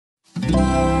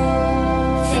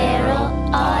Feral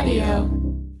Audio.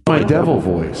 My devil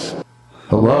voice.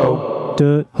 Hello?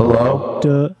 Hello?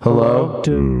 Hello? Hello?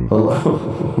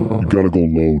 You gotta go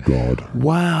low, Dodd.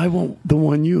 Wow, I want the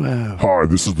one you have. Hi,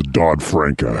 this is the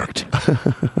Dodd-Frank Act.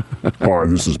 Hi,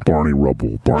 this is Barney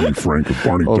Rubble. Barney Frank or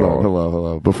Barney Hold Dodd. on,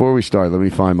 hello. Before we start, let me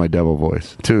find my devil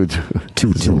voice. Two,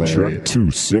 check.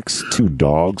 2, 6, 2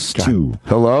 dogs, God. 2.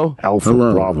 Hello? Alpha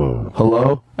Bravo.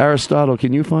 Hello? Aristotle,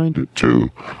 can you find it? 2.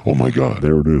 Oh my God,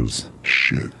 there it is.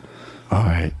 Shit. All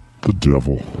right. The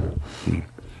devil.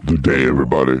 The day, Hey,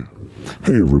 everybody.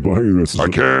 Hey, everybody. This is I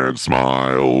can't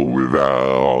smile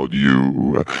without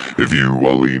you. If you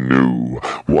only knew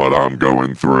what I'm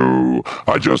going through,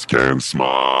 I just can't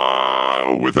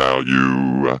smile without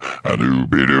you. A doo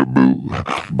be doo boo,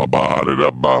 ba ba da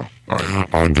da ba.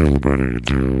 I do, but I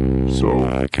do. So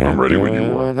I'm ready when you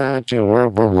are. Without you, we're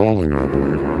rolling, I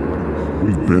believe.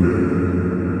 We've been.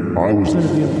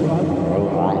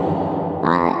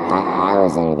 I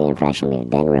was under the impression we've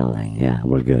been rolling. Yeah,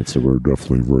 we're good. So we're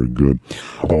definitely very good.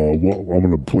 Well, I'm going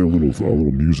to play a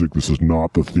little music. This is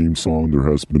not the theme song. There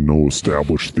has been no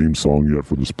established theme song yet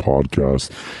for this podcast.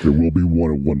 There will be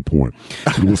one at one point.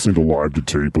 You're listening to Live to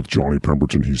Tape with Johnny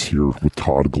Pemberton. He's here with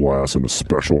Todd Glass in a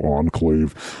special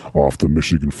enclave off the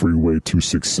Michigan Freeway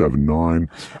 2679.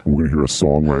 We're going to hear a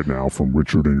song right now from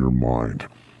Richard in Your Mind.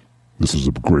 This is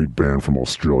a great band from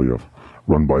Australia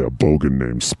run by a bogan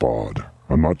named Spod.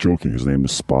 I'm not joking. His name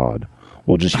is Spod.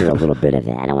 We'll just hear a little bit of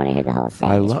it. I don't want to hear the whole thing.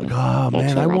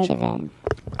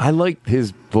 I like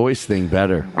his voice thing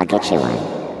better. I'll get you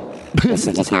one. This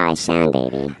is just how I sound,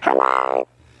 baby. Hello.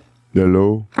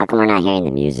 Hello? How come we're not hearing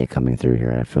the music coming through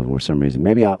here? I feel for some reason.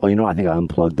 Maybe I think I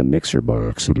unplugged the mixer By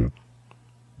accident.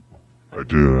 I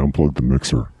did. I unplugged the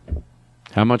mixer.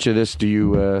 How much of this do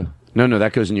you... No,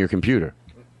 that goes in your computer.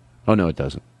 Oh, no, it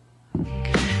doesn't.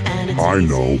 I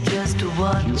know.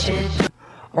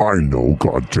 I know,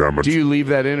 goddammit. Do you leave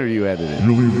that in or you edit it?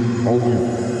 You leave. I'll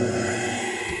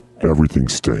leave.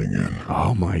 Everything's staying in.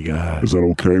 Oh, my God. Is that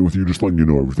okay with you? Just letting you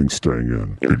know everything's staying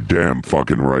in. You're damn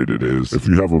fucking right it is. If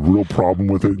you have a real problem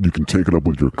with it, you can take it up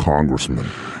with your congressman.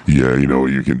 Yeah, you know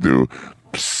what you can do?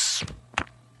 Psst.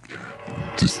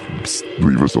 Just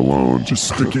leave us alone. Just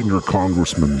stick it in your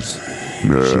congressman's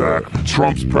Yeah. sack.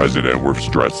 Trump's president. We're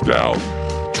stressed out.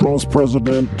 Trump's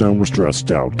president, and we're stressed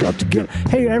out. Got to get.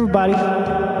 Hey, everybody.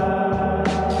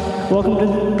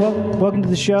 Welcome to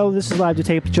the show. This is Live to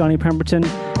Tape with Johnny Pemberton.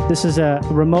 This is a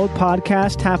remote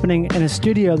podcast happening in a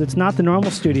studio that's not the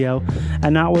normal studio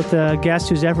and not with a guest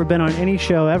who's ever been on any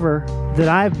show ever that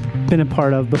I've been a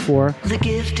part of before. The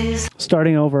gift is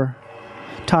Starting over,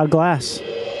 Todd Glass.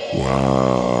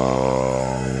 Wow.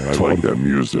 I like that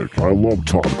music. I love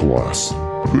Todd Glass.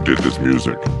 Who did this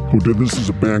music? Who did this is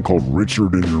a band called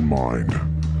Richard in Your Mind.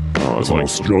 Oh, It's an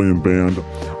Australian band.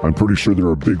 I'm pretty sure they're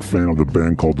a big fan of the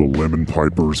band called the Lemon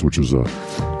Pipers, which is a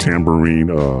Tambourine,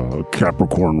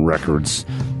 Capricorn Records,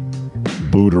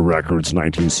 Buddha Records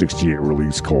 1968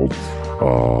 release called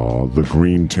The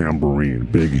Green Tambourine.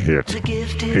 Big hit.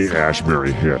 Hey,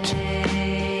 Ashbury hit.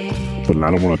 But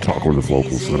I don't want to talk over the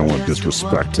vocals, so I don't want to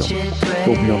disrespect him.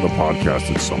 He'll be on the podcast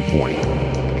at some point.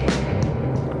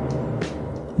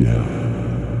 Yeah.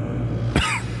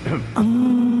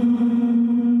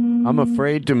 I'm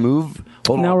afraid to move.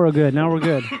 Hold Now on. we're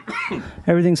good.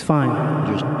 Everything's fine.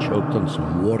 Just choked on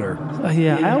some water.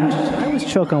 Yeah, I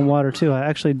always choke on water too. I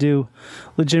actually do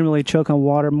legitimately choke on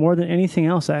water more than anything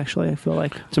else, actually, I feel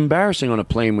like. It's embarrassing on a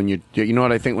plane when you know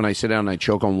what I think when I sit down and I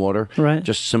choke on water? Right.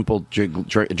 Just simple drink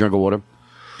of water.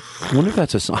 I wonder if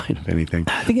that's a sign of anything.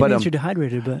 I think it means you're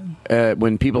dehydrated, but...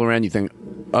 When people around you think,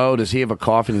 oh, does he have a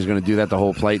cough and he's going to do that the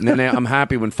whole flight? And then I'm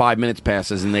happy when 5 minutes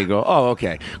passes and they go, oh,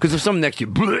 okay. Because if someone next to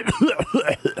you...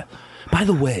 By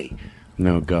the way...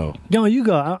 No, go. No, you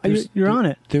go. You're on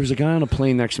it. There's a guy on a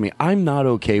plane next to me. I'm not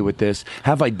okay with this.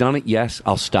 Have I done it? Yes,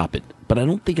 I'll stop it. But I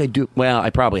don't think I do. Well, I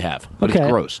probably have. But Okay.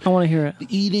 it's gross. I want to hear it.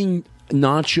 Eating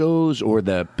nachos or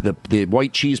the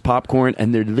white cheese popcorn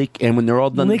and they're and when they're all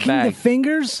done in the Licking bag, the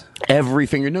fingers? every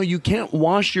finger. No, you can't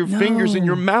wash your fingers in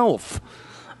your mouth.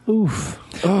 Oof.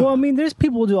 Well, I mean, there's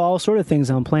people who do all sort of things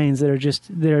on planes that are just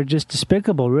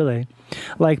despicable, really.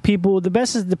 Like people, the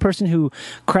best is the person who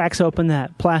cracks open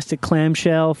that plastic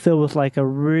clamshell filled with like a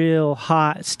real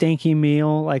hot, stanky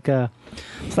meal,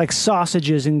 it's like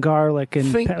sausages and garlic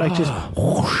and Think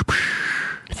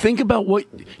about what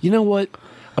you know. What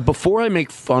before I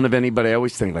make fun of anybody, I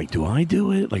always think like, do I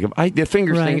do it? Like if the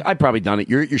fingers Right. thing, I've probably done it.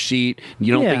 You're at your seat,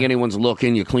 you don't Yeah. think anyone's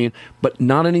looking, you clean, but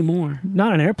not anymore.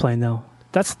 Not an airplane though.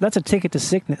 that's a ticket to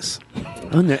sickness.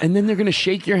 And then they're going to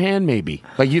shake your hand, maybe.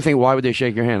 Like, you think, why would they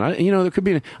shake your hand? There could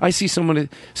be. I see someone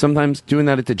sometimes doing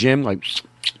that at the gym, like.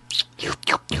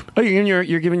 Oh,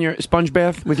 you're giving your sponge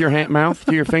bath with your mouth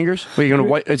to your fingers. Are you going to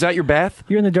wipe? Is that your bath?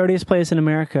 You're in the dirtiest place in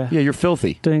America. Yeah, you're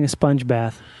filthy. Doing a sponge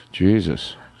bath.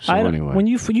 Jesus. So anyway, when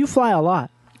you fly a lot.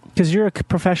 Because you're a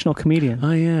professional comedian.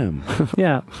 I am.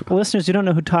 Yeah. Listeners, you don't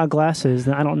know who Todd Glass is,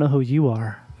 then I don't know who you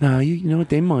are. No, you know what?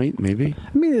 They might, maybe.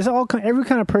 I mean, there's every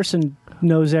kind of person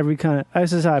knows every kind of...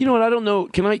 This is how you know what? I don't know.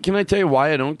 Can I tell you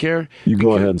why I don't care? You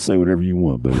go ahead and say whatever you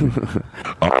want, baby.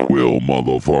 I will,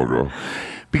 motherfucker.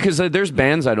 Because there's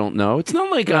bands I don't know. It's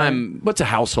not like what's a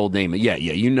household name? Yeah,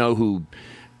 you know who...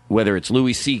 Whether it's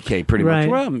Louis C.K., pretty much.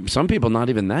 Well, some people, not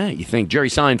even that. You think Jerry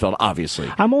Seinfeld, obviously.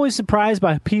 I'm always surprised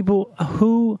by people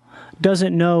who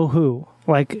doesn't know who.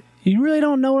 Like, you really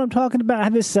don't know what I'm talking about? I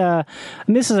have this, and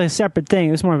this is a separate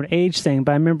thing. It's more of an age thing.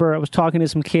 But I remember I was talking to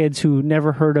some kids who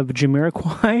never heard of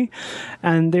Jamiroquai.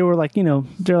 And they were like,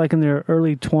 they're like in their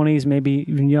early 20s, maybe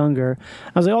even younger.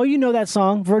 I was like, oh, you know that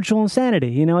song, Virtual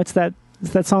Insanity. It's that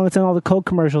song that's in all the Coke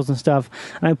commercials and stuff.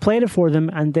 And I played it for them,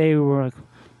 and they were like,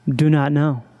 do not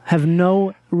know. Have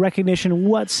no recognition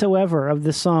whatsoever of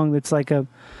this song that's like a...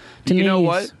 You know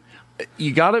what?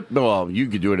 You got to... Well, you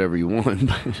could do whatever you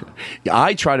want.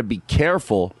 I try to be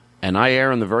careful, and I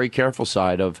err on the very careful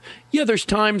side of, there's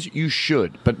times you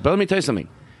should. But let me tell you something.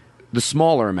 The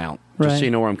smaller amount, just so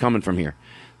you know where I'm coming from here,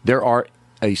 there are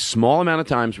a small amount of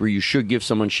times where you should give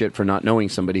someone shit for not knowing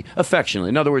somebody affectionately.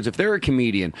 In other words, if they're a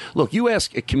comedian, look, you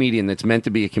ask a comedian that's meant to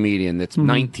be a comedian that's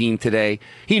 19 today,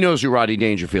 he knows who Rodney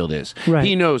Dangerfield is. Right.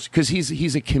 He knows, because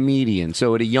he's a comedian.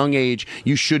 So at a young age,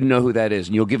 you should know who that is,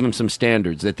 and you'll give them some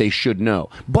standards that they should know.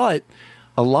 But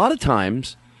a lot of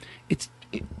times,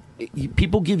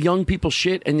 people give young people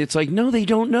shit, and it's like, no, they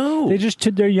don't know.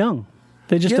 They're young.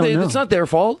 They just don't know. It's not their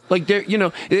fault. Like,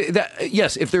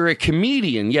 yes, if they're a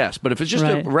comedian, yes. But if it's just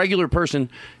a regular person,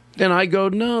 then I go,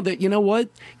 no, that, you know what?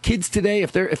 Kids today,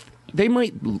 if they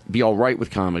might be all right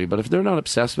with comedy, but if they're not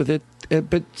obsessed with it,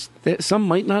 some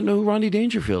might not know who Rodney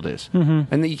Dangerfield is.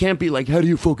 Mm-hmm. And you can't be like, how do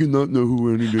you fucking not know who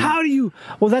Rodney Dangerfield is? How do you?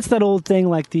 Well, that's that old thing,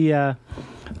 like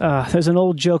there's an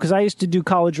old joke, because I used to do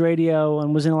college radio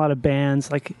and was in a lot of bands,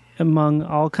 like among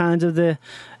all kinds of the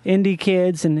indie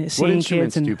kids and scene What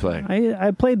instruments kids. And do you play?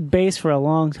 I played bass for a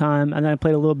long time, and then I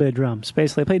played a little bit of drums.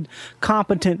 Basically, I played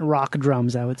competent rock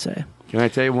drums, I would say. Can I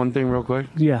tell you one thing real quick?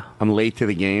 Yeah. I'm late to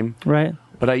the game. Right.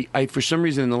 But I for some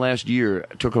reason, in the last year,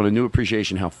 took on a new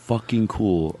appreciation how fucking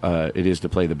cool it is to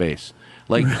play the bass.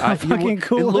 Like,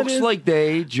 cool it looks it is. like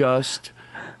they just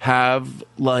have,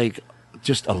 like...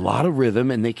 just a lot of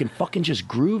rhythm, and they can fucking just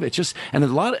groove. It's just, and a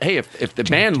lot of, hey, if the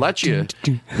band lets you,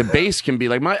 the bass can be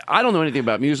like I don't know anything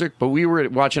about music, but we were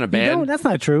watching a band. No, that's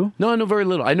not true. No, I know very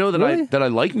little. I know that Really? I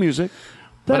like music.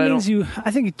 That but means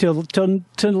I think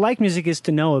to like music is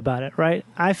to know about it, right?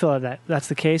 I feel like that's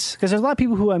the case, because there's a lot of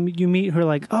people who you meet who are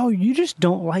like, oh, you just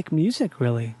don't like music,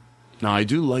 really. No, I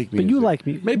do like music. But you like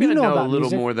music. Maybe You I know know a about little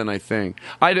music. more than I think.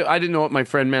 I didn't know what my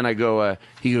friend meant. I go,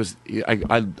 he goes,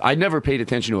 I never paid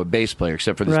attention to a bass player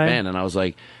except for this Right. band, and I was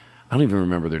like, I don't even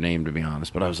remember their name, to be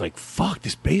honest, but I was like, fuck,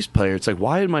 this bass player. It's like,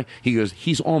 why am I? He goes,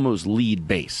 he's almost lead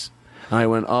bass. And I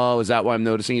went, oh, is that why I'm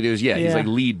noticing? He goes, yeah, he's Yeah. like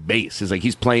lead bass. He's like,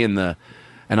 he's playing the,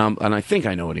 and I think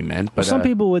I know what he meant. But Some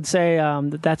people would say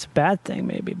that that's a bad thing,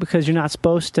 maybe, because you're not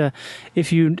supposed to.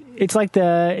 It's like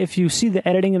if you see the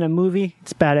editing in a movie,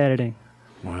 it's bad editing.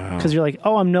 wow. Because you're like,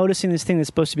 oh, I'm noticing this thing that's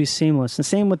supposed to be seamless. And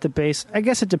same with the bass. I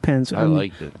guess it depends. I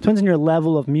liked it. Depends on your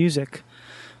level of music.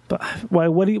 But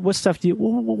what stuff do you?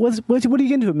 What are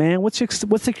you into, man? What's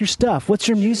like your stuff? What's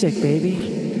your music,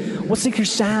 baby? What's like your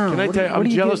sound? Can I What tell you, what I'm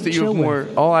do jealous get that you have chill more.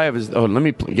 with? All I have is, let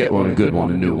me get one, a good one,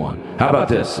 a new one. How about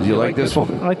this? Do you like this one?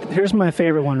 Here's my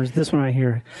favorite one. Is this one right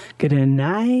here? Good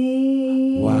night.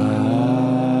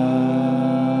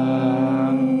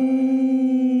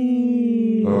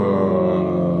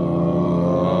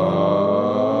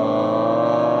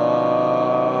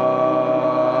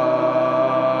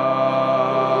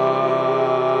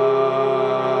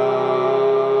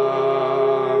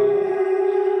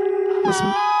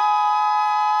 Listen.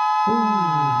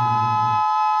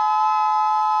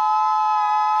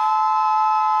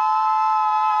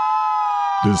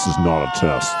 This is not a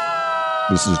test.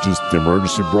 This is just the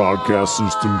emergency broadcast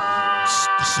system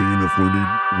seeing if we're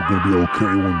going to be okay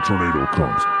when the tornado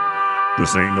comes.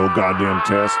 This ain't no goddamn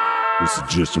test. This is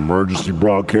just emergency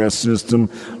broadcast system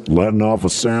letting off a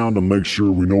sound to make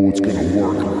sure we know it's going to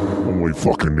work when we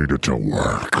fucking need it to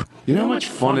work. You know how much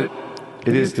fun it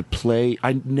is to play?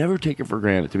 I never take it for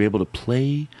granted to be able to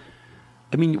play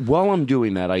I mean, while I'm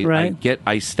doing that, Right.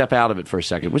 I step out of it for a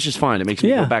second, which is fine. It makes me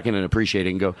Yeah. go back in and appreciate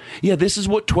it and go, yeah, this is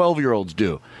what 12-year-olds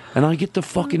do, and I get to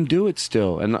fucking do it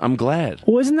still, and I'm glad.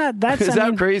 Well, isn't that's Is I that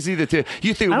mean, crazy? That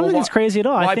you think? I don't well, think it's crazy at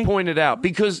all. I Why think- point it out?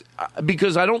 Because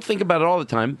I don't think about it all the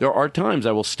time. There are times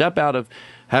I will step out of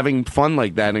having fun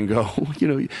like that and go,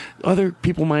 other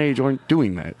people my age aren't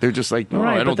doing that. They're just like, no,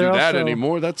 Right, I but don't do they're that also-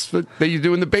 anymore. That's what that you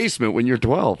do in the basement when you're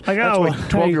 12. Like, That's oh, why hey.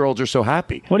 12-year-olds are so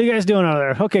happy. What are you guys doing over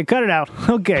there? Okay, cut it out.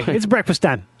 Okay, it's breakfast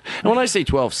time. And when I say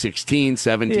 12, 16,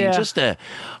 17, Yeah. just I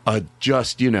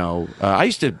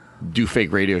used to do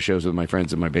fake radio shows with my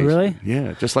friends in my basement. Really?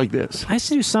 Yeah, just like this. I used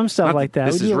to do some stuff Not like that.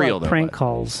 this We is do a lot real, of though, prank but-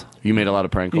 calls. You made a lot of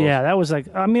prank calls. Yeah, that was like.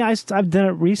 I mean, I've done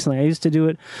it recently. I used to do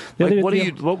it. Like,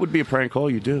 what would be a prank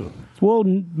call you do? Well,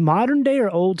 modern day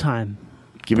or old time?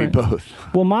 Give me both.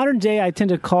 Well, modern day, I tend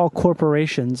to call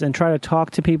corporations and try to talk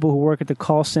to people who work at the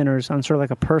call centers on sort of like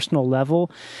a personal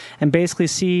level, and basically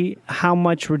see how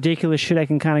much ridiculous shit I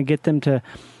can kind of get them to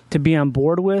be on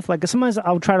board with. Like sometimes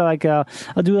I'll try to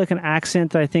I'll do like an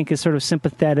accent that I think is sort of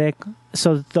sympathetic,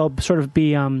 so that they'll sort of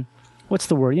be what's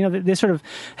the word? They sort of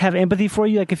have empathy for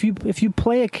you. Like if you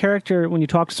play a character when you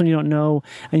talk to someone you don't know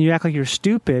and you act like you're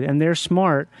stupid and they're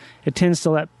smart, it tends to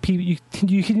let people you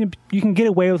can get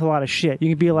away with a lot of shit. You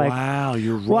can be like, wow,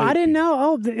 you're right. well, I didn't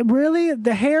know. Oh, really?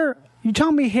 The hair? You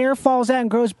told me hair falls out and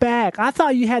grows back. I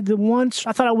thought you had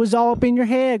I thought it was all up in your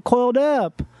head, coiled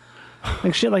up.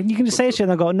 Like shit, like you can just say shit and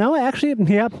they'll go, no, actually,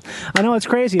 yep. I know it's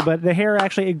crazy, but the hair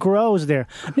actually, it grows there.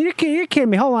 You're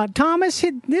kidding me. Hold on. Thomas,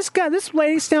 this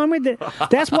lady's telling me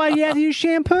that's why you have to use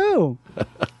shampoo.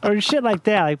 Or shit like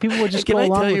that. Like people would just Can go I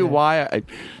along tell with you it. why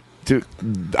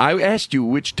I asked you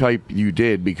which type you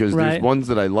did because Right. there's ones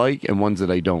that I like and ones that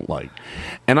I don't like.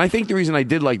 And I think the reason I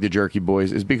did like the Jerky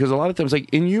Boys is because a lot of times, like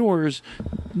in yours,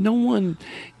 no one,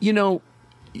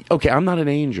 okay, I'm not an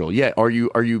angel. Yeah, are you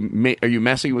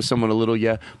messing with someone a little?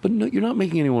 Yeah, but no, you're not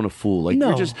making anyone a fool. Like No.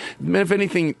 you're just, if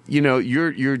anything,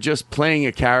 you're just playing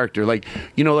a character. Like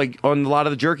like on a lot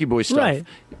of the Jerky Boy stuff. Right.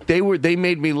 They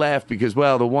made me laugh because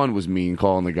the one was mean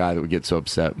calling the guy that would get so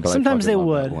upset. But I Sometimes fucking they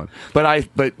love that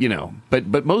would.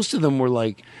 one. But most of them were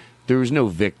like. There was no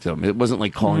victim. It wasn't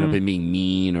like calling up and being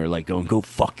mean or like going, go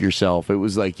fuck yourself. It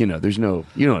was like, there's no,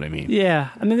 you know what I mean? Yeah.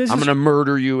 I mean, I'm going to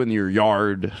murder you in your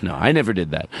yard. No, I never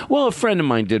did that. Well, a friend of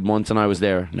mine did once and I was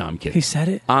there. No, I'm kidding. He said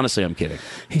it? Honestly, I'm kidding.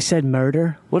 He said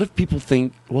murder? What if people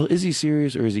think, well, is he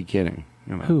serious or is he kidding?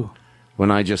 Who?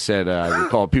 When I just said, I would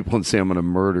call people and say, I'm going to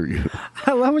murder you.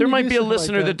 I love when There you might do be a stuff like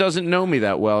listener that doesn't know me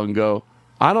that well and go,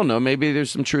 I don't know, maybe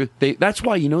there's some truth. That's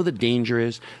why, the danger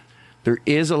is there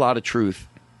is a lot of truth.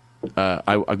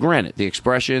 Granted, the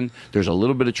expression, there's a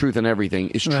little bit of truth in everything,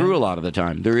 is true Right. a lot of the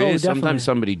time. There Oh, is. definitely. Sometimes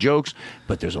somebody jokes,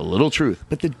 but there's a little truth.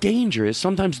 But the danger is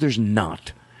sometimes there's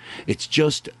not. It's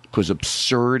just because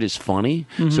absurd is funny.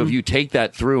 Mm-hmm. So if you take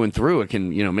that through and through, it can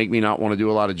make me not want to do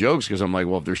a lot of jokes because I'm like,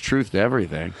 well, if there's truth to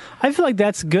everything. I feel like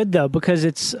that's good though because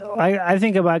I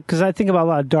think about a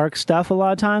lot of dark stuff a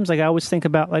lot of times. Like I always think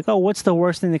about like, oh, what's the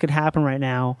worst thing that could happen right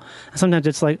now? Sometimes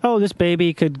it's like, oh, this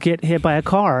baby could get hit by a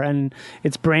car and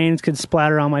its brains could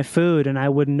splatter on my food and I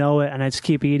wouldn't know it and I'd just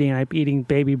keep eating and I'd be eating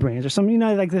baby brains or something.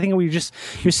 Like the thing where you're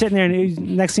sitting there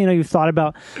and next thing you know you thought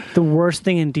about the worst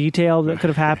thing in detail that could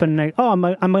have happened. And like, oh,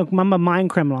 I'm a mind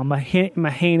criminal. I'm a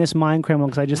heinous mind criminal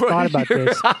because I just thought about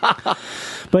this.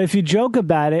 But if you joke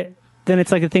about it, then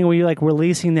it's like a thing where you're like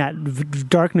releasing that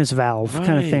darkness valve kind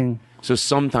of Right. thing. So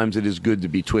sometimes it is good to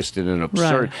be twisted and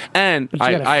absurd. Right. And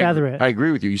But you gotta feather it. I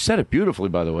agree with you. You said it beautifully,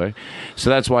 by the way. So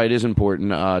that's why it is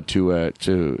important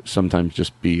to sometimes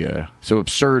just be so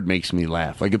absurd makes me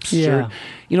laugh. Like absurd,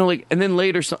 Yeah. and then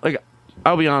later, like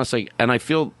I'll be honest, like, and I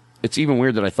feel it's even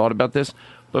weird that I thought about this,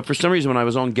 but for some reason when I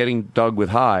was on Getting Doug with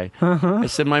High, I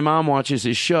said my mom watches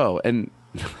his show, and.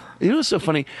 What's so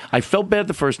funny? I felt bad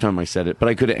the first time I said it, but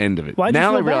I could have ended it. Why'd you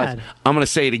now feel I realize bad? I'm going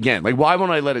to say it again. Like, why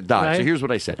won't I let it die? Right. So here's what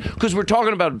I said. Because we're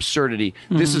talking about absurdity.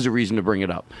 This is a reason to bring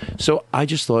it up. So I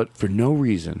just thought, for no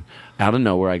reason, out of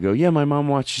nowhere, I go, yeah, my mom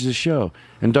watches the show.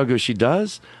 And Doug goes, she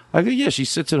does? I go, yeah, she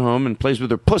sits at home and plays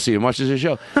with her pussy and watches the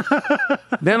show.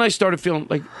 Then I started feeling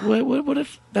like, what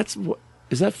if that's...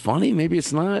 Is that funny? Maybe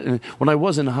it's not. And when I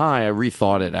wasn't high, I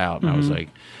rethought it out. And I was like...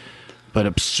 But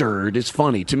absurd is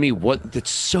funny. To me, that's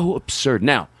so absurd.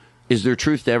 Now, is there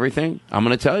truth to everything? I'm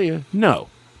going to tell you, no.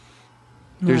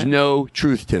 There's Right. no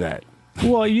truth to that.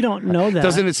 Well, you don't know that.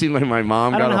 Doesn't it seem like my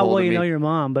mom I got don't know a how hold well of you me? know your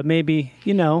mom, but maybe,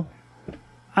 I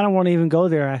don't want to even go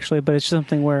there actually, but it's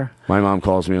something where My mom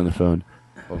calls me on the phone.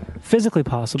 physically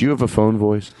possible. Do you have a phone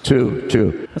voice? Two.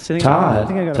 Let's see, I Todd.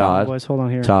 think I got a Todd. voice. Hold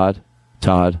on here. Todd.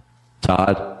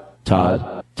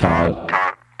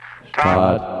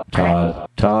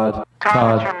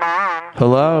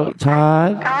 Hello,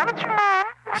 Todd. Todd,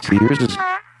 it's your mom. Yours is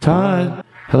Todd.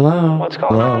 Hello. What's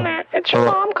going on there? It's your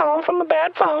mom calling from a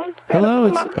bad phone. Hello.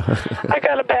 I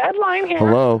got a bad line here.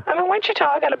 Hello. I'm in Wichita.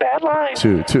 I got a bad line.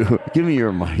 Two. Give me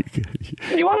your mic.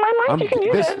 You want my mic? You can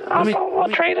use it. We'll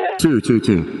trade it. Two.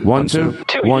 1, 2.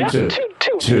 Two. 1, Yep. 2.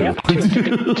 Two. Yep.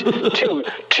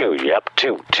 Two. Yep.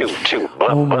 Two.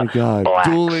 Oh my God. Blacks.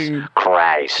 Dueling.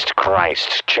 Christ.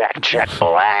 Check.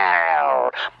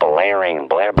 Blaring.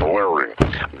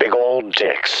 Big old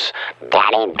dicks.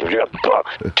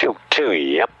 Two.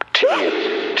 Yep.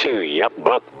 Yep.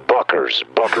 Buckers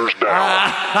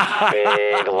down.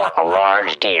 Big,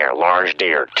 large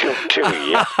deer. Two.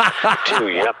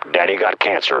 Yep. Daddy got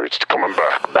cancer. It's coming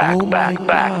back.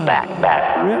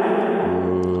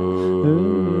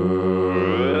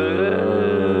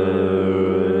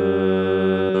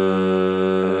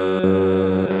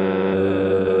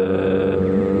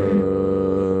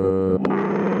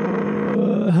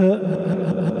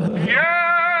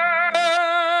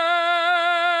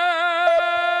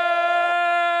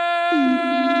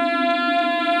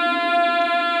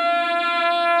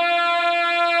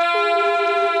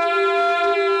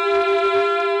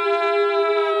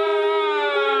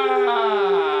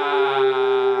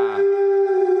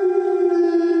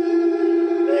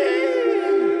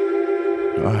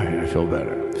 All right, I feel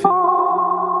better.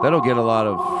 That'll get a lot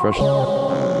of fresh.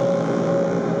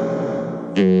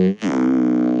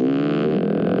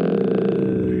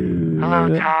 Hello,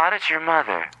 Todd. It's your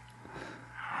mother.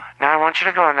 Now, I want you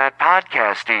to go on that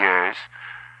podcast of yours.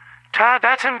 Todd,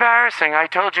 that's embarrassing. I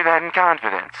told you that in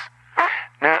confidence.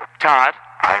 No, Todd.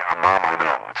 Mom, I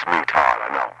know. It's me, Todd. I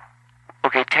know.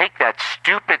 Okay, take that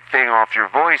stupid thing off your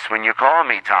voice when you call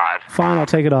me, Todd. Fine, I'll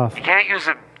take it off. You can't use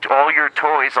all your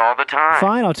toys all the time.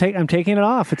 Fine, I'm taking it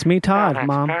off. It's me, Todd, that's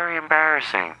Mom. very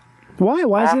embarrassing. Why?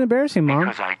 Why is it embarrassing, Mom?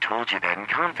 Because I told you that in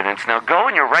confidence. Now go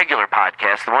on your regular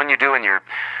podcast, the one you do in your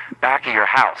back of your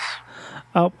house,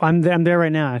 Oh, I'm there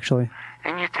right now, actually.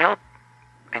 and you tell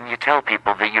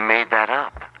people that you made that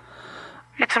up.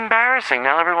 It's embarrassing.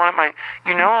 Now everyone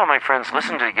at all my friends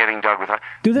listen to Getting Dug with.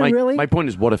 Do they really? My point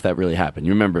is, what if that really happened?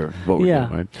 You remember what we're Yeah.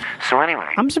 doing, right? So anyway,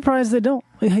 I'm surprised they don't.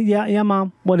 Yeah,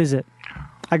 Mom. What is it?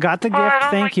 I got the Well, I gift.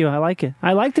 don't Thank like- you. I like it.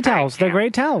 I like the towels. They're you.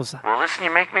 great towels. well, listen,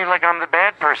 you make me like I'm the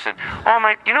bad person.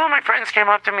 You know, my friends came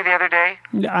up to me the other day.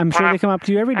 I'm sure they come up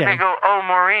to you every And they day. go, "Oh,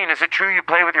 Maureen, is it true you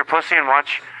play with your pussy and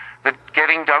watch the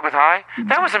Getting Dug with High?"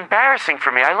 That was embarrassing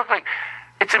for me. I look like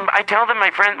I tell them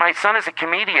my son is a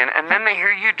comedian, and then they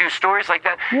hear you do stories like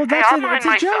that. Well, Hey, that's I'll a mind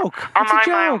my- joke. I'll It's a mind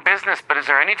my own joke. business, but is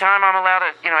there any time I'm allowed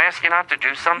to, ask you not to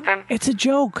do something? It's a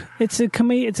joke. It's a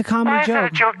comedy Why is that a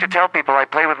joke. joke to tell people I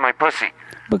play with my pussy?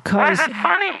 Why Because is it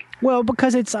funny? well,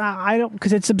 because it's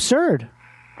because it's absurd.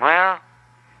 Well,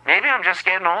 maybe I'm just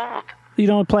getting old. You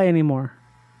don't play anymore.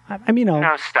 I mean,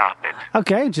 No, stop it.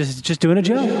 Okay, just doing a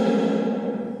joke.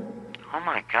 Oh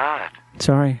my God.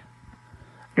 Sorry.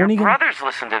 Your When are you gonna- brothers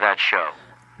listen to that show.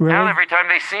 Really? Now every time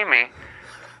they see me,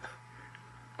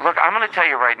 look, I'm going to tell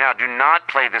you right now, do not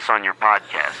play this on your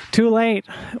podcast. Too late.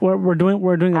 We're doing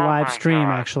a Oh live my stream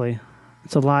God. actually.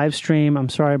 It's a live stream. I'm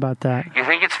sorry about that. You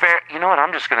think it's fair? You know what?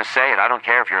 I'm just going to say it. I don't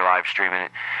care if you're live streaming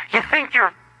it.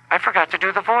 I forgot to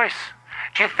do the voice.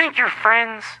 Do you think you're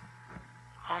friends?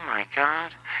 Oh my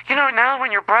God. Now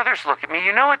when your brothers look at me,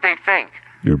 you know what they think.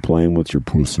 You're playing with your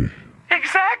pussy.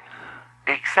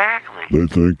 Exactly. They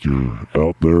think you're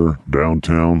out there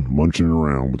downtown munching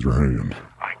around with your hand.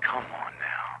 Come on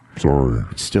now. Sorry.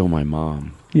 It's still my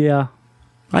mom. Yeah.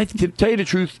 To tell you the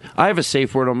truth, I have a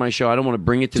safe word on my show. I don't want to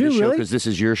bring it to Do the you show really? because this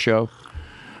is your show.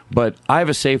 But I have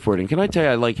a safe word, and can I tell you,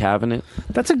 I like having it.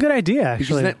 That's a good idea,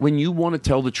 Because actually. when you want to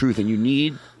tell the truth and you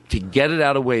need to get it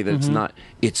out of a way that it's not,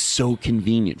 it's so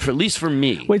convenient. At least for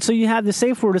me. Wait, so you have the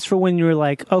safe word is for when you're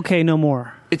like, okay, no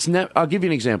more. It's I'll give you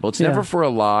an example. It's Yeah. never for a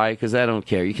lie because I don't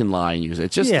care. You can lie and use it.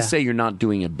 It's just Yeah. to say you're not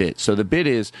doing a bit. So the bit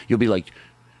is you'll be like,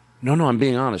 no, I'm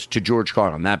being honest. To George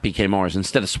Carlin, that became ours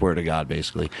instead of swear to God,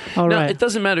 basically. All now, right. it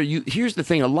doesn't matter. Here's the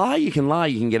thing: a lie, you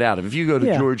can get out of. If you go to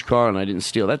Yeah. George Carlin, I didn't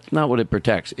steal. That's not what it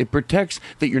protects. It protects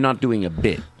that you're not doing a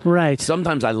bit. Right.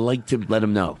 Sometimes I like to let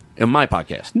them know in my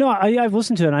podcast. No, I've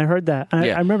listened to it and I heard that. And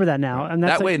Yeah. I remember that now. And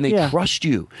that's That way, and they yeah. trust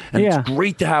you. And Yeah. it's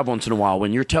great to have once in a while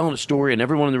when you're telling a story and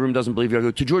everyone in the room doesn't believe you. I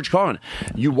go to George Carlin.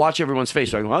 You watch everyone's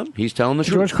face. I go, huh? He's telling the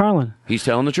truth. George Carlin. He's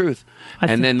telling the truth. I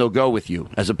And then they'll go with you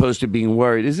as opposed to being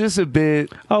worried. Is this a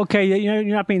bit? Okay, you're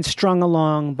not being strung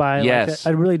along by Yes.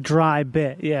 like a really dry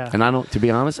bit. Yeah. And I don't, to be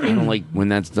honest, I don't like when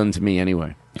that's done to me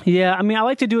anyway. Yeah, I mean, I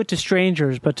like to do it to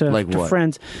strangers, but to Like what?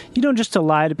 friends, you don't just to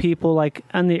lie to people like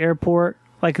on the airport,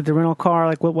 like at the rental car,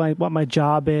 like what my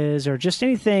job is, or just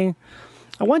anything.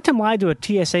 I one time lied to a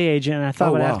TSA agent, and I thought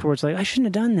Oh, about it wow. afterwards, like, I shouldn't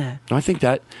have done that. I think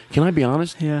that, can I be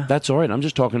honest? Yeah. That's all right. I'm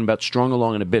just talking about strung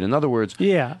along in a bit. In other words,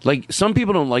 Yeah. like some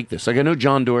people don't like this. Like I know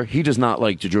John Doerr, he does not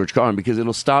like to George Carlin because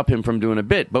it'll stop him from doing a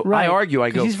bit. But I argue,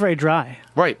 I 'Cause go, he's very dry.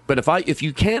 right. But if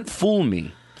you can't fool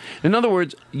me, in other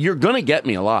words, you're going to get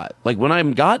me a lot. Like when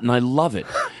I'm gotten, I love it.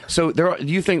 So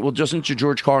you think, well, doesn't your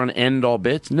George Carlin end all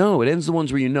bits? No, it ends the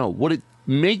ones where you know. What it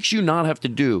makes you not have to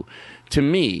do, to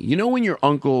me, you know when your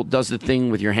uncle does the thing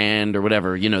with your hand or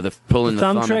whatever, you know, the pulling the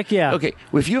thumb trick, yeah. Okay,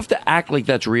 well, if you have to act like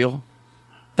that's real,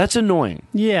 that's annoying.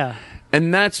 Yeah.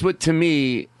 And that's what, to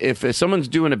me, if someone's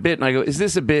doing a bit and I go, is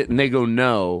this a bit? And they go,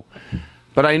 no.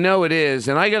 But I know it is,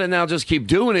 and I got to now just keep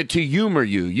doing it to humor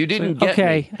you. You didn't get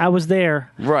Okay, me. I was there.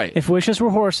 Right. If wishes were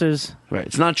horses. Right.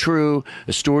 It's not true.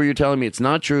 The story you're telling me, it's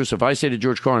not true. So if I say to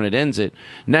George Carlin, it ends it.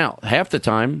 Now, half the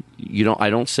time, I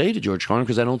don't say to George Carlin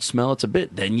because I don't smell it's a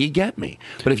bit. Then you get me.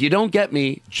 But if you don't get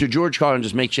me, George Carlin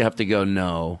just makes you have to go,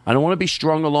 no. I don't want to be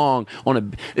strung along on a...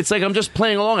 It's like I'm just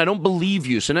playing along. I don't believe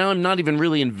you. So now I'm not even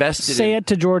really invested Say it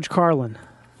to George Carlin.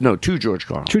 No, to George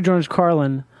Carlin. To George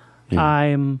Carlin,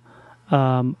 I'm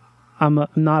not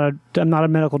a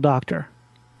medical doctor.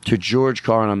 To George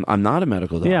Carlin, I'm not a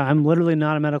medical doctor. Yeah, I'm literally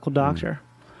not a medical doctor.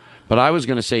 But I was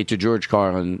going to say to George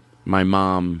Carlin, my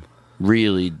mom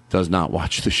really does not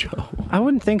watch the show. I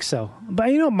wouldn't think so. But,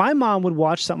 my mom would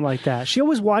watch something like that. She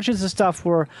always watches the stuff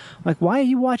where, like, why are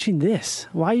you watching this?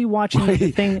 Why are you watching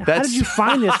the thing? How did you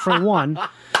find this, for one?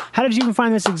 How did you even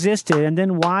find this existed? And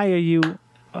then why are you...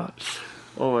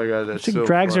 Oh, my God, that's she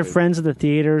drags her friends to the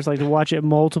theaters, like, to watch it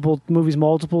movies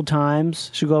multiple times.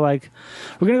 She'll go, like,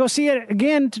 we're going to go see it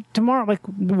again tomorrow. Like,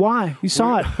 why? You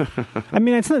saw it. I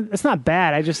mean, it's not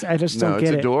bad. I just don't get it. No, it's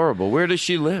adorable. Where does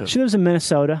she live? She lives in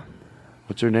Minnesota.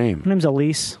 What's her name? Her name's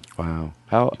Elise. Wow.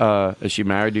 How is she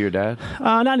married to your dad?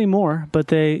 Not anymore, but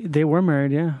they were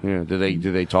married, yeah. Yeah. Do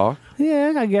they talk?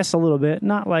 Yeah, I guess a little bit.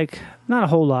 Not a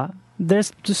whole lot. They're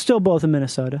still both in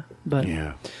Minnesota, but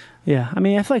yeah. Yeah, I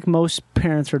mean, I feel like most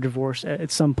parents are divorced at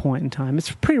some point in time.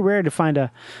 It's pretty rare to find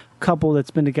a couple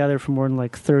that's been together for more than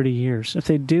like 30 years. If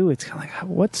they do, it's kind of like,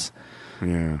 what's...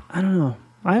 Yeah. I don't know.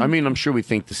 I mean, I'm sure we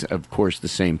think, of course, the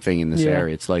same thing in this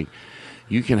area. It's like,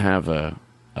 you can have a...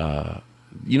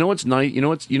 you know what's nice? You know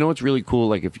what's really cool?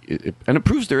 Like if and it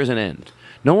proves there is an end.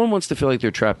 No one wants to feel like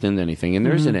they're trapped into anything, and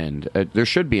there's an end. There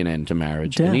should be an end to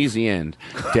marriage, Death. an easy end,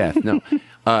 death. No,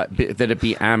 that it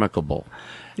be amicable,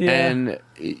 and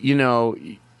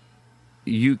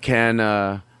you can.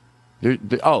 That's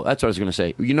what I was going to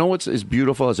say. You know what's as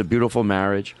beautiful as a beautiful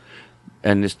marriage,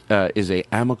 and this is a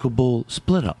amicable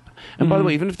split up. And by the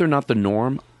way, even if they're not the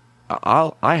norm,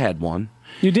 I had one.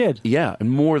 You did? Yeah,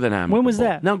 and more than amicable. When was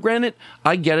that? Now, granted,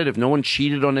 I get it. If no one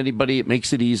cheated on anybody, it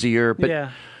makes it easier. But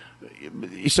yeah.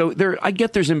 So I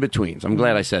get there's in-betweens. I'm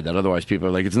glad I said that. Otherwise, people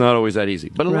are like, it's not always that easy.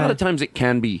 But a lot of times it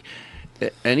can be,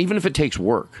 and even if it takes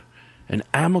work, an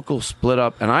amicable split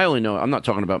up, and I only know, I'm not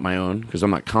talking about my own, because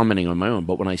I'm not commenting on my own,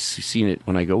 but when I seen it,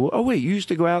 when I go, oh, wait, you used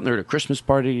to go out and they're at a Christmas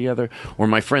party together, or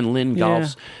my friend Lynn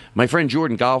golfs, my friend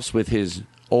Jordan golfs with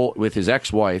his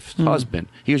ex-wife's husband.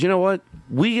 He goes, you know what?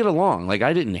 We get along. Like,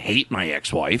 I didn't hate my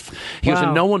ex-wife. He goes,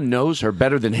 and no one knows her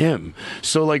better than him.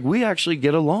 So, like, we actually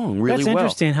get along really well. That's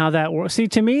interesting how that works. See,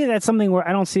 to me, that's something where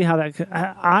I don't see how that could,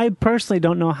 I personally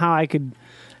don't know how I could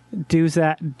do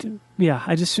that. Yeah,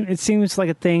 it seems like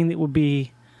a thing that would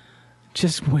be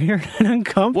just weird and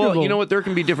uncomfortable. Well, you know what? There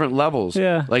can be different levels.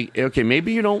 Yeah. Like, okay,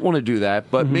 maybe you don't want to do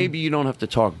that, but maybe you don't have to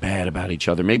talk bad about each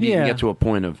other. Maybe you can get to a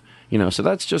point of, so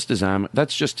that's just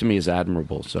to me as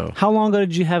admirable. So how long ago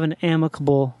did you have an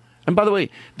amicable? And by the way,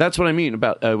 that's what I mean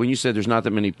about when you said there's not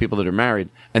that many people that are married.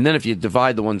 And then if you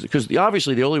divide the ones, because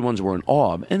obviously the only ones were in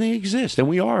awe, and they exist, and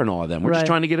we are in awe of them. We're just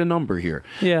trying to get a number here.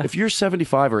 Yeah. If you're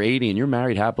 75 or 80 and you're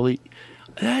married happily,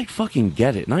 I fucking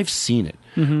get it, and I've seen it.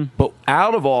 But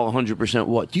out of all 100%,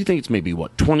 what do you think it's maybe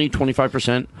 20,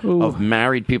 25% of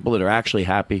married people that are actually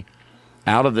happy?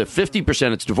 Out of the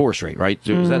 50%, it's divorce rate, right?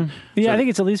 Is that, I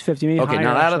think it's at least 50. Maybe okay, higher,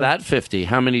 now out of actually. that 50,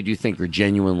 how many do you think are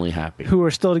genuinely happy? Who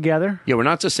are still together? Yeah, we're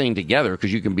not just saying together,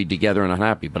 because you can be together and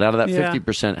unhappy. But out of that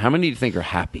 50%, how many do you think are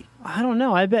happy? I don't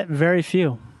know. I bet very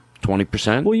few.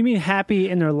 20%? Well, you mean happy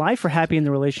in their life or happy in the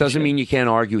relationship? Doesn't mean you can't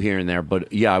argue here and there,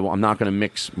 but yeah, I'm not going to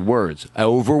mix words.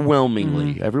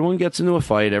 Overwhelmingly, everyone gets into a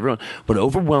fight, but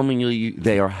overwhelmingly,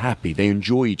 they are happy. They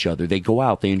enjoy each other. They go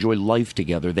out. They enjoy life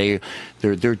together.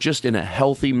 They're just in a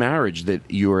healthy marriage that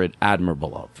you're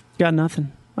admirable of. Got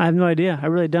nothing. I have no idea. I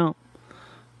really don't.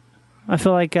 I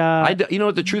feel like... you know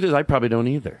what the truth is? I probably don't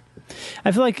either.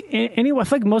 I feel like anyway. I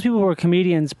feel like most people who are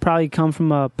comedians probably come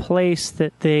from a place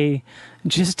that they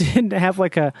just didn't have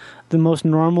like the most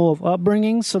normal of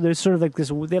upbringing. So there's sort of like this.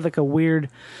 They have like a weird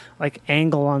like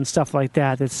angle on stuff like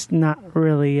that. That's not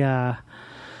really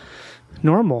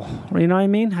normal. You know what I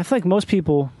mean? I feel like most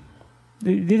people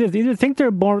they either think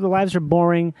their lives are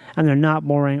boring and they're not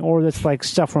boring, or it's like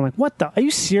stuff where I'm like, what the? Are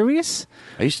you serious?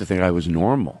 I used to think I was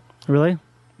normal. Really?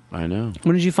 I know.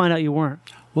 When did you find out you weren't?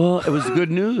 Well, it was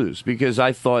good news because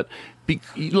I thought,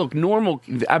 look,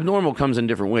 abnormal comes in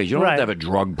different ways. You don't have to have a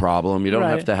drug problem. You don't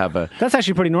have to have a... That's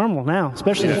actually pretty normal now,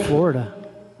 especially in Florida.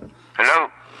 Hello?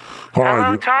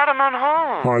 Hi, Todd, I'm on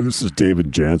hold. Hi, this is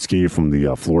David Jansky from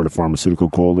the Florida Pharmaceutical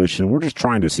Coalition. We're just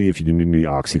trying to see if you need any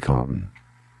OxyContin.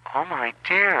 Oh, my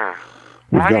dear.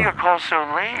 We've Why do got- you call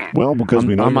so late? Well, because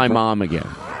we know I'm my you're- mom again.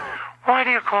 Why do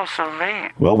you call so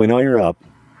late? Well, we know you're up.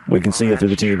 We can see you through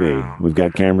the TV. We've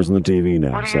got cameras on the TV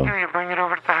now. What do So you do? You bring it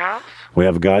over to the house? we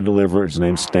have a guy deliver it. His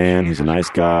name's Stan. He's a nice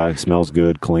guy. Smells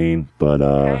good, clean. But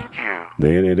Thank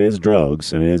you. it is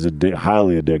drugs, and it is a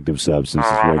highly addictive substance.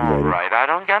 It's All regulated. right.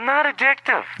 I'm not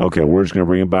addictive. Okay, we're just going to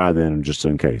bring him by then, just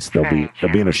in case. They'll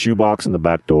be in a shoebox in the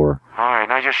back door. All right.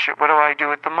 What do I do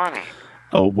with the money?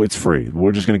 Oh, it's free.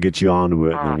 We're just going to get you onto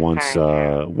it, and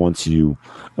once you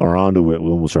are onto it,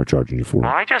 we'll start charging you for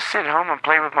Well, it. I just sit home and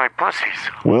play with my pussies.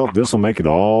 Well, this will make it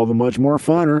all the much more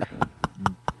funner.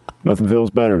 Nothing feels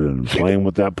better than playing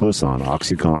with that puss on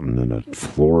OxyContin in a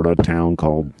Florida town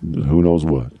called who knows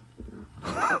what.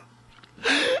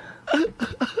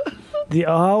 The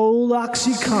old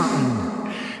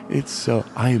OxyContin.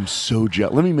 I am so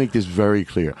jealous. Let me make this very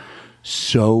clear.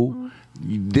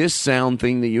 This sound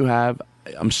thing that you have,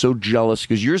 I'm so jealous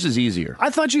because yours is easier. I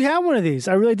thought you had one of these.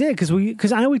 I really did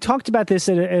because I know we talked about this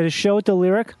at a show at the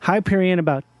Lyric Hyperion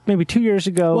about maybe 2 years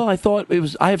ago. Well, I thought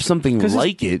I have something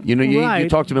like it. You know, you Right.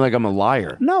 talk to me like I'm a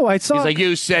liar. No, I saw. He's like,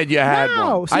 you said you had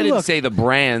No, one. see, I didn't look, say the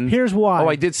brand. Here's why. Oh,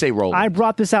 I did say Roland. I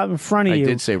brought this out in front of I you.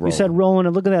 did say You said Roland. Roland,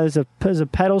 and look at that. There's a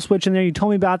pedal switch in there. You told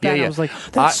me about that. Yeah, And yeah. I was like,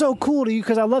 that's so cool to you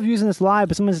because I love using this live,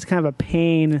 but sometimes it's kind of a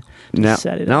pain to Now,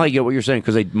 set it now up. I get what you're saying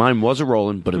because mine was a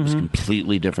Roland, but it was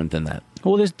completely different than that.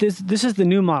 Well, this is the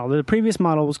new model. The previous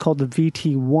model was called the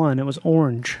VT1. It was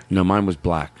orange. No, mine was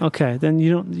black. Okay, then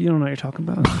you don't know what you're talking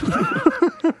about.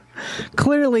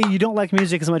 Clearly, you don't like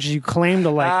music as much as you claim to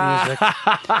like music.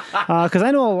 Because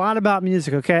I know a lot about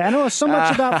music, okay? I know so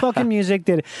much about fucking music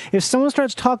that if someone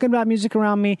starts talking about music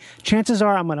around me, chances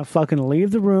are I'm going to fucking leave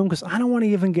the room because I don't want to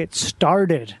even get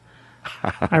started.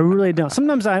 I really don't.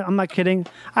 Sometimes I'm not kidding.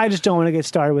 I just don't want to get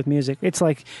started with music. It's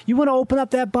like, you want to open up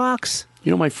that box? You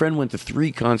know, my friend went to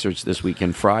 3 concerts this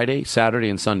weekend: Friday, Saturday,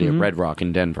 and Sunday at Red Rock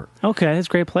in Denver. Okay, that's a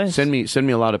great place. Send me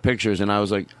a lot of pictures, and I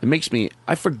was like, it makes me.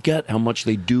 I forget how much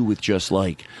they do with just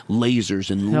like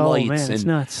lasers and Oh, lights man, it's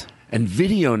nuts. and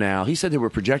video now. He said they were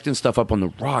projecting stuff up on the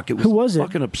Rock. It was Who was it?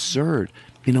 fucking absurd.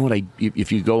 You know what?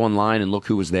 If you go online and look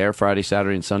who was there Friday,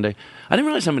 Saturday, and Sunday, I didn't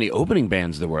realize how many opening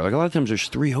bands there were. Like a lot of times, there's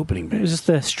 3 opening bands. Was this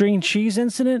the String Cheese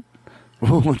incident?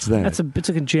 What's that? It's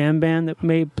like a jam band that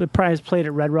probably has played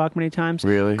at Red Rock many times.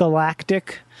 Really?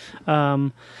 Galactic.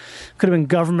 Could have been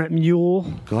Government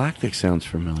Mule. Galactic sounds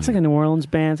familiar. It's like a New Orleans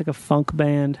band. It's like a funk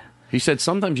band. He said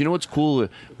sometimes, you know what's cool,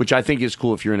 which I think is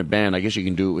cool if you're in a band. I guess you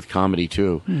can do it with comedy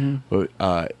too. But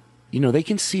you know, they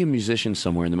can see a musician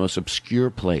somewhere in the most obscure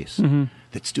place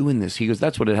that's doing this. He goes,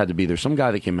 that's what it had to be. There's some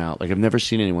guy that came out, like I've never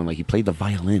seen anyone, like he played the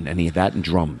violin and he had that and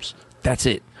drums. That's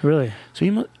it. Really?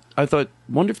 So I thought,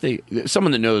 wonder if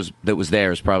someone that knows that was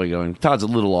there is probably going, Todd's a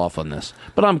little off on this,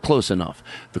 but I'm close enough.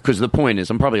 Because the point is,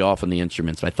 I'm probably off on the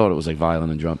instruments. I thought it was like violin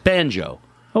and drum. Banjo.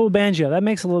 Oh, banjo. That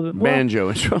makes a little bit... Well, Banjo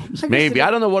and drums. Maybe.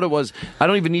 I don't know what it was. I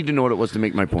don't even need to know what it was to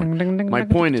make my point. My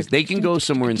point is they can go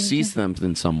somewhere and see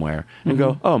something somewhere and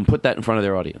go, oh, and put that in front of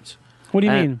their audience. What do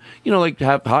you And, mean? You know, like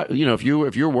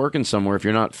if you're working somewhere,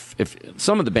 if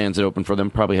some of the bands that open for them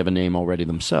probably have a name already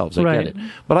themselves. I Right. get it,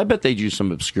 but I bet they'd use some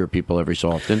obscure people every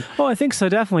so often. Oh, I think so.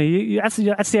 Definitely. That's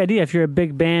the idea. If you're a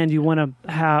big band, you want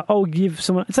to have give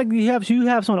someone. It's like you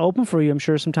have someone open for you. I'm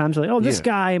sure sometimes like, oh, this Yeah.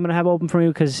 guy I'm going to have open for you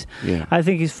because Yeah. I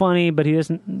think he's funny, but he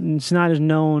doesn't. It's not as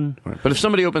known. Right. But if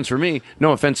somebody opens for me,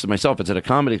 no offense to myself, it's at a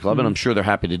comedy club, and I'm sure they're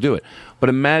happy to do it. But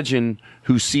imagine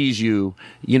who sees you,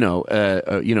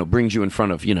 brings you in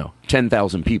front of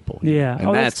 10,000 people. Yeah. And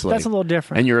Oh, that's that's like, a little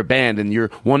different. And you're a band, and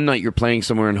one night you're playing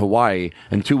somewhere in Hawaii,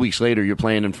 and 2 weeks later you're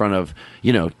playing in front of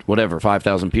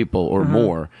 5,000 people or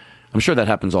more. I'm sure that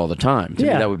happens all the time. To me,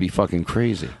 Yeah. that would be fucking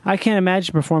crazy. I can't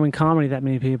imagine performing comedy that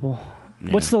many people.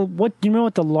 Yeah. Do you know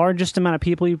what the largest amount of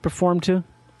people you perform to?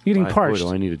 You're getting Boy, parched.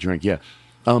 do I need a drink? Yeah.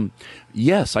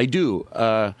 Yes, I do.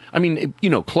 I mean,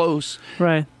 close.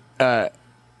 Right.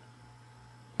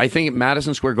 I think at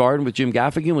Madison Square Garden with Jim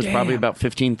Gaffigan was probably about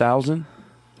 15,000.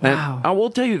 And Wow. I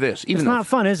will tell you this: even It's not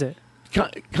fun, is it?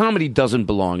 comedy doesn't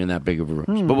belong in that big of a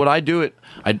room. But would I do it?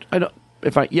 I don't.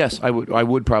 If I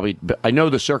would probably. But I know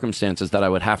the circumstances that I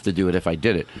would have to do it if I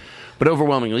did it. But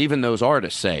overwhelmingly, even those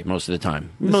artists say most of the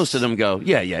time, most of them go,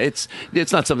 yeah, it's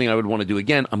not something I would want to do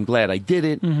again. I'm glad I did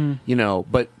it, you know.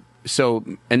 But so,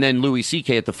 and then Louis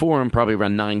C.K. at the Forum probably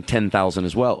around 9,000-10,000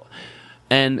 as well,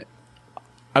 and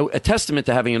a testament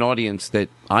to having an audience that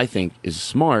I think is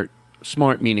smart.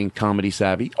 Smart meaning comedy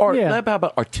savvy, or how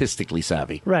about artistically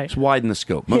savvy? Right. It's widen the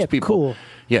scope. Most Hip, people, cool.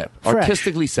 yeah, Fresh.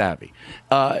 artistically savvy.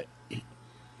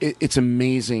 It's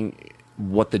amazing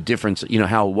what the difference, you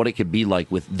know, what it could be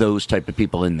like with those type of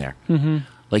people in there. Mm-hmm.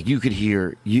 Like you could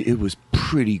hear, it was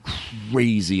pretty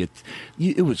crazy.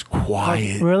 It was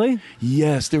quiet. Really?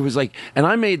 Yes, there was like, and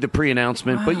I made the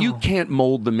pre-announcement, but you can't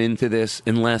mold them into this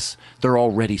unless they're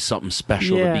already something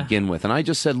special to begin with. And I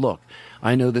just said, look,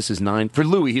 I know this is 9 for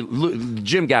Louis.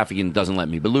 Jim Gaffigan doesn't let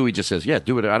me, but Louis just says, yeah,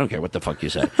 do it. I don't care what the fuck you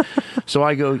say. So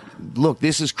I go, look,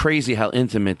 this is crazy how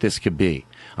intimate this could be.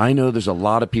 I know there's a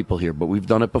lot of people here, but we've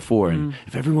done it before. And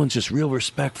if everyone's just real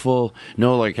respectful,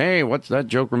 no, like, hey, what's that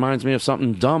joke reminds me of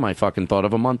something dumb I fucking thought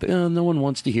of a month. No one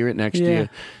wants to hear it next to you.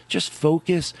 Just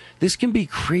focus. This can be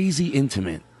crazy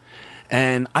intimate.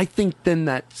 And I think then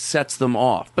that sets them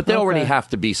off. But they already have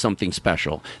to be something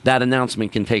special. That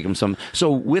announcement can take them some. So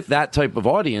with that type of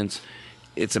audience,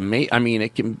 it's amazing. I mean,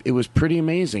 it was pretty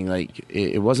amazing. Like,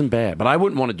 it wasn't bad. But I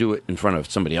wouldn't want to do it in front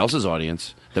of somebody else's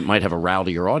audience that might have a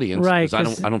rowdier audience. Right.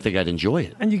 Because I don't think I'd enjoy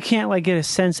it. And you can't, like, get a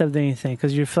sense of anything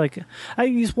because you feel like... I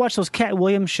used to watch those Cat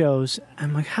Williams shows.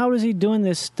 I'm like, how is he doing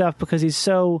this stuff? Because he's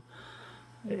so...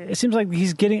 It seems like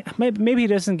he's getting... Maybe he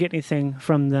doesn't get anything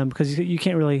from them because you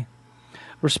can't really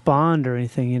respond or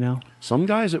anything, you know? Some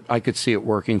guys, I could see it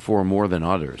working for more than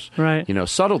others. Right. You know,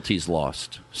 subtlety's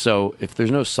lost. So if there's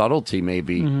no subtlety,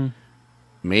 maybe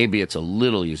it's a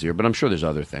little easier. But I'm sure there's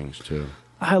other things, too.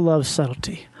 I love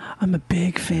subtlety. I'm a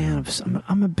big fan of...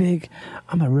 I'm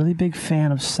a really big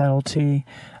fan of subtlety.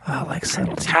 I like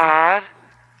subtlety. Todd?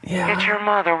 Yeah. It's your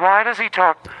mother. Why does he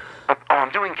talk... Oh,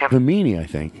 I'm doing Kevin. The meanie, I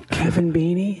think. Kevin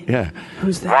Beanie? Yeah.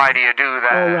 Who's that? Why do you do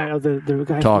that? Oh, right. Oh, the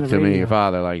guy Talk from the to me, radio. your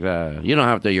father, like that. You don't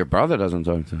have to. Your brother doesn't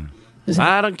talk to him.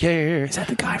 I don't care. Is that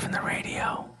the guy from the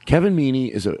radio? Kevin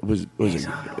Meaney was He's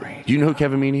on the radio. Do you know who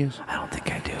Kevin Meaney is? I don't think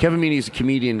I do. Kevin Meaney is a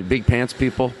comedian, Big Pants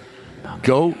people.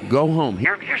 Go home.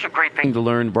 Here's a great thing To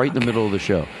learn right in the middle of the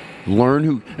show. Learn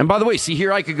who. And by the way, see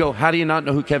here I could go. How do you not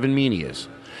know who Kevin Meaney is?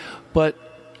 But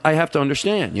I have to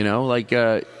understand. You know, like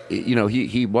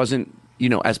he wasn't. You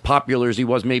know, as popular as he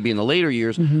was maybe in the later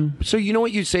years. So you know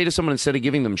what you say to someone instead of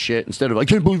giving them shit, instead of, I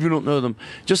can't believe you don't know them,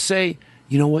 just say,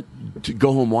 you know what,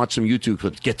 go home, watch some YouTube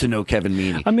clips, get to know Kevin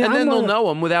Meaney. I mean, and then they'll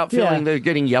know him without feeling they're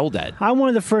getting yelled at. I'm one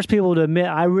of the first people to admit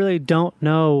I really don't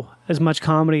know as much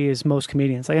comedy as most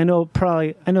comedians. Like I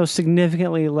know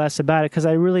significantly less about it because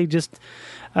I really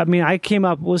I came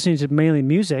up listening to mainly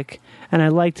music and I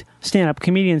liked stand-up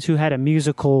comedians who had a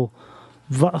musical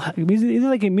either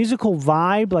like a musical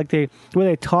vibe, like where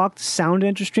they talked sounded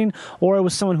interesting, or it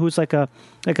was someone who was like a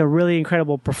really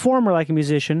incredible performer, like a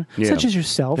musician, such as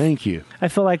yourself. Thank you. I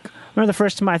feel like remember the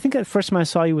first time I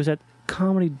saw you was at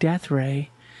Comedy Death Ray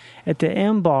at the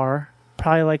M Bar,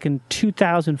 probably like in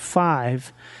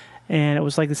 2005, and it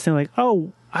was like this thing like,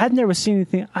 oh, I'd never seen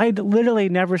anything. I'd literally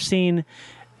never seen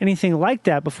anything like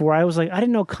that before. I was like, I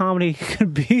didn't know comedy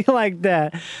could be like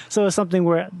that. So it was something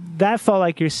where that felt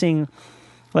like you're seeing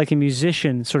like a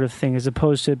musician sort of thing, as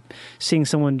opposed to seeing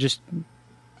someone just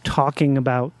talking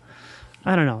about,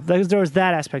 I don't know. There was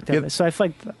that aspect of it. So I feel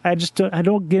like I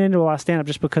don't get into a lot of stand-up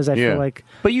just because I feel like...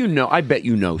 But I bet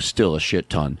you know still a shit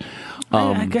ton.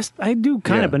 I guess I do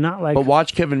kind of, but not like... But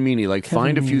watch Kevin Meaney. Like,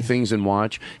 find a few things and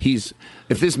watch.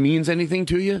 If this means anything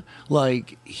to you,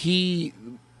 like,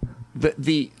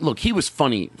 look, he was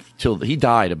funny till he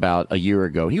died about a year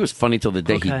ago. He was funny till the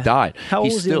day he died. How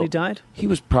old was he when he died? He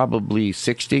was probably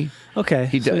 60. Okay.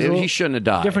 He shouldn't have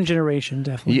died. Different generation,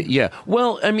 definitely. Yeah.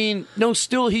 Well, I mean, no,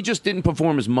 still, he just didn't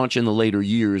perform as much in the later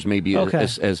years, maybe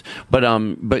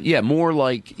but yeah, more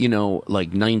like,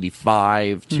 like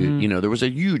 95 to, there was a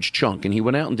huge chunk, and he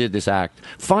went out and did this act.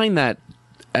 Find that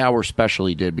hour special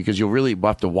he did, because you'll really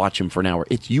have to watch him for an hour.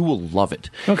 You will love it.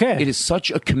 Okay. It is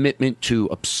such a commitment to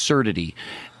absurdity.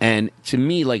 And to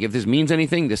me, like, if this means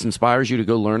anything, this inspires you to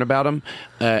go learn about them.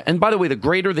 And by the way, the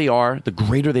greater they are,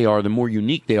 the more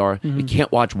unique they are. You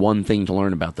can't watch one thing to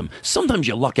learn about them. Sometimes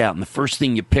you luck out and the first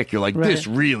thing you pick, you're like, this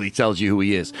really tells you who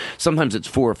he is. Sometimes it's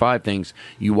 4 or 5 things.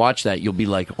 You watch that, you'll be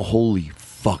like, holy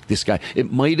fuck, this guy.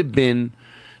 It might have been,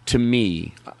 to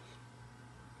me...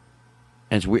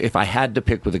 and it's weird, if I had to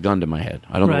pick with a gun to my head,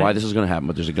 I don't know Right. why this is going to happen,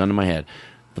 but there's a gun to my head.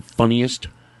 The funniest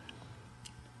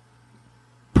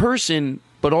person,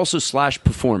 but also /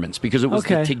 performance, because it was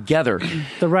Okay. together.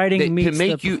 The writing to meets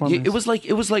make the you. performance.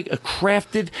 It was like a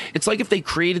crafted. It's like if they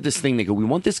created this thing. They go, we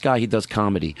want this guy. He does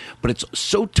comedy, but it's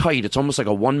so tight. It's almost like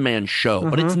a one man show,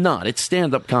 but it's not. It's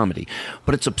stand up comedy,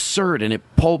 but it's absurd and it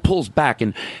pulls back,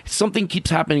 and something keeps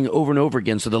happening over and over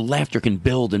again. So the laughter can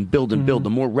build and build and build.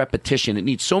 The more repetition, it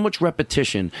needs so much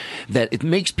repetition that it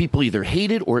makes people either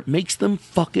hate it or it makes them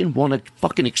fucking want to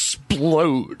fucking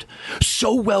explode.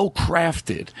 So well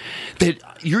crafted that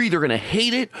you're either going to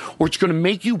hate it or it's going to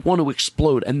make you want to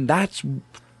explode. And that's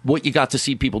what you got to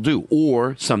see people do.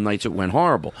 Or some nights it went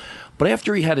horrible. But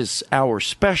after he had his hour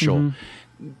special,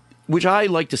 which I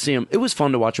like to see him, it was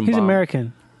fun to watch him He's bomb.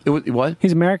 American. It was, what?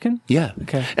 He's American? Yeah.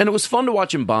 Okay. And it was fun to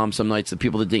watch him bomb some nights, the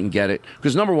people that didn't get it.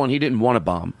 Because number one, he didn't want to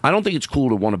bomb. I don't think it's cool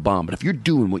to want to bomb, but if you're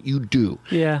doing what you do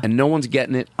and no one's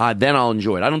getting it, then I'll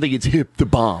enjoy it. I don't think it's hip to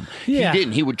bomb. Yeah. He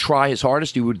didn't. He would try his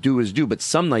hardest. He would do his due. But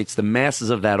some nights, the masses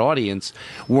of that audience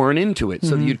weren't into it,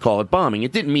 so you'd call it bombing.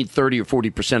 It didn't mean 30 or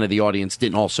 40% of the audience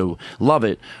didn't also love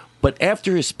it. But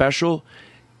after his special,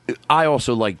 I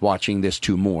also liked watching this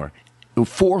too more.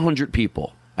 400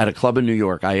 people at a club in New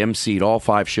York. I emceed all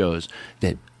 5 shows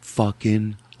that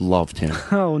fucking loved him.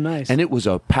 Oh, nice. And it was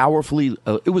a powerfully,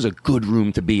 it was a good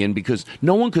room to be in because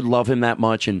no one could love him that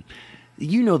much. And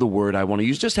you know the word I want to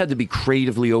use, just had to be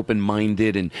creatively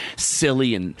open-minded and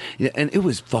silly. And it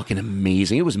was fucking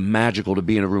amazing. It was magical to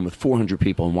be in a room with 400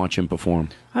 people and watch him perform.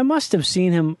 I must have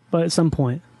seen him at some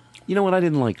point. You know what? I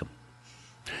didn't like him.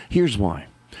 Here's why.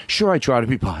 Sure, I try to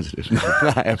be positive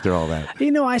after all that.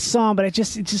 You know, I saw him, but it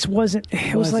just wasn't.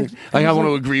 It was like I want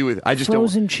to agree with. I just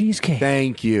frozen don't. cheesecake.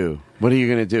 Thank you. What are you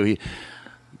going to do?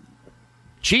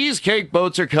 Cheesecake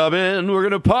boats are coming. We're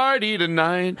going to party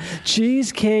tonight.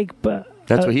 Cheesecake, but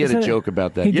that's what he had a joke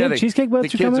about that. He did? Cheesecake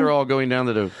boats the are kids coming? are all going down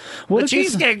to the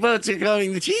cheesecake boats are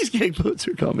coming. The cheesecake boats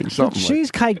are coming. The Something like.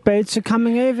 cheesecake boats are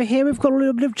coming over here. We've got a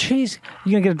little bit of cheese.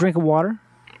 You gonna get a drink of water?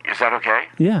 Is that okay?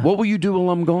 Yeah. What will you do while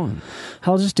I'm gone?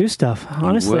 I'll just do stuff.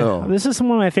 Honestly, will. this is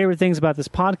one of my favorite things about this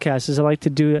podcast. Is I like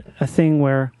to do a thing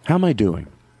where How am I doing?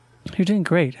 you're doing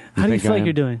great. How do you think feel I like am?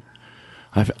 you're doing?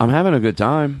 I'm having a good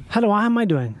time. How am I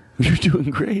doing? You're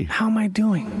doing great. How am I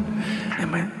doing?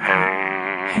 Am I?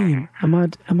 Hey, am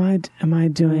I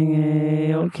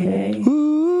doing okay?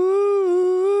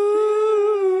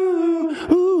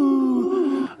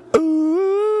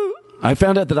 I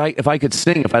found out that if I could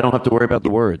sing, if I don't have to worry about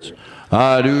the words.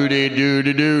 Ah doo dee doo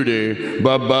dee doo dee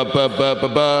ba ba ba ba ba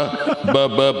ba ba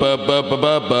ba ba ba ba ba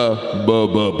ba ba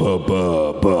ba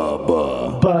ba ba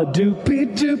ba Ba doopy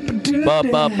doop doop. ba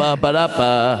ba ba ba da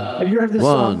ba. Have you heard this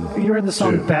song? Have you heard the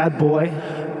song "Bad Boy"?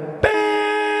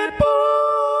 Bad boy.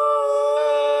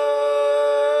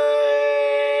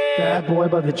 "Bad Boy"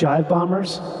 by the Jive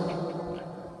Bombers.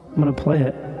 I'm gonna play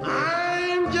it.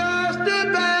 I'm just a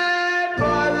bad boy.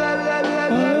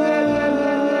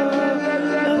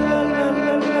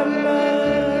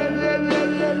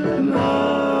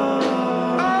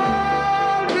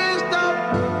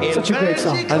 Such a great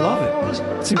song. I love it.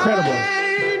 It's incredible.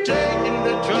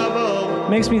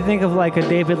 Makes me think of like a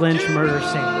David Lynch murder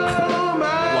scene.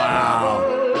 Wow.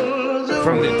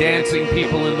 From the dancing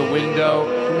people in the window,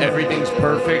 everything's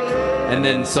perfect, and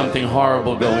then something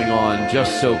horrible going on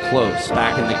just so close,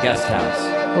 back in the guest house.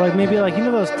 Or like maybe like, you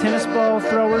know those tennis ball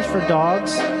throwers for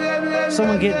dogs?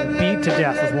 Someone getting beat to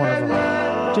death with one of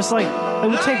them. Just like, it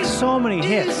would take so many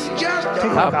hits.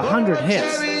 Take like 100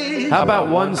 hits. How about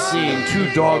one scene,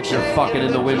 2 dogs are fucking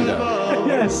in the window?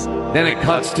 Yes. Then it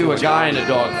cuts to a guy and a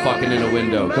dog fucking in a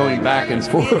window, going back and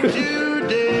forth.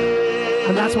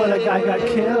 And that's why that guy got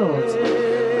killed.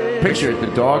 Picture it, the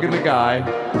dog and the guy.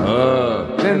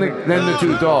 Then the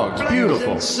 2 dogs.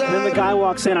 Beautiful. And then the guy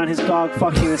walks in on his dog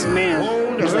fucking this man.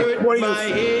 He's like, what are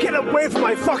you? Get away from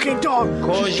my fucking dog!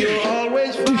 Cause you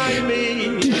always find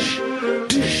me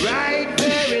right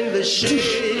there in the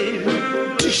shade.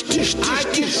 I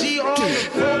can see all the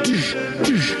folks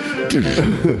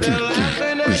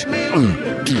laughing at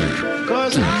me.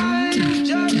 Cause I'm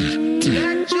just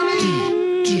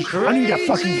naturally crazy. I need a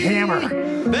fucking hammer.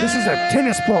 This is a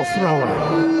tennis ball thrower.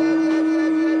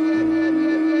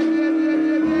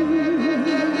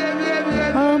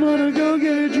 I'm gonna go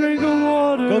get a drink of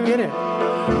water. Go get it.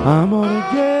 I'm gonna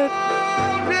get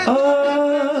I'll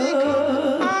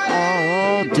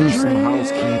do some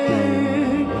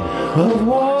housekeeping. of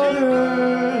water.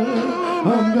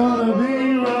 I'm gonna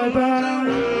be right back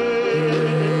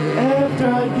after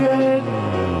I get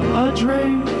a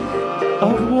drink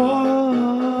of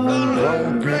water.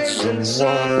 Go get some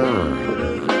water.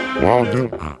 Well,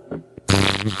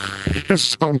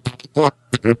 It's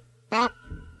unplugged it.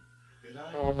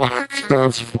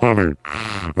 That's funny.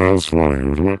 That's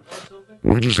funny.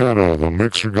 We just had the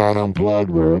mixer got unplugged.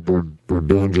 We're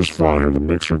doing just fine here. The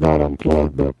mixer got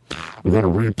unplugged, but we're going to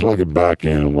re-plug it back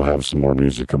in, and we'll have some more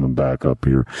music coming back up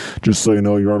here. Just so you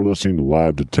know, you are listening to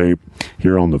Live to Tape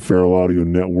here on the Feral Audio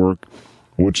Network.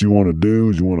 What you want to do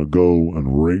is you want to go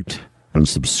and rate and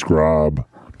subscribe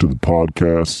to the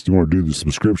podcast. You want to do the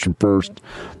subscription first,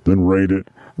 then rate it,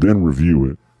 then review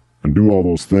it, and do all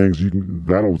those things.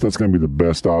 That's going to be the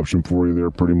best option for you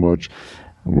there, pretty much.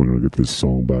 We're going to get this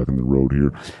song back on the road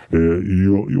here.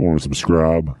 You want to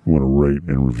subscribe, you want to rate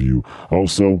and review.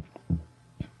 Also,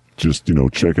 just,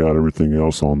 check out everything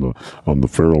else on the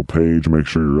Feral page. Make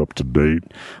sure you're up to date.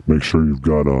 Make sure you've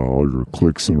got all your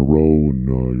clicks in a row and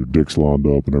your dicks lined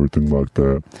up and everything like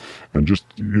that. And just,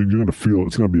 you're going to feel,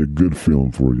 it's going to be a good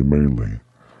feeling for you, mainly,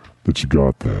 that you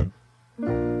got that.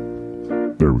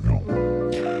 There we go.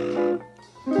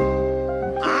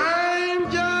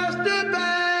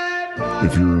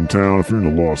 If you're in town, if you're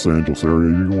in the Los Angeles area,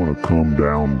 you want to come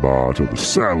down by to the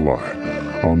Satellite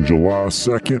on July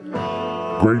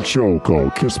 2nd. Great show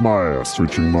called Kiss My Ass,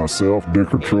 featuring myself,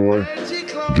 Dicker Troy,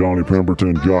 Johnny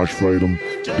Pemberton, Josh Fadum,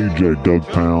 DJ Doug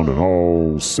Pound, and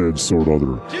all said sort of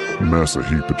other mess of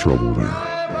heap of trouble there.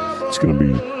 It's going to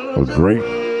be a great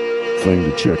thing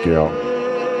to check out.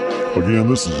 Again,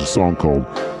 this is a song called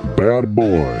Bad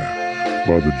Boy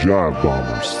by the Jive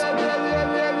Bombers.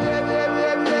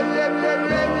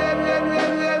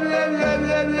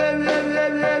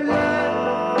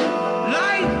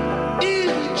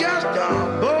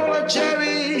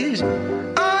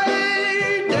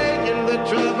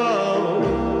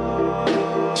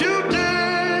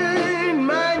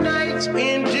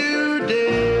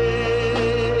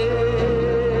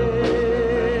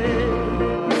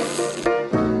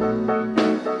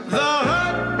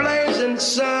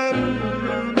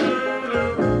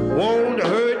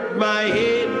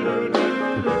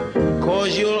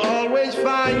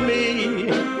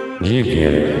 You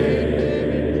get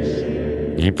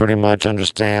it. You pretty much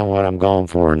understand what I'm going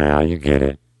for now. You get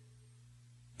it.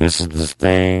 This is the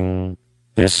thing.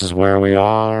 This is where we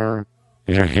are.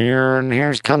 You're here, and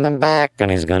here's coming back,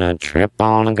 and he's gonna trip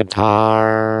on a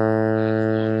guitar.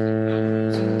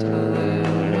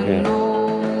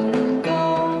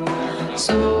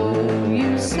 So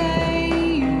you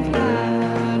say you've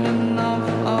had enough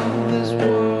of this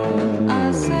world.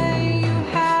 I say you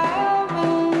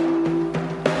haven't.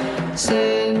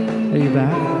 Said Are you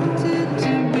back? wanted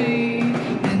to be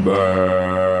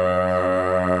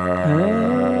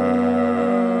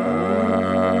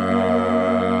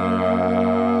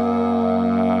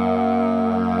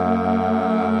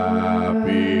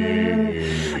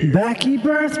Backy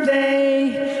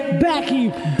birthday! Backy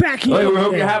Hey, we hope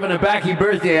birthday. you're having a Backy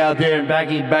birthday out there in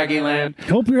Backy land.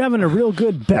 Hope you're having a real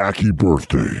good Backy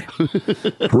birthday.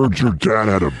 Heard your dad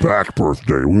had a back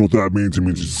birthday. You know what that means? It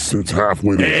means it's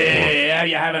halfway to Hey, how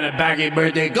you having a Backy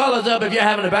birthday? Call us up if you're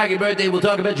having a Backy birthday. We'll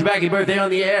talk about your Backy birthday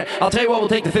on the air. I'll tell you what, we'll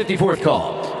take the 54th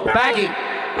call. Backy,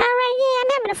 All right, yeah, I'm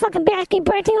having a fucking Backy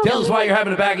birthday. tell us why you're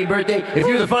having a Backy birthday. If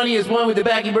you're the funniest one with the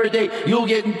Backy birthday, you'll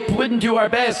get put into our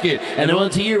basket. And then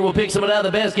once a year, we'll pick someone out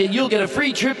of the basket. You'll get a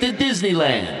free trip to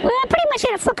Disneyland. Well, I pretty much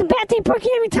had a fucking birthday party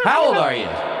every time. How old are you?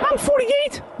 I'm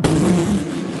 48.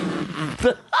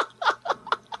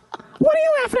 What are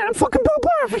you laughing at? I'm fucking Bill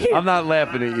Burr over here. I'm not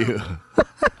laughing at you.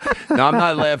 No, I'm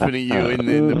not laughing at you in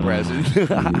the present.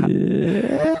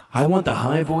 I want the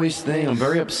high voice thing. I'm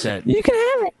very upset. You can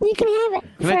have it. You can have it.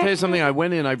 Can I tell you something? I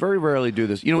went in. I very rarely do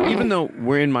this. Even though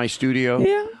we're in my studio,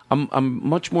 Yeah. I'm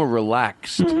much more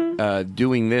relaxed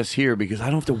doing this here because I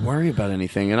don't have to worry about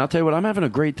anything. And I'll tell you what, I'm having a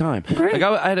great time. Great. Like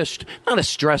I had not a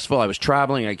stressful. I was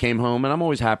traveling. I came home, and I'm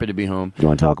always happy to be home. You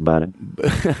want to talk about it?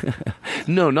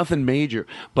 No, nothing major.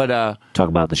 But Talk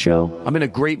about the show. I'm in a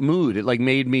great mood. It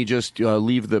made me just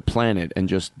leave the planet and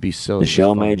just be silly. The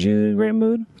show made you in a great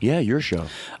mood? Yeah, your show.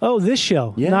 Oh, this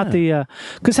show, Yeah. not the.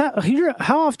 Because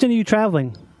how often are you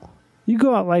traveling? You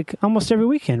go out like almost every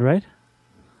weekend, right?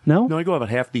 No, No, I go about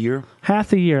half the year. half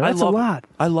the year. That's I love a lot. It.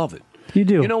 I love it. You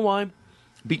do. You know why?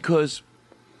 Because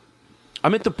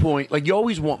I'm at the point, you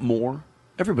always want more.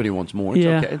 Everybody wants more. It's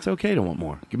Yeah. okay. It's okay to want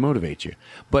more. It motivates you.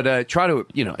 But try to,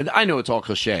 I know it's all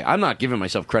cliche. I'm not giving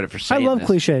myself credit for I saying love this.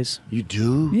 cliches. You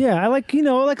do? Yeah, I like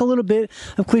a little bit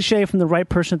of cliche from the right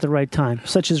person at the right time,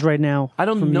 such as right now. I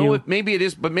don't from know you. if maybe it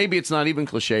is, but maybe it's not even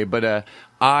cliche. But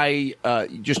I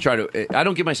just try to. I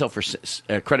don't give myself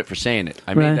credit for saying it.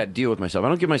 I Right. made that deal with myself. I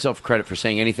don't give myself credit for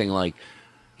saying anything like,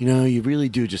 you know, you really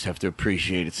do just have to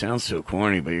appreciate. It sounds so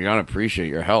corny, but you gotta appreciate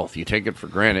your health. You take it for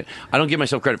granted. I don't give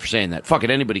myself credit for saying that. Fuck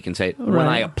it, anybody can say it. When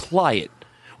I apply it,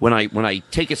 when I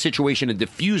take a situation and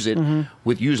diffuse it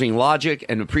with using logic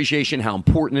and appreciation, how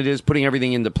important it is, putting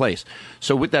everything into place.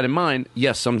 So with that in mind,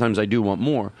 yes, sometimes I do want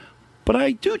more, but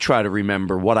I do try to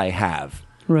remember what I have.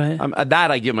 Right. That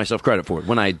I give myself credit for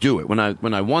when I do it. When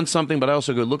I want something, but I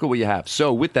also go, look at what you have.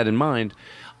 So with that in mind,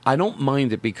 I don't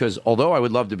mind it because although I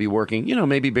would love to be working, you know,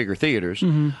 maybe bigger theaters,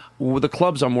 the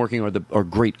clubs I'm working are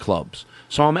great clubs.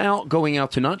 So I'm going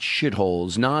out to not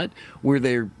shitholes, not where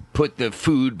they put the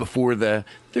food before the.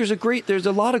 There's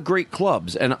a lot of great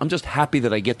clubs, and I'm just happy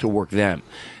that I get to work them.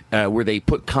 Where they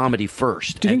put comedy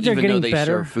first. Do you think they're even getting though they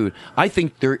better? serve food. I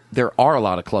think there are a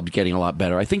lot of clubs getting a lot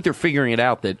better. I think they're figuring it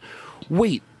out that,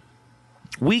 wait,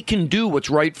 we can do what's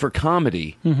right for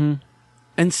comedy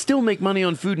and still make money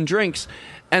on food and drinks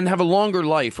and have a longer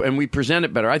life, and we present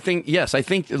it better. I think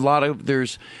a lot of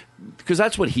because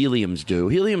that's what heliums do.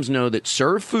 Heliums know that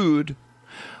serve food,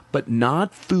 but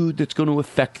not food that's going to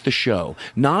affect the show.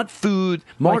 Not food.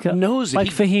 Mark knows it. Like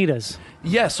fajitas.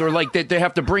 Yes, or like they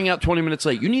have to bring out 20 minutes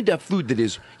late. You need to have food that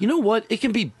is, you know what? It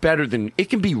can be better than, it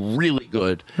can be really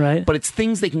good. Right. But it's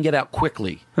things they can get out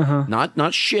quickly.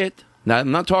 Not shit.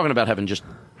 I'm not talking about having just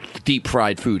deep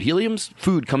fried food. Helium's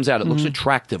food comes out. It looks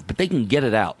attractive, but they can get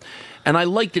it out. And I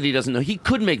like that he doesn't know. He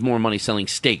could make more money selling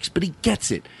steaks, but he gets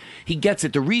it. He gets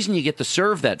it. The reason you get to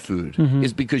serve that food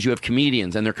is because you have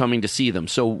comedians and they're coming to see them.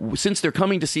 So since they're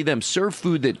coming to see them, serve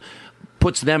food that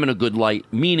puts them in a good light,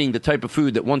 meaning the type of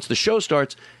food that once the show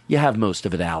starts, you have most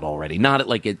of it out already. Not at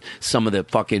like some of the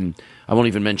fucking, I won't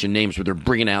even mention names, where they're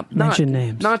bringing out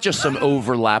names. Not just some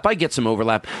overlap. I get some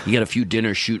overlap. You get a few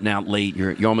dinners shooting out late.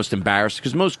 You're almost embarrassed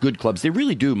because most good clubs, they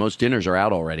really do. Most dinners are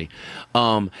out already.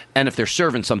 And if they're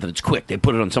serving something, it's quick. They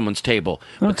put it on someone's table.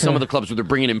 But some of the clubs where they're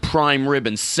bringing in prime rib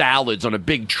and salads on a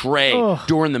big tray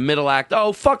during the middle act.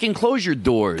 Oh, fucking close your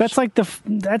doors. That's like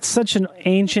that's such an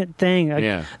ancient thing.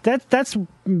 Yeah.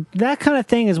 That kind of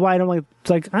thing is why I don't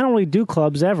like I don't really do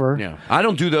clubs ever. Yeah, I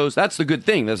don't do those. That's the good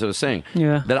thing. That's what I was saying.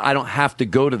 Yeah. That I don't have to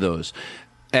go to those.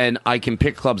 And I can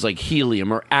pick clubs like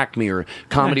Helium or Acme or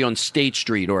Comedy on State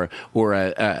Street or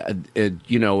Bloomington,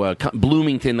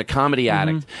 the Comedy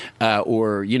Addict,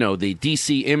 or the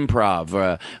DC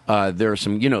Improv. There are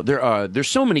some, there's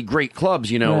so many great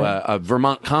clubs.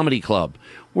 Vermont Comedy Club,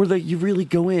 where you really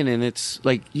go in and it's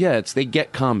like, they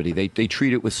get comedy. They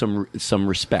treat it with some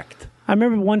respect. I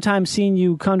remember one time seeing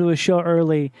you come to a show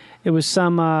early. It was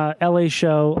some LA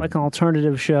show, like an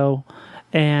alternative show.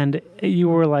 And you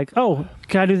were like, "Oh,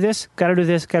 gotta do this, gotta do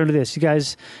this, gotta do this." You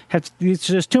guys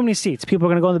there's too many seats. People are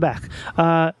gonna go in the back.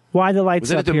 Why the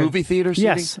lights up here? Was it at the here? movie theater seating?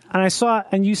 Yes. And I saw,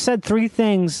 and you said three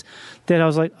things that I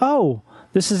was like, "Oh,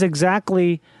 this is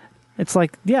exactly." It's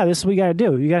like, yeah, this is what you gotta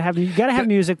do. You gotta have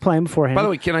music playing beforehand. By the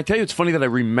way, can I tell you, it's funny that I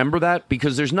remember that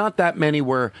because there's not that many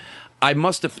where. I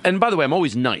must have, and by the way, I'm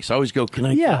always nice. I always go, can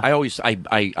I? Yeah. I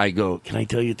go, can I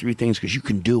tell you three things? Because you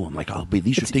can do them. Like,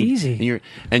 these are things. Easy.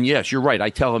 And yes, you're right.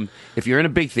 I tell them, if you're in a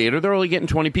big theater, they're only getting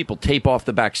 20 people. Tape off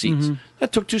the back seats.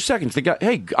 That took 2 seconds. The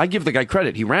guy, I give the guy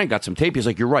credit. He ran, got some tape. He's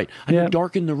like, you're right. I can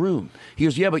darken the room. He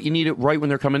goes, yeah, but you need it right when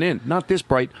they're coming in. Not this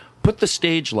bright. Put the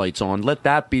stage lights on. Let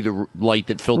that be the light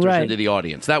that filters into the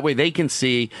audience. That way they can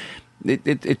see.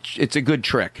 It's a good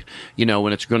trick,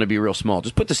 when it's going to be real small.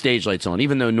 Just put the stage lights on,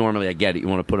 even though normally I get it, you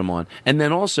want to put them on. And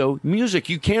then also, music.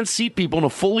 You can't seat people in a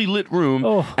fully lit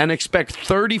room and expect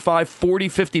 35, 40,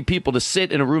 50 people to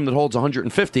sit in a room that holds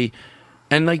 150.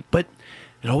 And but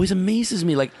it always amazes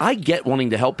me. Like, I get wanting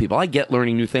to help people. I get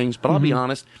learning new things, but I'll be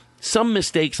honest, some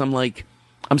mistakes I'm like,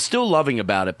 I'm still loving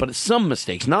about it, but some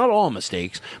mistakes, not all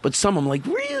mistakes, but some I'm like,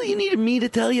 really? You needed me to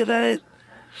tell you that?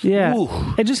 Yeah, Ooh.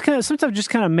 It just sometimes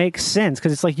kind of makes sense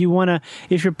because it's like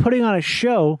if you're putting on a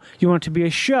show, you want it to be a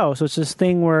show. So it's this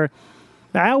thing where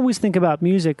I always think about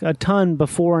music a ton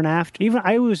before and after. Even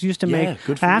I always used to make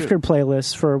after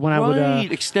playlists for when I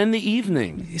would extend the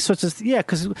evening. So it's just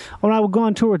because when I would go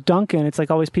on tour with Duncan, it's like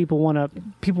always people want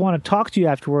to talk to you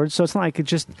afterwards. So it's not like it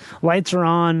just lights are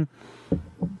on.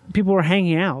 People were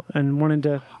hanging out and wanting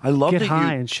to get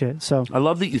high and shit. So I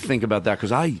love that you think about that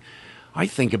because I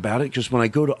think about it just when I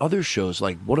go to other shows,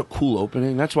 like what a cool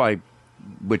opening. That's why,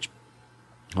 which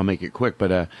I'll make it quick,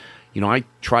 but I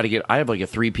try to I have like a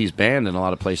 3-piece band in a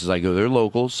lot of places I go. They're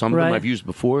local. Some of them I've used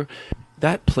before.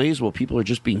 That plays while people are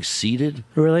just being seated.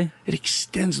 Really? It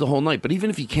extends the whole night. But even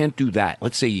if you can't do that,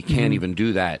 let's say you can't even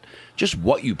do that, just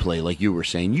what you play, like you were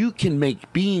saying, you can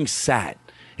make being sat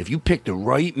if you pick the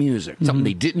right music, something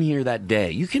they didn't hear that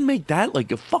day, you can make that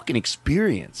like a fucking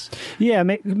experience. Yeah,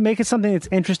 make it something that's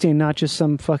interesting, not just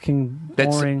some fucking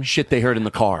That's boring shit they heard in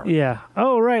the car. Yeah.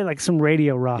 Oh, right, like some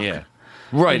radio rock. Yeah.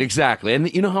 Right, exactly.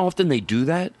 And you know how often they do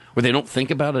that? Where they don't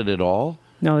think about it at all?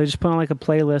 No, they just put on like a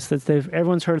playlist that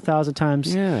everyone's heard 1,000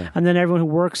 times. Yeah. And then everyone who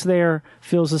works there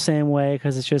feels the same way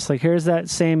because it's just like, here's that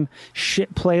same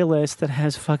shit playlist that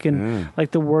has fucking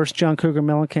like the worst John Cougar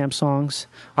Mellencamp songs,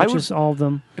 which is all of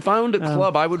them. If I owned a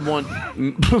club, I would want...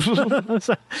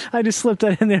 Sorry, I just slipped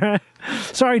that in there.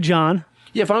 Sorry, John.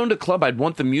 Yeah, if I owned a club, I'd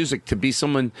want the music to be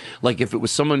someone, like if it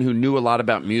was someone who knew a lot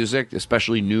about music,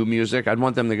 especially new music, I'd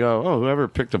want them to go, oh, whoever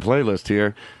picked a playlist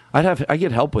here, I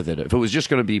get help with it. If it was just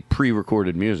going to be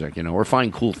pre-recorded music, or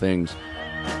find cool things.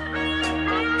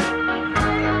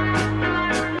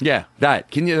 Yeah, that.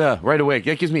 Can you, right away,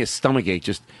 that gives me a stomachache.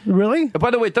 Just Really?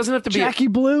 By the way, it doesn't have to be... Jackie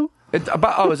Blue? Is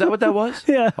that what that was?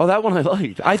 Yeah. Oh, that one I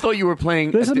liked. I thought you were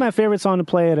playing... This is my favorite song to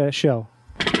play at a show.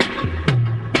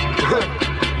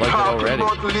 Like it already.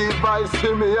 Levi,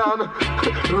 Simeon,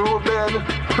 Reuben,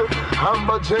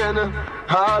 Amber,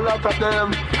 all of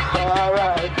them. All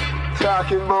right.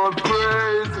 Talking about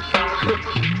praise.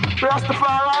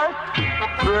 Rastafari.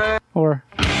 Praise. Or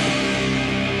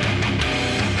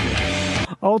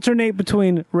alternate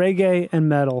between reggae and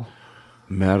metal.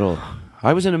 Metal.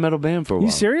 I was in a metal band for a while.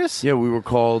 You serious? Yeah, we were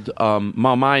called...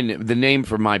 the name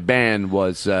for my band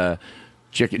was...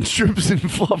 Chicken Strips and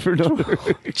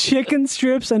Fluffernutter. Chicken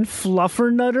Strips and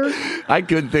Fluffernutter? I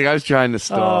couldn't think. I was trying to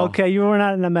stall. Oh, okay. You were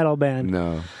not in a metal band.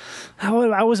 No.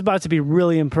 I was about to be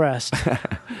really impressed.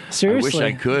 Seriously. I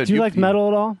wish I could. Do you like metal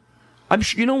at all?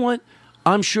 You know what?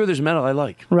 I'm sure there's metal I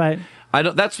like. Right. I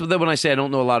don't. That's when I say I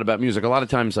don't know a lot about music. A lot of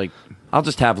times, like, I'll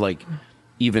just have like,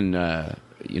 even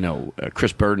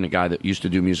Chris Burden, a guy that used to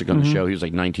do music on the show. He was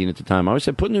like 19 at the time. I always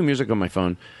said, put new music on my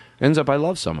phone. Ends up, I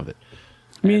love some of it.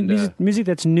 I mean, music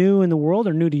that's new in the world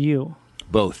or new to you?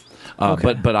 Both.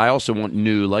 Okay. But I also want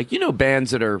new, like,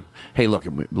 bands that are, hey, look,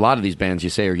 a lot of these bands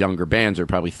you say are younger bands are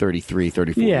probably 33,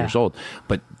 34 years old.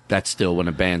 But that's still when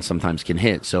a band sometimes can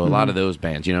hit. So a lot of those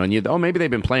bands, and maybe they've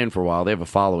been playing for a while. They have a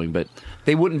following, but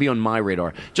they wouldn't be on my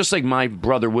radar. Just like my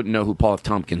brother wouldn't know who Paul F.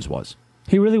 Tompkins was.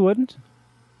 He really wouldn't?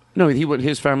 No, he would.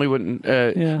 His family wouldn't.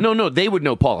 No, they would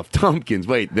know Paul F. Tompkins.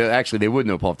 Wait, actually, they would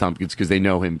know Paul F. Tompkins because they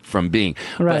know him from being.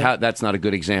 Right. But that's not a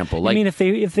good example. I mean, if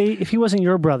he wasn't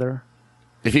your brother,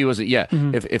 if he wasn't,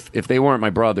 if they weren't my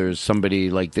brothers, somebody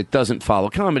like that doesn't follow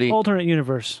comedy, alternate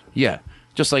universe. Yeah,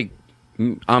 just like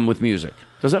I'm with music.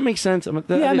 Does that make sense? I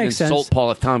didn't makes sense. insult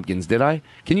Paul F. Tompkins, did I?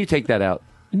 Can you take that out?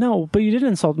 No, but you didn't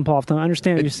insult Paul F. Tompkins. I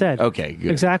understand what you said. Okay,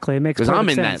 good. Exactly. It makes because I'm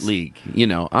in sense. that league.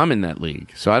 I'm in that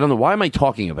league. So I don't know why am I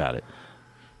talking about it.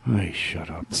 Hey, shut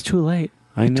up. It's too late.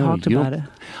 I know. Talked about it.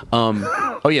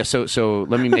 Oh yeah. So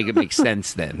let me make it make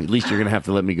sense then. At least you're gonna have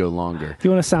to let me go longer. Do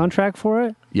you want a soundtrack for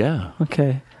it? Yeah.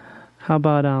 Okay. How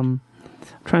about I'm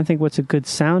trying to think what's a good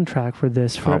soundtrack for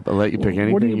this. I'll let you pick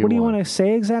anything. What do you want to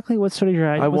say exactly? What's sort of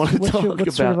your idea? I want to talk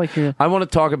about. I want to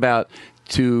talk about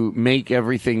to make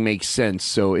everything make sense.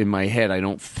 So in my head, I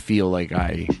don't feel like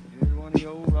I.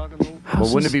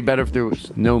 Well, wouldn't it be better if there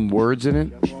was no words in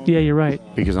it? Yeah, you're right.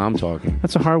 Because I'm talking.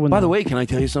 That's a hard one. By the way, can I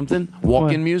tell you something?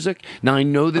 Walk-in music. Now I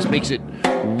know this makes it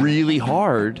really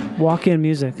hard. Walk-in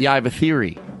music. Yeah, I have a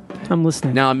theory. I'm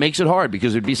listening. Now it makes it hard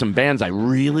because there'd be some bands I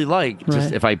really like.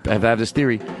 Just if I have this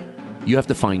theory, you have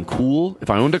to find cool. If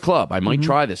I owned a club, I might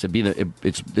try this. It'd be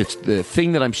it's the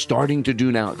thing that I'm starting to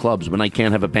do now at clubs when I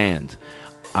can't have a band.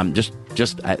 I'm just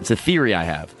it's a theory I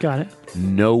have. Got it.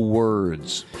 No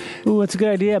words. Ooh, that's a good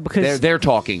idea because they're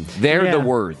talking. They're the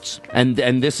words, and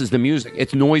this is the music.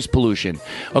 It's noise pollution.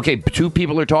 Okay, two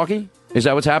people are talking. Is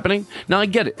that what's happening? Now I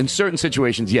get it. In certain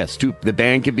situations, yes, the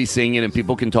band can be singing and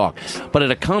people can talk. But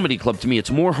at a comedy club, to me, it's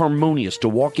more harmonious to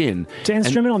walk in to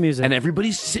instrumental music, and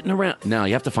everybody's sitting around. Now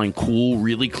you have to find cool,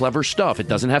 really clever stuff. It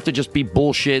doesn't have to just be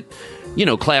bullshit.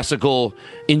 Classical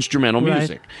instrumental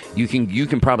music. You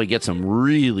can probably get some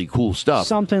really cool stuff.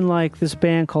 Something like this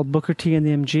band called Booker T and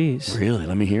the MGs. Really?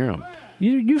 Let me hear them.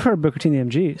 You've heard Booker T and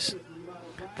the MGs.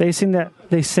 They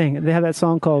sing. They have that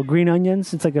song called Green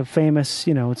Onions. It's like a famous,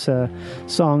 it's a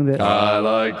song that... I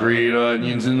like green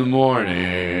onions in the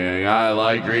morning. I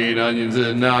like green onions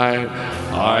at night.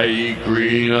 I eat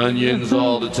green onions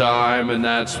all the time, and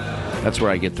that's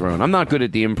where I get thrown. I'm not good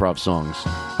at the improv songs.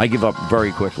 I give up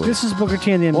very quickly. This is Booker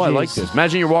T and the MGs. Oh, I like this.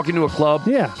 Imagine you're walking to a club.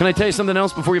 Yeah. Can I tell you something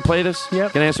else before you play this?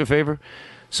 Yep. Can I ask you a favor?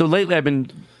 So lately I've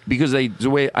been... Because the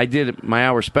way I did my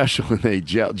hour special, and they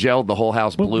gelled the whole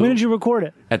house blue. When did you record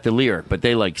it? At the Lyric, but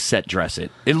they set dress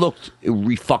it. It looked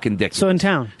fucking ridiculous. So in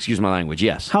town? Excuse my language,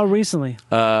 yes. How recently?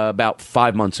 About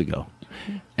 5 months ago.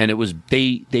 and it was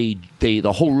the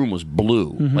whole room was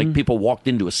blue. Mhm. Like people walked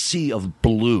into a sea of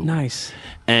blue. Nice.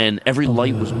 And every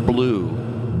light was blue.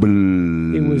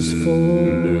 It was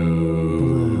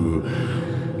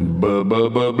Blue,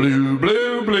 blue,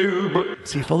 blue.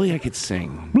 See, if only I could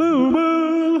sing. Blue,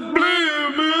 blue,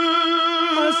 blue, blue.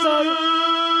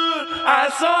 I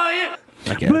saw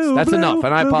you. Okay, that's enough,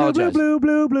 and I apologize. Blue,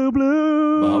 blue, blue,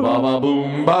 blue. Ba ba ba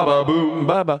boom, ba ba boom,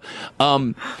 ba ba.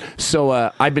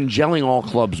 So I've been gelling all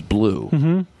clubs blue.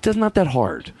 Mhm. It's not that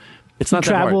hard. It's not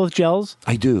that hard. Travel with gels?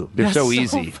 I do. They're That's so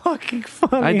easy. Fucking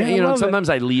funny. I love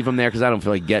Sometimes I leave them there because I don't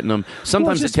feel like getting them.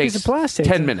 Sometimes it's it just a piece takes of plastic.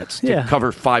 10 minutes to Yeah.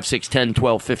 cover 5, 6, 10,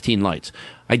 12, 15 lights.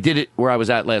 I did it where I was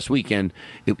at last weekend.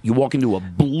 You walk into a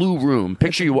blue room.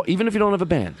 Picture even if you don't have a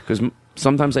band, because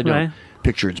sometimes I don't. Right.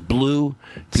 Picture it's blue.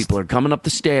 People are coming up the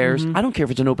stairs. Mm-hmm. I don't care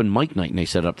if it's an open mic night and they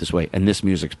set it up this way, and this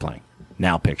music's playing.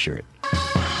 Now picture it.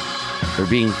 They're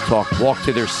being walked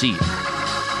to their seat.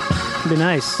 Be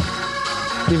nice.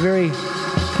 Be very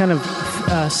kind of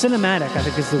cinematic, I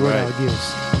think is the word I Right. would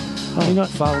use. Oh, you know,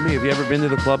 follow me. Have you ever been to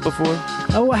the club before?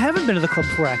 Oh, I haven't been to the club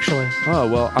before, actually. Oh,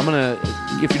 well, I'm going to...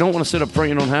 If you don't want to sit up front,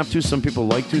 you don't have to. Some people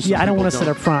like to. Some Yeah, I don't people want to sit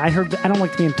up front. I don't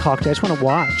like being talked to. I just want to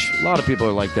watch. A lot of people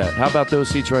are like that. How about those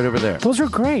seats right over there? Those are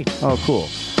great. Oh, cool.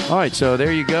 All right, so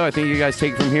there you go. I think you guys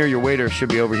take it from here. Your waiter should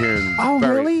be over here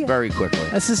really? very quickly.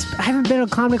 I haven't been to a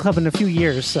comedy club in a few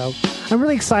years, so I'm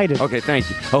really excited. Okay, thank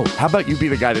you. Oh, how about you be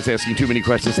the guy that's asking too many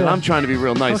questions, and Yeah. I'm trying to be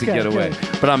real nice Okay, and get away.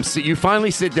 good. But you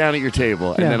finally sit down at your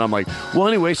table, and Yeah. then I'm like, well,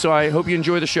 anyway, so I hope you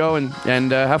enjoy the show and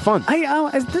have fun.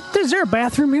 Is there a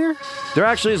bathroom here? There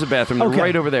actually is a bathroom. They're Okay.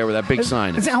 right over there where that big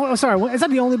sign is. Sorry, is that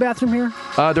the only bathroom here?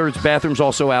 There's bathrooms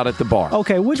also out at the bar.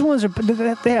 Okay, which ones are?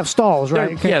 They have stalls,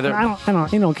 right? They're- yeah, they're- I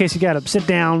don't. In case you got to sit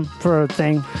down for a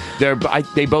thing.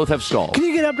 They both have stalls. Can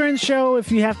you get up during the show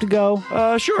if you have to go?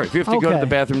 Sure. If you have to go to Okay. the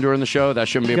bathroom during the show, that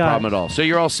shouldn't be a Got problem at all. So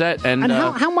you're all set. And, And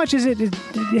how much is it?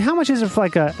 How much is it for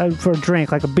for a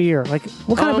drink, like a beer? Like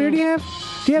what kind of beer do you have?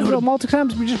 Do you have multiple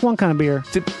times or just one kind of beer?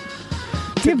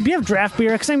 Do you have draft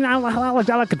beer? Because I mean, I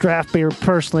like a draft beer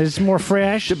personally. It's more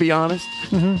fresh. To be honest,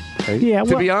 yeah.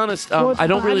 to be honest, I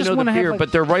don't really know the beer,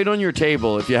 but they're right on your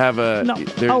table. If you have a, No.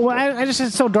 they're- Oh, well, I just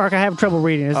it's so dark. I have trouble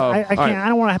reading. I can't. all right. I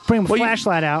don't want to bring a Well,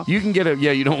 flashlight out. You can get a.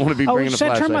 Yeah, you don't want to be bringing a should I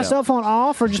flashlight turn my out. cell phone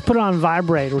off or just put it on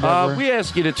vibrate or whatever? We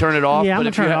ask you to turn it off, Yeah, I'm but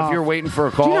gonna turn it if off. you're waiting for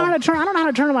a call, Do you know how to turn? I don't know how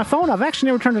to turn my phone off. I've actually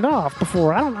never turned it off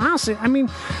before. I don't honestly. I mean,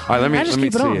 all right, let me I just let me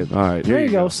keep see it on. it. All right, there here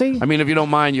you go. See. I mean, if you don't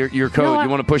mind your code, No, you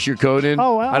want to push your code in?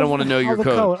 Oh, I don't want to know your the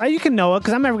code. You can know it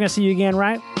because I'm never going to see you again,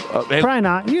 right? and- Probably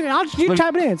not. You Look,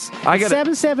 type it in. It's I gotta-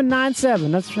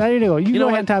 7797. That's there you go. You You go know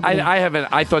ahead what? and type it in. I haven't.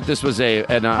 I thought this was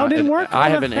an. Oh, it didn't work. I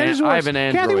Oh, have that an. just I have works. an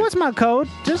Android. Kathy, what's my code?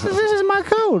 This is my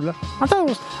code. I thought it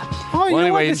was. Oh, you Well,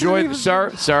 know what? anyway, This enjoy, isn't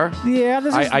even- sir. Yeah,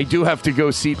 this is. I do have to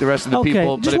go seat the rest of the Okay,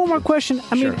 people. just but one more question.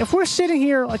 I mean, if we're sitting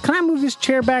here, like, can I move this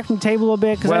chair back from the table a little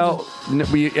bit? 'Cause Well,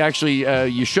 we actually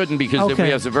you shouldn't because Okay. we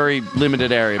have a very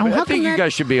limited area. Oh, But how I think come you that-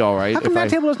 guys should be all right. how come if that I-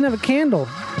 table doesn't have a candle?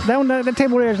 That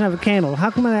table there doesn't have a candle. How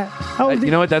come that? Oh,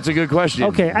 you know what? That's a good question.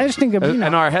 Okay, I just think of, you know,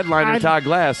 and our headliner I- Todd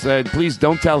Glass. Please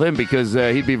don't tell him because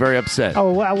he'd be very upset.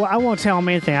 Oh, well, I won't tell him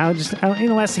anything.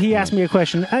 Unless he asks me a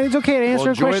question. It's okay to answer Well, a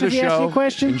enjoy question the if he asks show. me a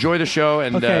question. Enjoy the show,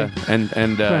 and Okay. and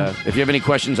if you have any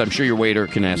questions, I'm sure your waiter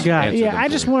can answer Got it. Yeah, them I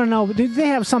for just you. want to know, do they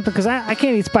have something? Because I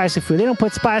can't eat spicy food. They don't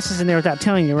put spices in there without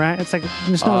telling you, right? It's like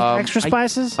there's no extra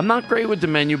spices. I'm not great with the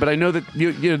menu, but I know that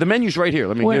the menu's right here.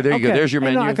 Let me. Well, there you go. okay. There's your I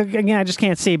menu. know, again, I just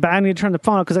can't see, but I need to turn the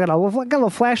phone up because I got a little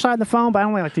flashlight in the phone, but I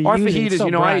don't like to Our use it. fajitas, It's so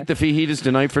you know, I bright. ate the fajitas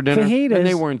tonight for dinner, Fajitas. and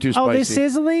they weren't too spicy. Oh, they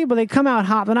sizzly, but they come out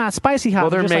hot. They're not spicy hot. Well,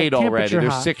 they're just made like already. temperature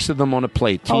There's hot. 6 of them on a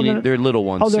plate. Oh, They're little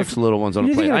ones. oh, they're- 6 little ones on a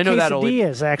You're plate. thinking I of know that.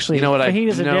 quesadillas, actually. You know what?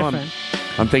 Fajitas are no, different.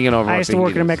 I'm thinking over. I used to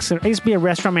work in a fajitas. Mexican. I used to be a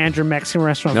restaurant manager in a Mexican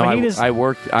restaurant. No, Fajitas. I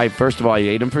worked. First of all, I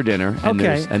ate them for dinner, and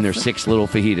Okay. there's 6 little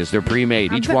fajitas. They're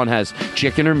pre-made. Each one has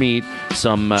chicken or meat,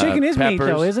 some chicken is peppers, meat,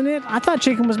 though, isn't it? I thought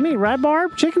chicken was meat, right,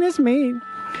 Barb? Chicken is meat.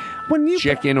 When you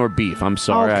chicken or beef. I'm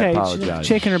sorry, okay, I apologize.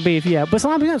 chicken or beef, yeah. But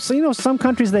some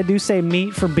countries they do say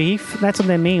meat for beef. That's what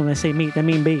they mean when they say meat. They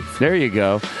mean beef. There you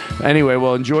go. Anyway,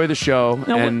 well, enjoy the show.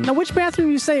 Now, which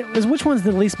bathroom you say is? Which one's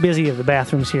the least busy of the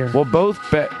bathrooms here? Well, both.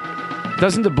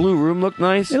 Doesn't the blue room look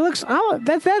nice? It looks. Oh,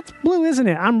 that's blue, isn't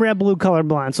it? I'm red blue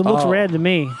colorblind, so it looks Oh. red to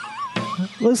me.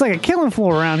 Looks like a killing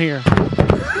floor around here.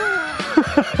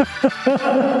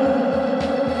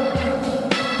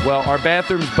 Well,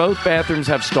 both bathrooms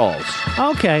have stalls.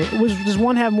 Okay, does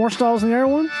one have more stalls than the other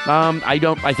one? I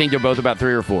don't. I think they're both about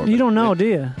 3 or 4. You don't know, do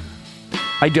you?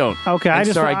 I don't. Okay, I'm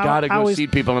sorry. I gotta go always-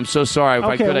 seat people. I'm so sorry. If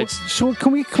I Okay, could, well, so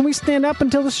can we stand up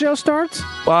until the show starts?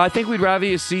 well, I think we'd rather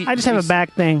you see. I just have a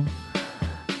back thing.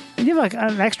 you have like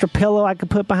an extra pillow I could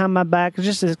put behind my back. It's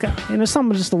just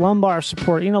something just a lumbar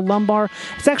support. Lumbar.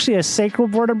 It's actually a sacral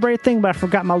vertebrae thing, but I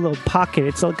forgot my little pocket.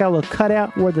 It's got a little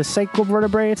cutout where the sacral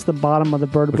vertebrae. It's the bottom of the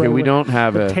vertebrae. Okay, we don't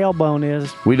have the tailbone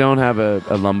is. We don't have a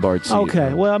lumbar seat.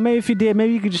 Okay, well maybe if you did,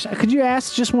 maybe you could you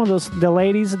ask just one of the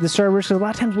ladies, the servers, because a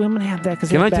lot of times women have that because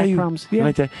they have back problems. Yeah. Can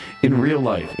I tell you, in real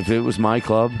life, if it was my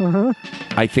club,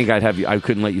 I think I'd have you. I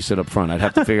couldn't let you sit up front. I'd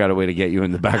have to figure out a way to get you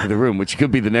in the back of the room, which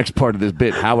could be the next part of this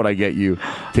bit. How would I get you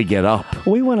to get up?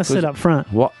 We want to sit up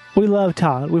front. What? We love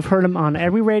Todd. We've heard him on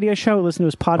every radio show. We listen to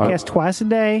his podcast twice a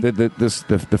day.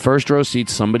 The first row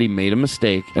seats, somebody made a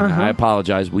mistake, and I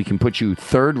apologize. We can put you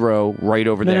third row right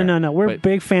over there. No. We're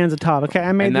big fans of Todd. Okay,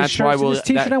 I made this shirt. This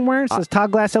T-shirt I'm wearing says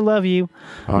Todd Glass, I love you.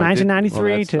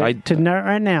 1993 to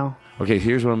right now. Okay,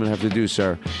 here's what I'm going to have to do,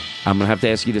 sir. I'm going to have to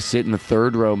ask you to sit in the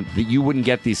third row. You wouldn't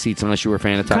get these seats unless you were a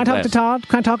fan of Todd Glass. Can I talk to Todd?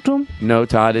 Can I talk to him? No,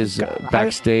 Todd is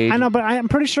backstage. I know, but I'm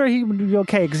pretty sure he would be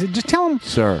okay. Just tell him.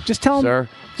 Sir. Just tell him. Sir.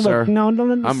 Look, sir. No.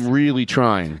 I'm really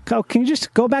trying. Can you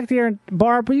just go back there,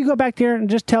 Barb? Will you go back there and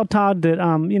just tell Todd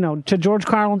that, to George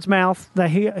Carlin's mouth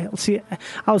that I listen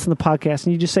to the podcast,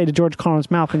 and you just say to George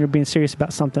Carlin's mouth when you're being serious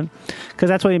about something, because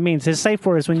that's what it means. His safe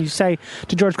word is when you say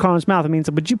to George Carlin's mouth. It means,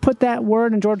 would you put that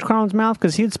word in George Carlin's mouth?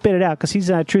 Because he'd spit it out. Because he's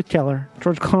a truth teller.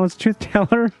 George Carlin's truth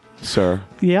teller. Sir.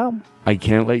 Yeah. I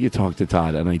can't let you talk to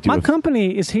Todd, and I do. My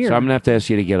company is here. So I'm going to have to ask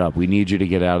you to get up. We need you to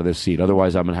get out of this seat.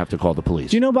 Otherwise, I'm going to have to call the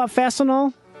police. Do you know about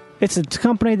Fastenal? It's a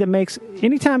company that makes,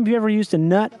 anytime you ever used a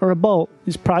nut or a bolt,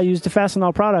 you probably used a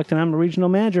Fastenal product, and I'm a regional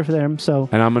manager for them. So,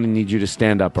 and I'm going to need you to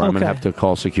stand up, or I'm going to have to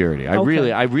call security. I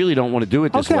really don't want to do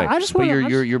it this way. But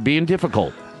you're being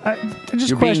difficult.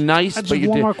 You're being nice, but you're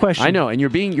one more question. I know, and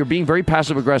you're being very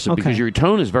passive aggressive because your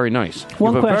tone is very nice. You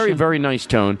have a very, very nice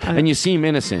tone, and you seem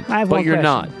innocent, but you're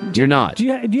not. You're not. Do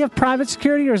you have private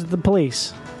security, or is it the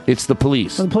police? It's the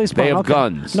police. The police they have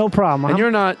guns. No problem. And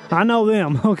you're not. I know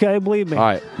them. Okay, believe me. All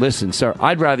right, listen, sir.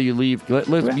 I'd rather you leave.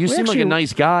 You seem like a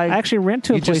nice guy. I actually rent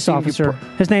to a police officer.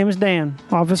 His name is Dan.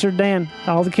 Officer Dan.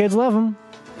 All the kids love him.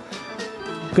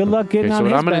 Good luck getting on his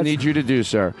So what I'm going to bets. need you to do,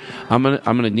 sir, I'm going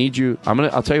to need you.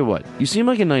 I'll tell you what. You seem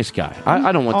like a nice guy.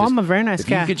 I don't want this. I'm a very nice if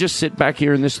guy. You could just sit back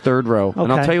here in this third row,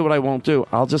 and I'll tell you what I won't do.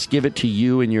 I'll just give it to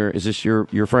you and is this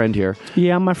your friend here?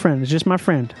 Yeah, my friend. It's just my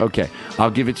friend. Okay.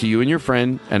 I'll give it to you and your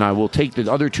friend, and I will take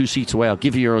the other two seats away. I'll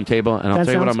give you your own table, and I'll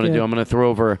tell you what I'm going to do. I'm going to throw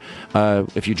over,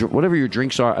 if you whatever your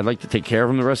drinks are, I'd like to take care of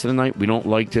them the rest of the night. We don't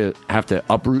like to have to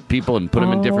uproot people and put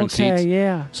them in different seats.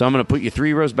 Yeah. So I'm going to put you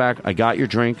 3 rows back. I got your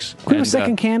drinks. Can we have a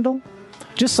second candle?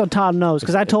 Just so Todd knows,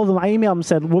 because I told him, I emailed him and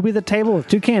said, we'll be the table with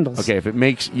 2 candles. Okay, if it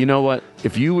makes, you know what?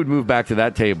 If you would move back to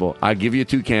that table, I'd give you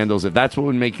 2 candles. If that's what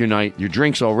would make your night, your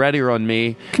drinks already are on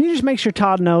me. Can you just make sure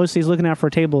Todd knows he's looking out for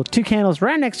a table with 2 candles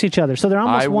right next to each other, so they're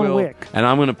almost one wick? And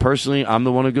I'm going to personally, I'm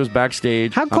the one who goes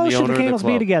backstage. How close should the candles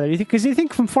be together? Because you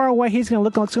think from far away he's going to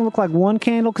look like one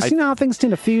candle? Because you know how things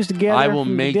tend to fuse together. I will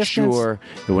make sure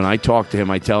that when I talk to him,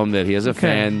 I tell him that he has a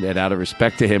fan that, out of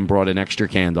respect to him, brought an extra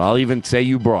candle. I'll even say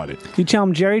you brought it. You tell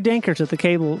him Jerry Dinker's at the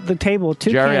table with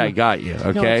 2 Jerry, candles. I got you.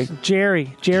 Okay, no, it's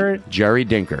Jerry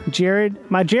Dinker.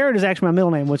 Jared is actually my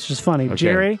middle name, which is funny.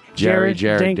 Okay. Jared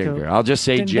Dinker. I'll just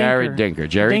say Jared Dinker.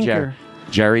 Jared.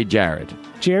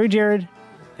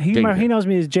 He knows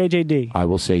me as JJD. I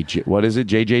will say, what is it,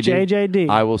 JJD? JJD.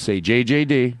 I will say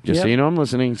JJD, just so you know I'm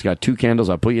listening. He's got 2 candles.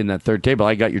 I'll put you in that third table.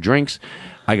 I got your drinks.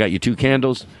 I got you 2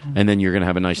 candles, and then you're going to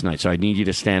have a nice night. So I need you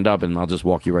to stand up, and I'll just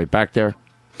walk you right back there.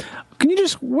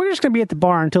 We're just going to be at the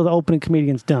bar until the opening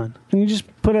comedian's done. Can you just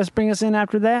bring us in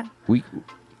after that? We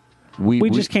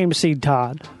just came to see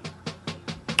Todd.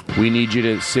 We need you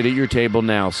to sit at your table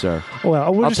now, sir.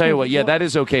 Well, I'll tell you what. Yeah, that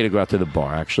is okay to go out to the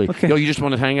bar. Actually, Okay. Yo, you just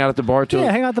want to hang out at the bar too? Yeah,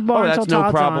 hang out at the bar Oh, that's until no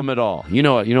Todd's problem on. at all. You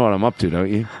know what I'm up to,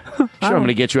 don't you? Sure, I'm going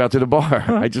to get you out to the bar.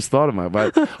 I just thought of my.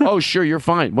 But oh, sure, you're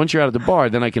fine. Once you're out of the bar,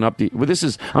 then I can up the. Well,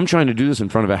 I'm trying to do this in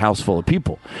front of a house full of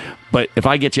people. But if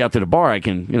I get you out to the bar, I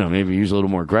can, maybe use a little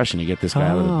more aggression to get this guy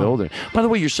out of the building. By the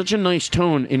way, you're such a nice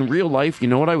tone in real life. You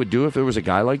know what I would do if there was a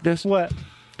guy like this? What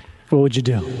would you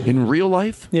do in real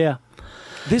life? Yeah.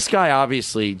 This guy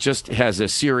obviously just has a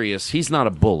serious. He's not a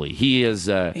bully. He is.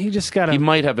 He just got. He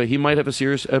might have a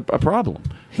serious problem.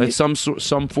 That's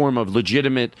some form of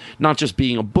legitimate, not just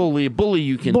being a bully. A bully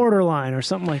you can borderline or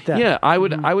something like that. Yeah, I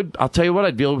would. I'll tell you what.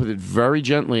 I'd deal with it very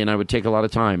gently, and I would take a lot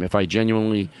of time if I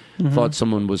genuinely thought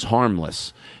someone was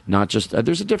harmless. Not just.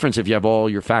 There's a difference if you have all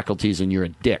your faculties and you're a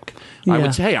dick. I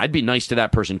would say, hey, I'd be nice to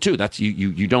that person too. That's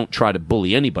you don't try to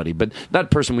bully anybody, but that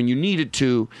person, when you needed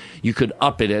to, you could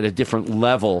up it at a different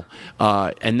level.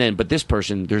 But this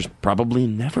person, there's probably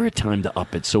never a time to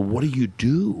up it. So what do you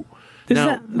do?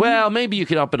 Well, maybe you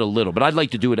could up it a little, but I'd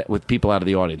like to do it with people out of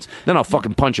the audience. Then I'll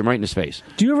fucking punch him right in his face.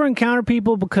 Do you ever encounter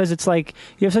people, because it's like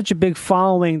you have such a big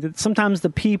following, that sometimes the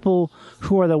people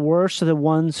who are the worst are the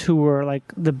ones who are like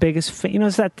the biggest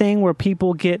it's that thing where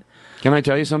people get... Can I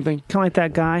tell you something? Kind of like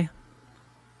that guy.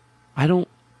 I don't...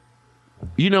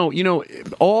 You know,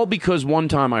 all because one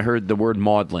time I heard the word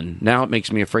maudlin. Now it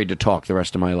makes me afraid to talk the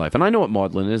rest of my life. And I know what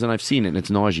maudlin is, and I've seen it, and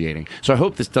it's nauseating. So I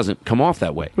hope this doesn't come off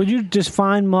that way. Would you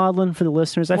define maudlin for the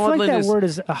listeners? I feel like that word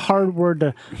is a hard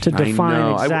word to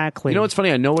define exactly. You know, it's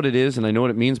funny. I know what it is, and I know what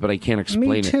it means, but I can't explain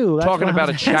Me too. it. That's Talking what I about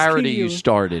a was charity asking you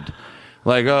started.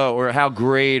 Like, or how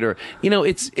great, or...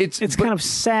 It's kind of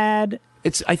sad...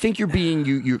 I think you're being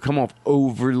you come off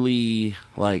overly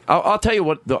like. I'll tell you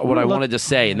what I wanted to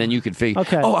say, and then you can figure.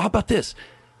 Okay. Oh, how about this?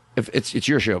 If it's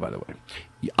your show, by the way.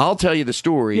 I'll tell you the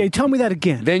story. Yeah, tell me that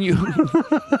again. Then you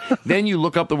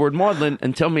look up the word maudlin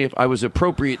and tell me if I was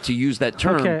appropriate to use that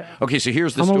term. Okay, so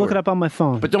here's the story. I'm gonna look it up on my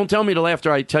phone. But don't tell me till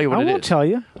after I tell you what it is. I won't tell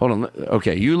you. Hold on.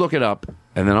 Okay, you look it up,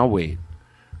 and then I'll wait.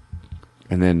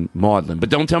 And then maudlin, but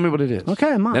don't tell me what it is.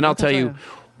 Okay, then I'll tell you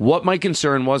what my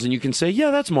concern was, and you can say,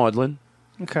 yeah, that's maudlin.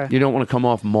 Okay. You don't want to come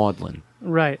off maudlin.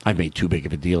 Right. I made too big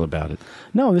of a deal about it.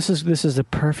 No, this is the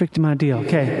perfect amount of deal.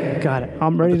 Okay, got it.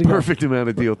 I'm ready to go. Perfect amount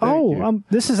of deal. Thank you.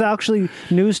 This is actually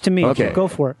news to me. Okay. Go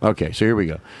for it. Okay, so here we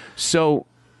go. So,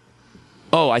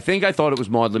 I think I thought it was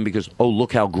maudlin because,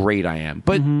 look how great I am.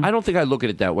 But I don't think I look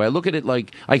at it that way. I look at it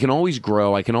like I can always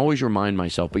grow. I can always remind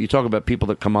myself. But you talk about people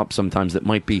that come up sometimes that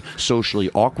might be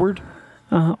socially awkward.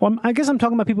 Well, I guess I'm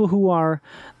talking about people who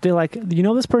they're like,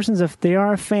 this person's if they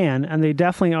are a fan, and they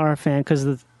definitely are a fan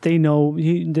because they know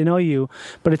you,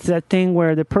 but it's that thing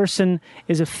where the person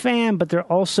is a fan, but they're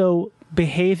also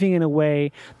behaving in a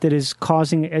way that is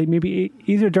causing maybe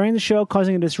either during the show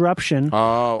causing a disruption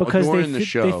because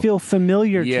they feel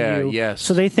familiar to you, yes.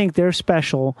 So they think they're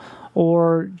special,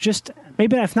 or just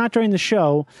maybe if not during the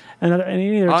show,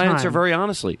 any other time. I'll answer very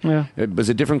honestly. Yeah. It was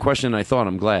a different question than I thought.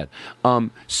 I'm glad.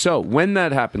 So when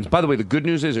that happens, by the way, the good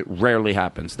news is it rarely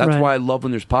happens. That's why I love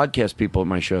when there's podcast people at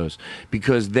my shows,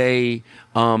 because they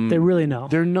really know.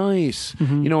 They're nice.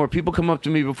 Mm-hmm. Or people come up to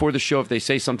me before the show, if they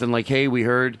say something like, hey, we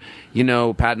heard, Patton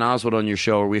Oswalt on your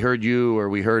show, or we heard you, or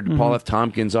we heard Paul F.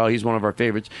 Tompkins, he's one of our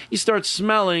favorites. You start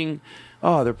smelling...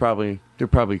 they're probably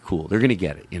cool. They're going to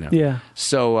get it, Yeah.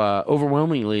 So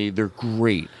overwhelmingly, they're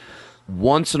great.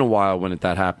 Once in a while when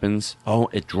that happens,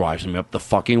 it drives me up the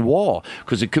fucking wall.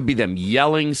 Because it could be them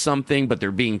yelling something, but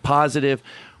they're being positive.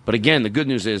 But again, the good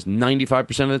news is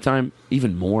 95% of the time,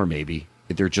 even more maybe,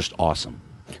 they're just awesome.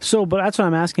 So, but that's what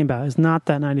I'm asking about. Is not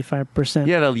that 95%?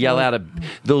 Yeah,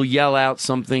 they'll yell out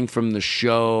something from the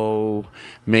show,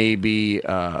 maybe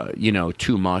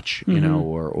too much,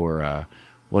 or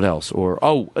what else? Or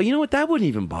you know what? That wouldn't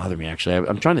even bother me. Actually,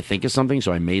 I'm trying to think of something,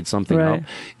 so I made something up.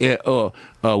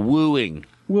 Wooing.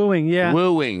 Wooing, yeah.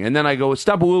 Wooing, and then I go,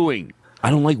 stop wooing. I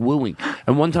don't like wooing.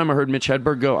 And one time I heard Mitch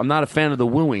Hedberg go, I'm not a fan of the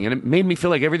wooing. And it made me feel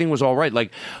like everything was all right.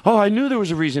 Like, I knew there was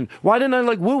a reason. Why didn't I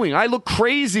like wooing? I look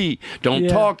crazy. Don't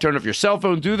talk. Turn off your cell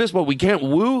phone. Do this. Well, we can't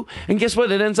woo. And guess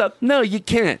what? It ends up, no, you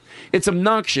can't. It's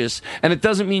obnoxious. And it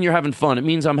doesn't mean you're having fun. It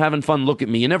means I'm having fun. Look at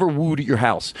me. You never wooed at your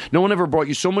house. No one ever brought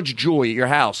you so much joy at your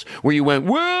house where you went,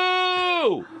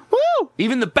 woo! Woo!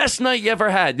 Even the best night you ever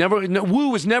had.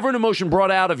 Woo is never an emotion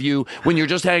brought out of you when you're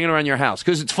just hanging around your house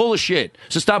because it's full of shit.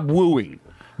 So stop wooing.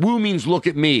 Woo means look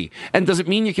at me. And does it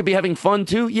mean you could be having fun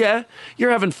too? Yeah,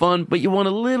 you're having fun, but you want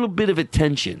a little bit of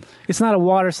attention. It's not a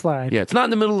water slide. Yeah, it's not in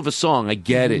the middle of a song. I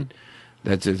get it.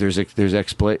 There's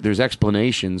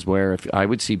explanations where if I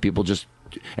would see people just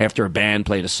after a band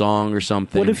played a song or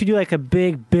something. What if you do like a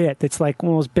big bit that's like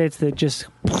one of those bits that just...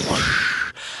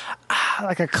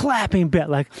 like a clapping bit,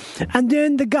 and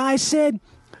then the guy said,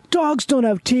 dogs don't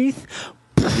have teeth.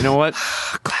 You know what?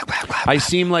 Clap, clap, clap. I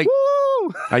seem like...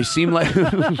 Woo!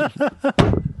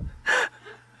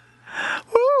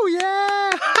 Woo,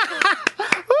 yeah!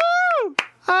 Woo!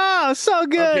 Oh, so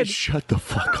good. Okay, shut the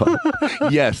fuck up.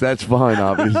 Yes, that's fine,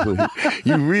 obviously.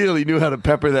 You really knew how to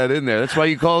pepper that in there. That's why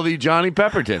you call the Johnny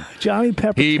Pepperton. Johnny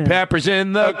Pepperton. He peppers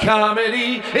in the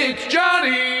comedy. It's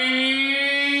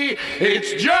Johnny.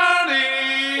 It's Johnny.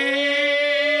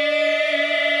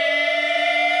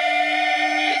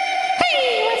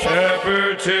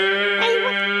 Pepperton.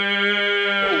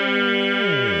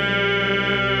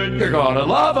 You're gonna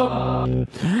love him.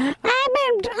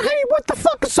 Hey, what the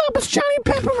fuck is up? It's Johnny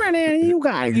Pepperoni. You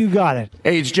got it.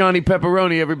 Hey, it's Johnny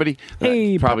Pepperoni, everybody.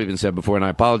 Hey, probably been said before, and I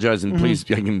apologize. And please,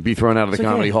 I can be thrown out of the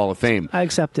Comedy Hall of Fame. I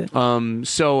accept it.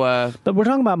 But we're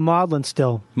talking about maudlin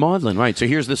still. Maudlin, right? So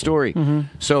here's the story.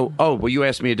 So, you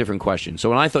asked me a different question. So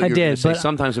when I thought you were going to say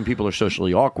sometimes when people are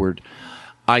socially awkward,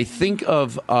 I think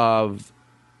of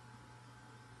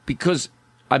because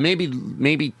I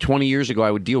maybe 20 years ago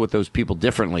I would deal with those people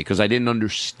differently because I didn't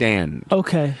understand.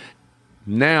 Okay.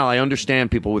 Now I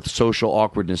understand people with social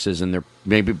awkwardnesses, and they're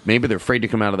maybe they're afraid to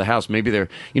come out of the house. Maybe they're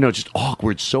just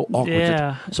awkward, so awkward.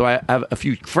 Yeah. So I have a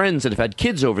few friends that have had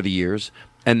kids over the years,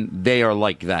 and they are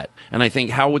like that. And I think,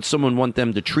 how would someone want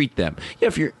them to treat them? Yeah,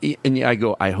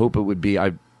 I hope it would be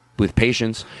with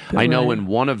patience. I know when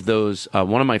one of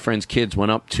my friend's kids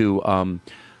went up to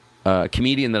a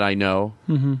comedian that I know,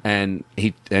 and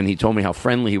he told me how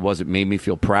friendly he was. It made me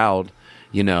feel proud.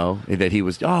 That he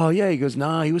was, he goes,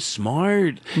 nah, he was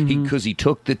smart. Because he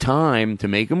took the time to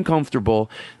make him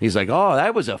comfortable. He's like,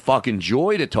 that was a fucking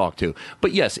joy to talk to.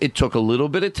 But yes, it took a little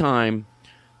bit of time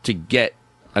to get,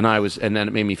 and then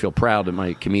it made me feel proud that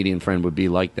my comedian friend would be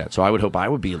like that. So I would hope I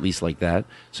would be at least like that.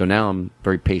 So now I'm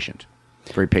very patient.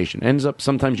 Very patient.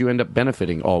 Sometimes you end up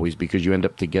benefiting always because you end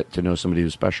up to get to know somebody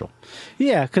who's special.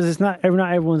 Yeah, because not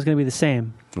everyone's going to be the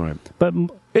same. Right. But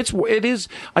it is.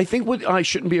 I think what I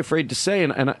shouldn't be afraid to say,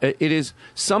 and it is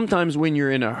sometimes when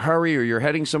you're in a hurry or you're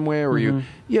heading somewhere, or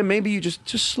maybe you just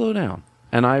slow down.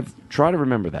 And I've tried to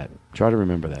remember that. I'm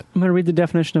going to read the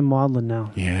definition of maudlin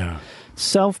now. Yeah.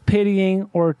 Self-pitying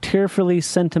or tearfully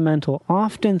sentimental,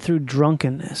 often through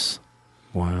drunkenness.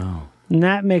 Wow. And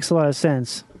that makes a lot of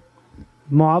sense.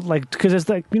 Because it's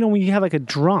like, when you have like a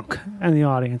drunk in the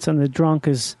audience, and the drunk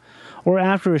is, or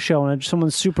after a show and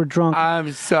someone's super drunk.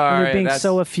 I'm sorry. They're being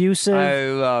so effusive. I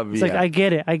love you. It's like, I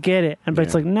get it. But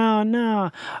it's like, no.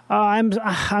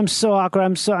 I'm so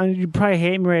awkward. You probably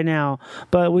hate me right now.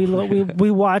 But we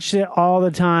watch it all the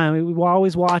time. We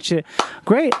always watch it.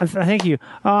 Great. Thank you.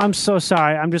 Oh, I'm so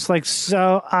sorry. I'm just like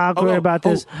so awkward about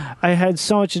this. I had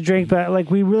so much to drink, but like,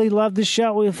 we really love the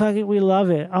show. We love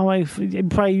it. Oh,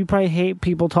 you probably hate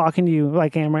people talking to you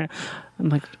like I am right now. I'm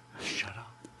like, shut up.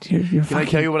 Can I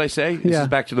tell you what I say? This is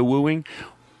back to the wooing.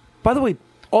 By the way,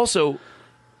 also,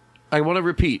 I want to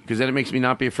repeat, because then it makes me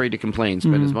not be afraid to complain,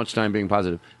 spend as much time being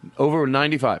positive. Over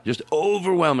 95, just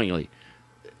overwhelmingly,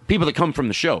 people that come from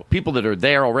the show, people that are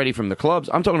there already from the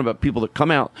clubs. I'm talking about people that come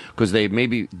out because they may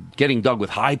be getting dug with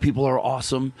high people are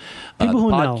awesome. People who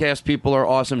podcast people are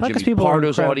awesome. Podcast Jimmy people are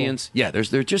Pardo's incredible. audience. Yeah,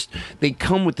 they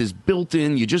come with this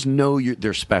built-in, you just know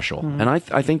they're special. And I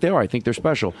think they are. I think they're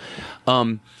special.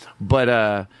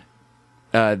 But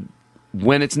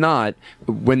when it's not,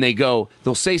 when they go,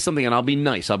 they'll say something and I'll be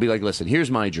nice. I'll be like, listen,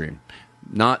 here's my dream.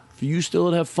 Not for you still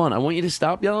to have fun. I want you to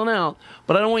stop yelling out,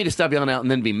 but I don't want you to stop yelling out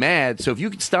and then be mad. So if you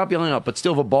could stop yelling out but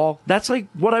still have a ball, that's like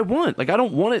what I want. Like, I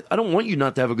don't want it. I don't want you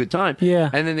not to have a good time. Yeah.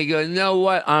 And then they go, you know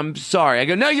what? I'm sorry. I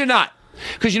go, no, you're not.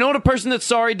 Because you know what a person that's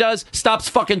sorry does? Stops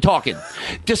fucking talking.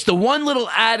 Just the one little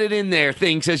added in there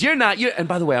thing says, you're not. And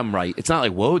by the way, I'm right. It's not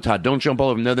like, whoa, Todd, don't jump all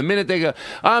over them. No, the minute they go,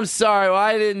 I'm sorry, well,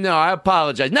 I didn't know. I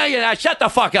apologize. No, you're not. Shut the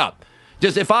fuck up.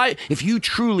 Just if you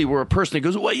truly were a person that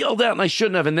goes, well, I yelled out and I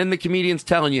shouldn't have, and then the comedian's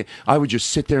telling you, I would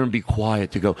just sit there and be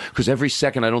quiet to go, because every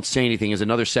second I don't say anything is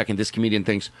another second this comedian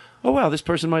thinks, oh, wow, this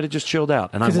person might have just chilled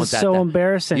out. And I want it's so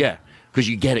embarrassing. Yeah. Because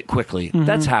you get it quickly.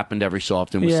 That's happened every so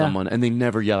often with someone, and they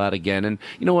never yell out again. And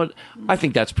you know what? I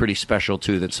think that's pretty special,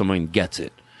 too, that someone gets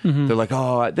it. They're like,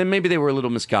 oh, then maybe they were a little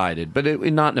misguided, but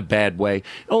not in a bad way.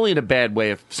 Only in a bad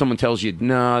way if someone tells you,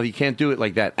 no, you can't do it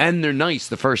like that. And they're nice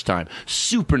the first time.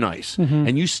 Super nice.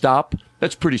 And you stop.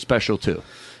 That's pretty special, too.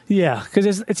 Yeah,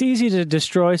 because it's easy to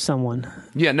destroy someone.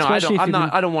 Yeah, no, I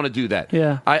don't want to do that.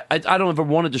 Yeah. I don't ever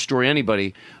want to destroy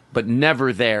anybody, but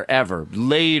never there ever.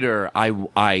 Later,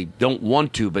 I don't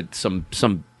want to, but some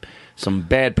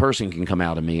bad person can come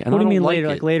out of me. And What do you mean like later? it.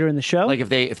 Like later in the show? Like if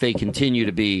they continue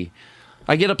to be,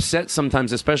 I get upset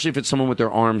sometimes, especially if it's someone with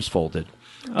their arms folded.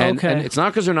 And, Okay. and it's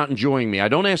not because they're not enjoying me. I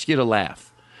don't ask you to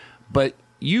laugh, but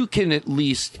you can at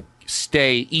least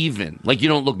stay even. Like you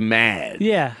don't look mad.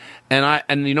 Yeah.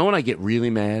 And you know when I get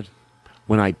really mad?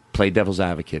 When I play devil's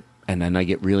advocate, and then I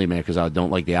get really mad because I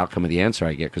don't like the outcome of the answer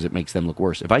I get because it makes them look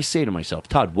worse. If I say to myself,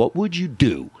 Todd, what would you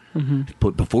do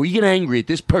before you get angry at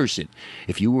this person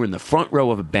if you were in the front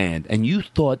row of a band and you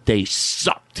thought they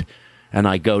sucked? And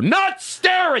I go, not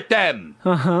stare at them.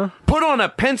 Put on a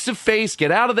pensive face,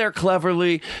 get out of there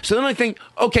cleverly. So then I think,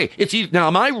 okay, it's either, now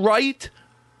am I right?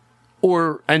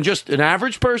 And just an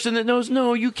average person that knows,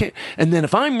 no, you can't. And then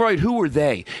if I'm right, who are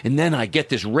they? And then I get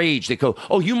this rage. They go,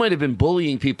 oh, you might have been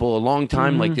bullying people a long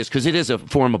time like this, because it is a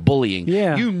form of bullying.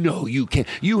 Yeah. You know you can't.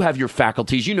 You have your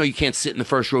faculties. You know you can't sit in the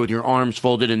first row with your arms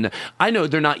folded. And I know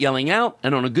they're not yelling out.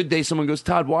 And on a good day, someone goes,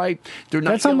 Todd, why? They're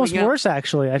not That's yelling almost out. worse,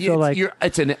 actually. I feel like.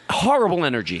 It's a horrible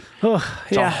energy.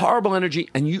 It's a horrible energy.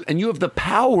 And you have the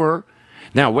power.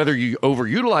 Now, whether you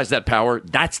overutilize that power,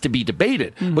 that's to be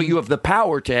debated. But you have the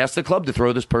power to ask the club to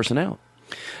throw this person out.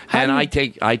 And I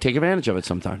take advantage of it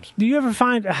sometimes. Do you ever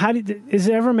find does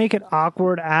it ever make it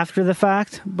awkward after the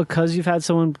fact because you've had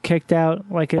someone kicked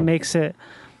out? Like it makes it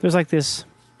there's like this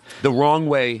the wrong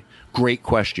way. Great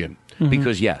question.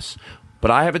 Because yes, but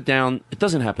I have it down. It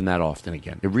doesn't happen that often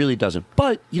again. It really doesn't.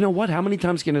 But you know what? How many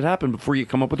times can it happen before you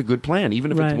come up with a good plan,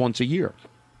 even if it's once a year?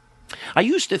 I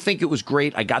used to think it was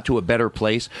great. I got to a better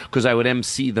place because I would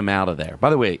MC them out of there. By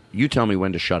the way, you tell me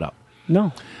when to shut up.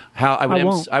 No. How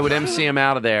I would MC them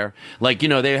out of there. Like, you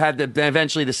know, they had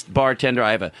eventually this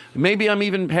bartender, maybe I'm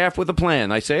even half with a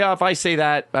plan. I say, if I say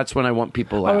that, that's when I want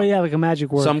people out. Oh, yeah, like a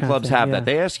magic word. Some clubs have that.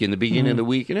 They ask you in the beginning of the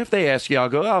week. And if they ask you,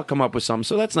 I'll come up with something.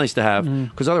 So that's nice to have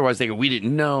because otherwise they go, we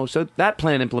didn't know. So that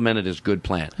plan implemented is good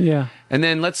plan. Yeah. And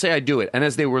then let's say I do it. And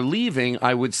as they were leaving,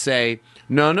 I would say,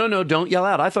 no, don't yell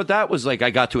out. I thought that was like I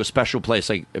got to a special place,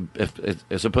 like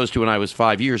as opposed to when I was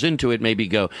 5 years into it, maybe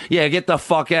go, yeah, get the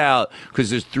fuck out because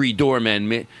there's 3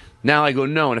 doormen. Now I go,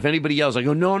 no. And if anybody yells, I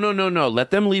go, no.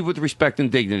 Let them leave with respect and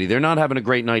dignity. They're not having a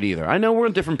great night either. I know we're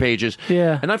on different pages.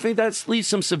 Yeah. And I think that leaves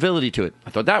some civility to it. I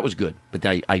thought that was good, but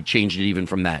I changed it even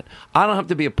from that. I don't have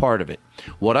to be a part of it.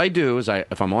 What I do is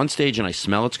if I'm on stage and I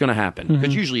smell it's going to happen,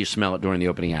 because usually you smell it during the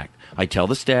opening act, I tell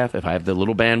the staff, if I have the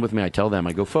little band with me, I tell them,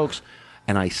 I go, folks,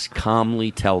 and I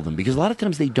calmly tell them, because a lot of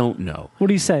times they don't know. What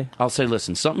do you say? I'll say,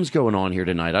 listen, something's going on here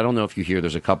tonight. I don't know if you hear,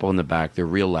 there's a couple in the back. They're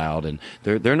real loud, and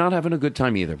they're not having a good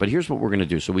time either. But here's what we're going to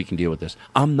do so we can deal with this.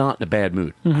 I'm not in a bad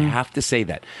mood. I have to say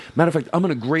that. Matter of fact, I'm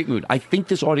in a great mood. I think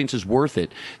this audience is worth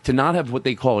it to not have what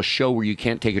they call a show where you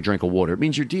can't take a drink of water. It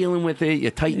means you're dealing with it, you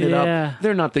tighten it up.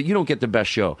 They're not you don't get the best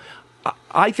show.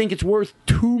 I think it's worth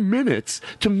 2 minutes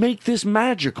to make this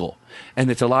magical.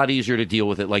 And it's a lot easier to deal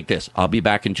with it like this. I'll be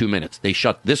back in 2 minutes.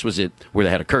 This was it where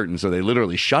they had a curtain, so they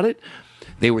literally shut it.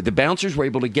 The bouncers were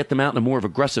able to get them out in a more of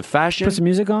aggressive fashion. Put some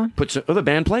music on? The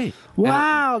band played.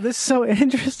 Wow, this is so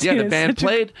interesting. Yeah, the band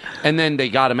played, and then they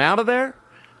got him out of there.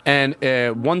 And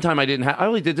one time I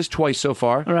only did this twice so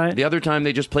far. All right. The other time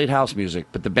they just played house music.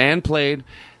 But the band played,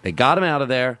 they got him out of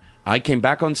there. I came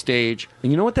back on stage,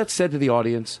 and you know what that said to the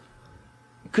audience?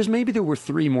 Because maybe there were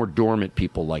 3 more dormant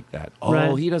people like that.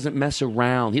 Oh, He doesn't mess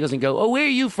around. He doesn't go, oh, where are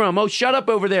you from? Oh, shut up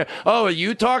over there. Oh, are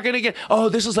you talking again? Oh,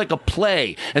 this is like a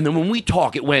play. And then when we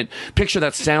talk, it went, picture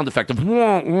that sound effect of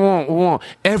wah, wah, wah.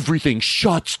 Everything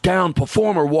shuts down.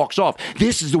 Performer walks off.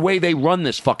 This is the way they run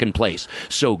this fucking place.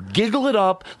 So giggle it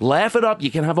up, laugh it up.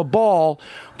 You can have a ball.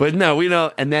 But no,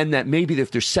 and then that maybe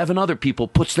if there's 7 other people,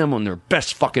 puts them on their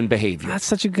best fucking behavior. That's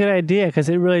such a good idea because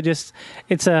it really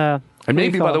it's a... And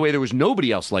maybe, by the way, there was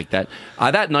nobody else like that.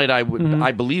 That night, I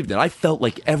believed it. I felt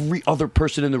like every other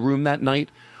person in the room that night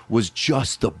was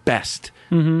just the best.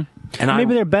 And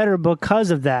maybe they're better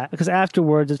because of that. Because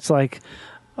afterwards, it's like,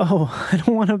 I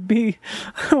don't want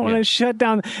to shut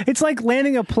down. It's like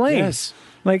landing a plane. Yes.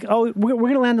 Like, we're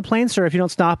going to land the plane, sir, if you don't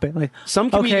stop it. Like,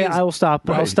 okay, I will stop.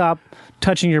 Right. I'll stop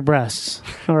touching your breasts.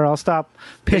 Or I'll stop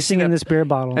pissing in this beer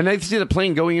bottle. And they see the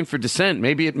plane going in for descent.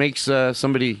 Maybe it makes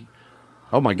somebody...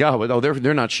 Oh, my God. Oh,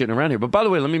 they're not shitting around here. But by the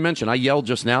way, let me mention, I yelled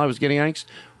just now. I was getting angst.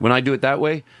 When I do it that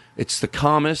way, it's the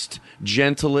calmest,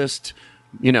 gentlest,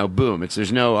 boom.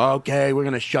 There's no, okay, we're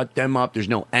going to shut them up. There's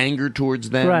no anger towards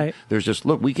them. Right. There's just,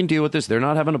 look, we can deal with this. They're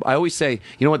not having I always say,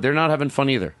 you know what? They're not having fun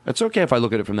either. That's okay if I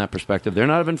look at it from that perspective. They're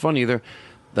not having fun either.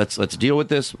 Let's deal with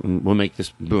this. And we'll make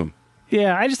this boom.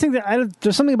 Yeah, I just think that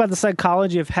there's something about the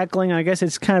psychology of heckling. I guess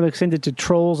it's kind of extended to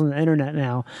trolls on the internet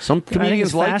now. Some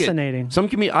comedians like fascinating.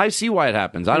 It. I see why it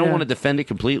happens. I don't want to defend it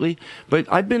completely, but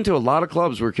I've been to a lot of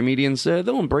clubs where comedians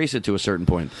they'll embrace it to a certain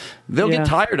point. They'll get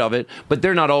tired of it, but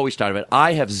they're not always tired of it.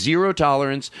 I have 0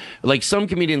 tolerance. Like some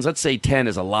comedians, let's say 10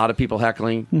 is a lot of people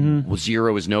heckling. Well,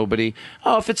 0 is nobody.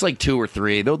 Oh, if it's like 2 or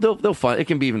 3, they'll fun. It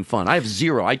can be even fun. I have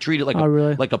 0. I treat it like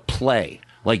like a play.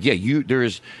 Like,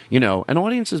 there's, and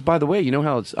audiences, by the way,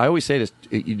 how I always say this,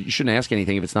 you shouldn't ask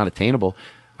anything if it's not attainable.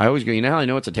 I always go, how I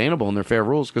know it's attainable and they're fair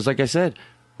rules? Because like I said,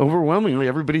 overwhelmingly,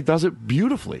 everybody does it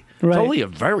beautifully. Right. It's only a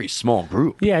very small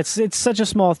group. Yeah, it's such a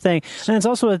small thing. And it's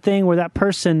also a thing where that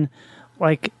person,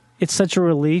 like, it's such a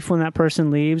relief when that person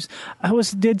leaves. I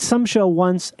did some show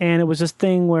once, and it was this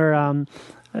thing where...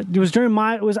 it was during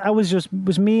it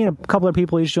was me and a couple of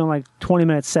people each doing like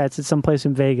 20-minute sets at some place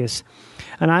in Vegas.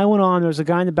 And I went on, there was a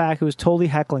guy in the back who was totally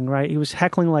heckling, right? He was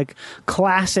heckling like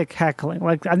classic heckling.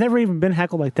 Like I've never even been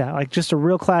heckled like that. Like just a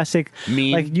real classic,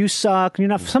 mean. Like you suck, you're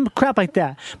not, some crap like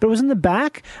that. But it was in the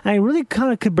back, and I really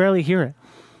kind of could barely hear it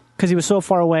because he was so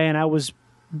far away and I was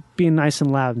being nice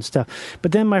and loud and stuff.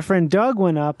 But then my friend Doug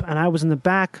went up, and I was in the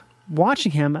back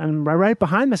watching him, and I'm right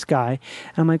behind this guy,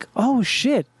 and I'm like, oh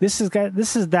shit, this is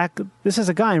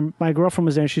a guy. And my girlfriend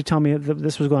was there, and she'd tell me that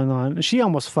this was going on. And she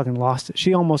almost fucking lost it.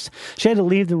 She had to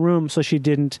leave the room so she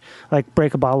didn't like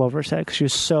break a bottle over her head because she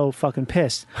was so fucking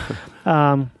pissed.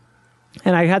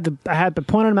 And I had to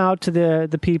point him out to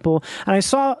the people, and I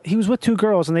saw he was with two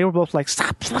girls, and they were both like,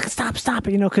 stop, because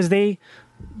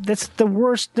that's the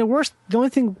worst. The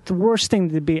worst thing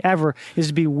to be ever is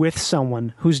to be with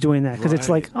someone who's doing that, because it's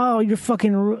like, oh, you're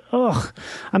fucking,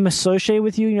 I'm associated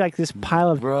with you. You're like this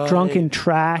pile of drunken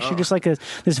trash. You're just like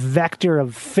this vector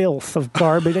of filth, of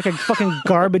garbage, like a fucking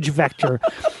garbage vector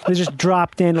that just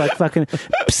dropped in like fucking.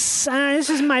 This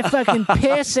is my fucking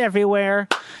piss everywhere.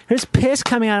 There's piss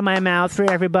coming out of my mouth for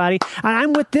everybody, and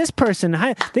I'm with this person.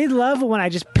 They love it when I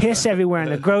just piss everywhere in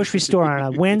the grocery store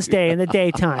on a Wednesday in the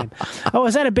daytime. Oh,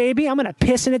 is that a baby? I'm gonna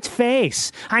piss in its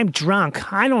face. I'm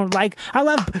drunk. I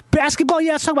love basketball.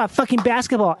 Yeah, let's talk about fucking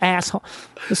basketball, asshole.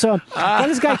 So when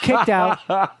this guy kicked out,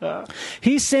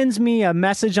 he sends me a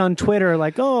message on Twitter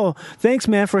like, "Oh, thanks,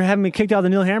 man, for having me kicked out of the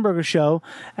Neil Hamburger show."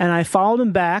 And I followed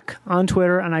him back on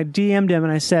Twitter, and I DM'd him,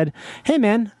 and I said, "Hey,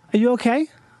 man, are you okay?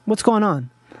 What's going on?"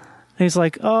 And he's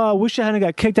like, "Oh, I wish I hadn't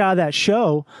got kicked out of that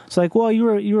show." It's like, "Well, you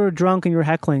were drunk and you were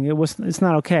heckling. It's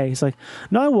not okay." He's like,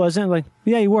 "No, I wasn't." I'm like,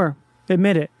 "Yeah, you were.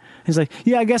 Admit it." He's like,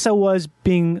 "Yeah, I guess I was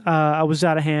I was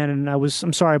out of hand, and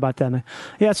I'm sorry about that." Like,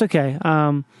 "Yeah, it's okay."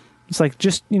 It's like,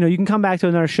 just, you can come back to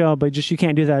another show, but just you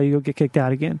can't do that. You'll get kicked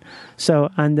out again. So,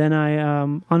 and then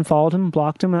I unfollowed him,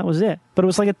 blocked him, and that was it. But it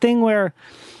was like a thing where,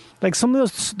 like, some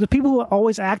of the people who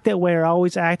always act that way are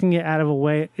always acting it out of a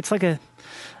way. It's like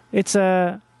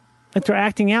like they're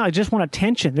acting out. I just want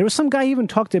attention. There was some guy who even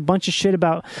talked a bunch of shit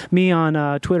about me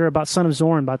on Twitter about Son of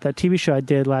Zorn, about that TV show I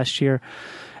did last year.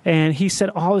 And he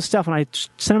said all this stuff, and I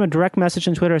sent him a direct message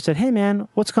on Twitter. I said, "Hey, man,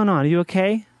 what's going on? Are you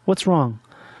okay? What's wrong?"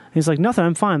 And he's like, "Nothing,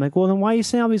 I'm fine." I'm like, "Well, then why are you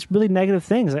saying all these really negative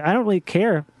things?" Like, I don't really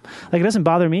care. Like, it doesn't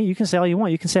bother me. You can say all you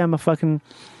want. You can say I'm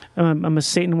a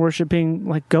Satan worshipping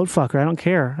like goat fucker. I don't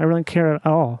care. I really don't care at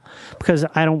all, because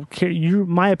I don't care.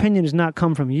 My opinion does not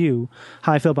come from you.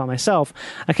 How I feel about myself.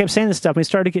 I kept saying this stuff, and he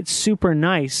started to get super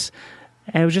nice,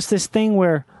 and it was just this thing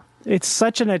where it's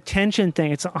such an attention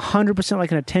thing. It's 100%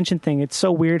 like an attention thing. It's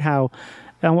so weird how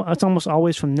it's almost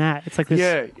always from that. It's like this.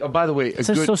 Yeah. Oh, by the way, it's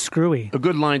just so screwy. A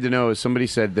good line to know is somebody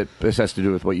said that this has to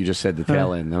do with what you just said. The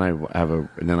tail end. Then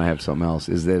I have something else.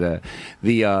 Is that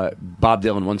Bob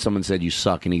Dylan? Once someone said you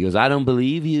suck, and he goes, "I don't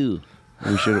believe you."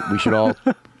 We should all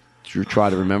try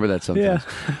to remember that sometimes.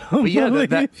 Yeah. But yeah,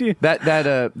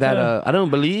 that I don't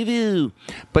believe you.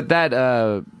 But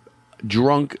that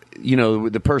drunk,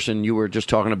 the person you were just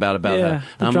talking about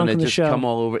I'm going to just come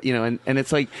all over, and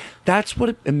it's like, that's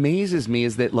what amazes me,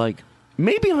 is that, like,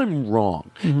 maybe I'm wrong.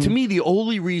 Mm-hmm. To me, the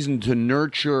only reason to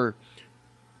nurture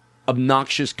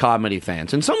obnoxious comedy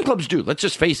fans, and some clubs do, let's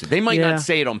just face it, they might not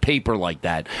say it on paper like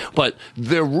that, but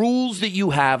the rules that you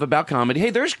have about comedy,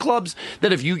 hey, there's clubs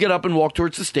that if you get up and walk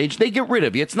towards the stage, they get rid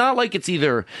of you. It's not like it's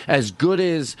either as good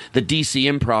as the DC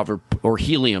Improv or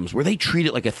Helium's, where they treat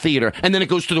it like a theater, and then it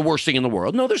goes to the worst thing in the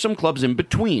world. No, there's some clubs in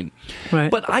between.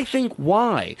 Right. But I think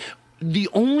why? The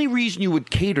only reason you would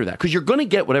cater that, because you're going to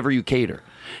get whatever you cater.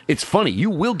 It's funny.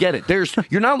 You will get it.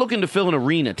 You're not looking to fill an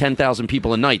arena, 10,000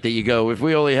 people a night, that you go, if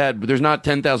we only had, there's not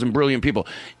 10,000 brilliant people.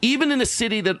 Even in a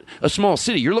small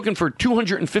city, you're looking for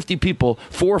 250 people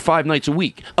 4 or 5 nights a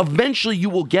week. Eventually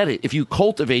you will get it if you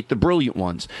cultivate the brilliant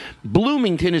ones.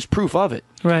 Bloomington is proof of it.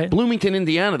 Right. Bloomington,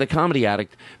 Indiana, the Comedy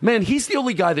Addict. Man, he's the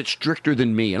only guy that's stricter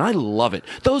than me, and I love it.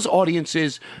 Those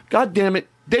audiences, God damn it,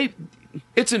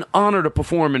 it's an honor to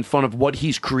perform in front of what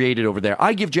he's created over there.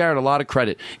 I give Jared a lot of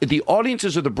credit. The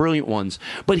audiences are the brilliant ones,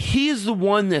 but he is the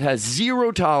one that has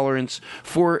zero tolerance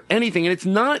for anything. And it's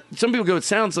not, some people go, it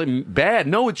sounds like bad.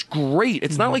 No, it's great.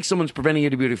 It's not like someone's preventing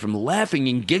anybody from laughing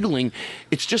and giggling.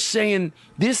 It's just saying,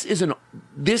 he has a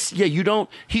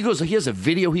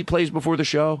video he plays before the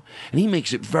show, and he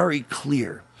makes it very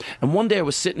clear. And one day I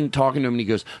was sitting talking to him, and he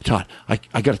goes, "Todd, I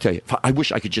got to tell you, I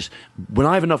wish I could just, when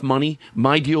I have enough money,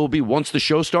 my deal will be once the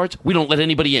show starts, we don't let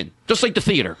anybody in. Just like the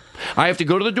theater. I have to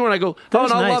go to the door, and I go, oh,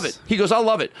 and I'll love it." He goes, "I'll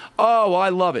love it." "Oh, well, I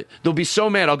love it." They'll be so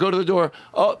mad. I'll go to the door.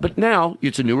 "Oh, but now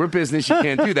it's a newer business. You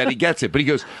can't do that." He gets it. But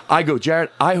I go,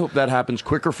 "Jared, I hope that happens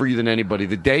quicker for you than anybody.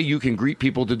 The day you can greet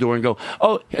people at the door and go,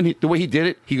 oh," and the way he did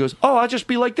it, he goes, "Oh, I'll just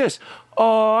be like this.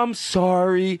 Oh, I'm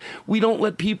sorry. We don't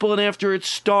let people in after it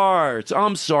starts.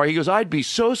 I'm sorry." He goes, "I'd be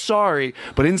so sorry."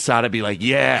 But inside I'd be like,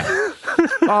 yeah.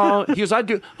 He goes, "I'd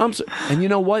do." And you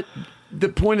know what? The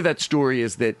point of that story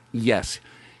is that, yes,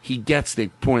 he gets the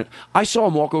point. I saw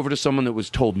him walk over to someone that was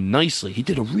told nicely. He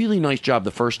did a really nice job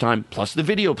the first time, plus the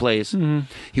video plays.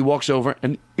 He walks over,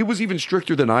 and it was even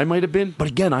stricter than I might have been. But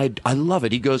again, I love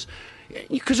it. He goes,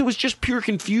 because it was just pure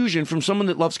confusion from someone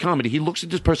that loves comedy. He looks at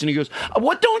this person, he goes,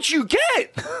 what don't you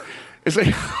get? It's like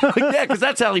yeah, because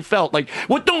that's how he felt. Like,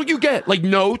 what don't you get? Like,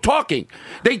 no talking.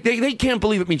 They can't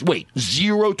believe it means, wait,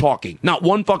 zero talking. Not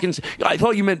one fucking... I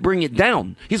thought you meant bring it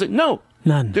down. He's like, no.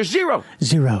 None. There's zero.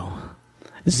 Zero.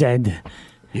 Zed.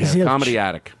 Yeah, Zilch. Comedy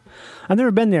Attic. I've never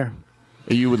been there.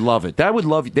 You would love it. They would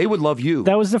love you.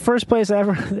 That was the first place I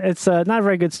ever... It's not a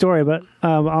very good story, but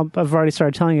I've already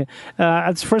started telling it.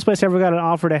 It's the first place I ever got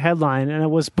offered a headline, and it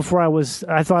was before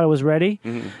I thought I was ready,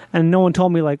 and no one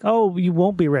told me, like, oh, you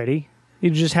won't be ready. You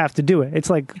just have to do it.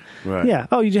 It's like, Right. yeah,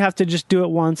 oh, you just have to just do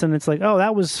it once, and it's like, oh,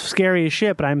 that was scary as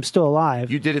shit, but I'm still alive.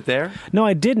 You did it there? No,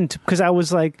 I didn't, because I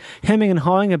was like hemming and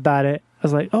hawing about it. I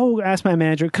was like, oh, ask my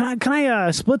manager, can I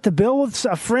split the bill with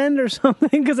a friend or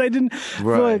something? Because I didn't feel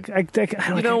Right. like,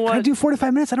 You know what? Can I do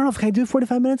 45 minutes? I don't know if I can do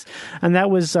 45 minutes. And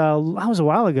that was a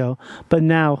while ago. But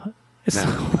now, it's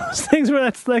those things where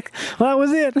that's like, well, that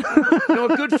was it. You know,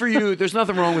 good for you. There's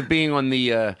nothing wrong with being on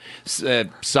the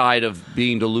side of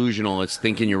being delusional. It's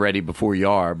thinking you're ready before you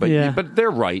are. But Yeah. but they're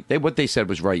right. What they said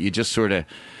was right. You just sort of...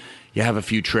 You have a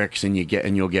few tricks and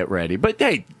you'll get ready. But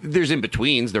hey, there's in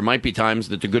betweens. There might be times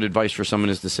that the good advice for someone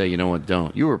is to say, you know what,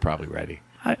 don't. You were probably ready.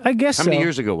 I guess How many so.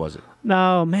 years ago was it?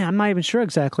 No, man, I'm not even sure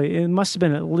exactly. It must have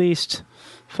been at least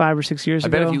 5 or 6 years I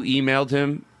ago. bet if you emailed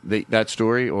him that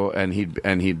story, and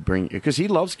he'd bring, because he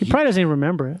loves. He probably doesn't even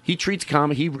remember it. He treats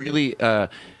comedy. He really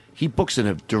he books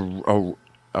an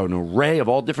array of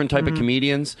all different type of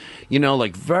comedians. You know,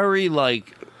 like very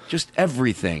like. Just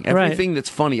everything that's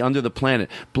funny under the planet.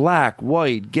 Black,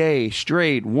 white, gay,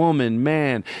 straight, woman,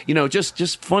 man. You know,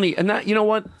 just funny. And that, you know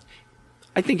what?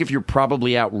 I think if you're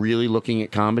probably out really looking at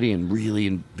comedy and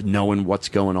really knowing what's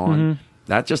going on,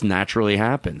 that just naturally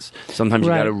happens. Sometimes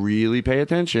you got to really pay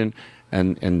attention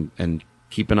and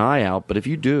keep an eye out. But if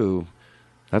you do,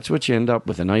 that's what you end up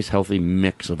with, a nice healthy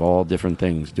mix of all different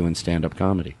things doing stand-up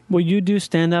comedy. Will you do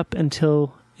stand-up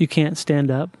until you can't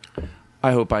stand up?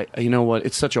 I hope you know what?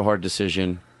 It's such a hard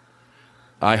decision.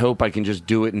 I hope I can just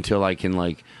do it until I can,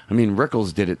 like, I mean,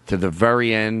 Rickles did it to the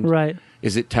very end. Right.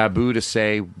 Is it taboo to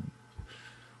say,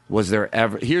 was there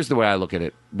ever, here's the way I look at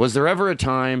it. Was there ever a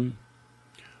time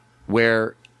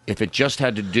where if it just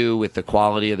had to do with the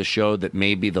quality of the show that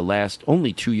maybe the last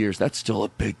only 2 years, that's still a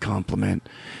big compliment,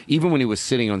 even when he was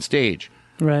sitting on stage.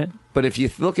 Right. But if you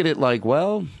look at it like,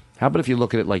 well, how about if you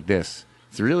look at it like this?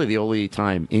 It's really the only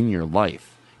time in your life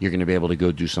you're going to be able to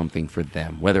go do something for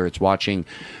them. Whether it's watching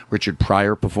Richard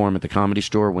Pryor perform at the Comedy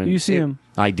Store when You see him.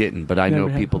 I didn't, but I Never know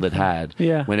had. people that had.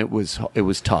 Yeah. When it was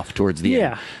tough towards the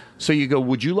Yeah. end. So you go,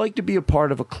 would you like to be a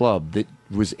part of a club that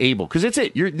was able? Because it's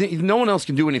it. No one else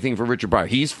can do anything for Richard Pryor.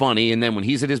 He's funny, and then when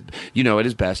he's at his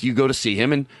best, you go to see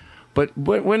him. But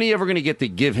when are you ever going to get to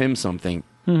give him something?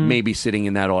 Maybe sitting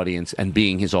in that audience and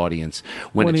being his audience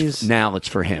when now it's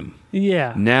for him.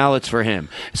 Yeah. Now it's for him.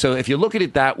 So if you look at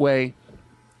it that way,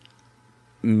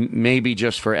 maybe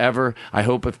just forever. I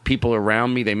hope if people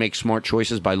around me, they make smart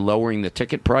choices by lowering the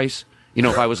ticket price. You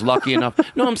know, if I was lucky enough.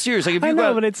 No, I'm serious. Like, if you I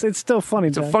know, go, but it's still funny.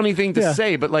 it's a funny thing to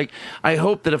say, but like, I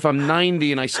hope that if I'm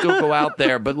 90 and I still go out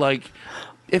there, but like,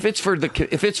 if it's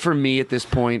for me at this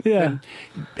point, Yeah.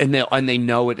 and they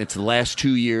know it, it's the last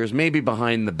 2 years, maybe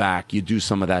behind the back, you do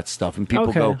some of that stuff, and people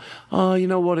Okay. go, oh, you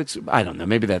know what? I don't know.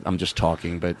 Maybe that I'm just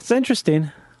talking, but It's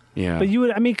interesting. yeah. But you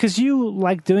would, I mean, because you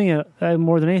like doing it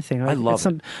more than anything. Right? I love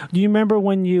it. Do you remember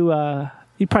when you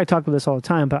probably talk about this all the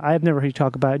time, but I've never heard you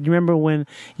talk about it. Do you remember when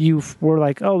you were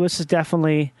like, oh, this is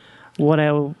definitely what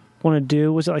I want to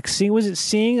do? Was it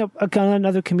seeing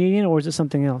another comedian, or was it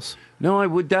something else? No, I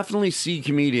would definitely see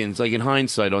comedians, like in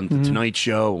hindsight, on the Tonight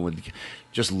Show. Would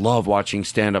just love watching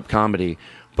stand-up comedy.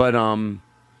 But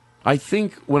I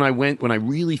think when I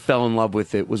really fell in love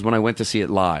with it was when I went to see it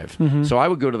live. So I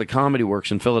would go to the Comedy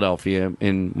Works in Philadelphia,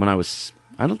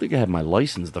 I don't think I had my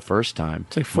license the first time.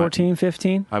 It's like 14,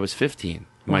 15? I was 15.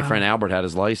 My Wow. friend Albert had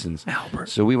his license. Albert.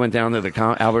 So we went down to the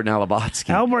Albert and Alabatsky.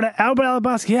 Albert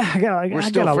Alabatsky. Yeah, I got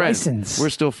a friends. license. We're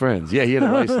still friends. Yeah, he had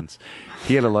a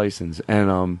license.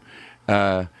 And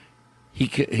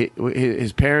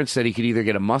his parents said he could either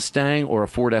get a Mustang or a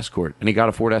Ford Escort, and he got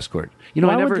a Ford Escort. You know,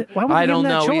 Why would I you don't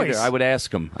give him that know choice? either. I would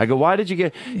ask him. I go, why did you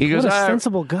get? He goes, What a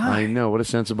sensible guy. I know, what a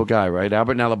sensible guy, right?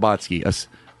 Albert Nalabatsky,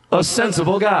 a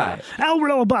sensible guy. Albert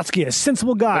Alabatsky, a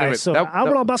sensible guy. Anyway, so that-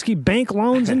 Albert Alabatsky Bank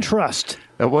Loans and Trust.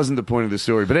 That wasn't the point of the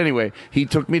story. But anyway, he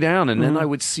took me down, and then I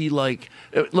would see, like,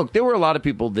 look, there were a lot of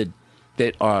people that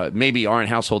that maybe aren't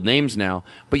household names now,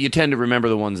 but you tend to remember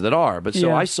the ones that are. But so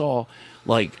Yeah. I saw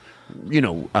like.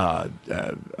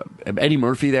 Eddie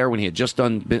Murphy there when he had just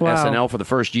done Wow. SNL for the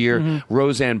first year, Mhm.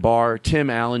 Roseanne Barr, Tim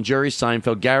Allen, Jerry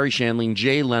Seinfeld, Gary Shandling,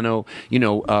 Jay Leno,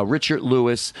 Richard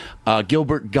Lewis,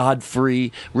 Gilbert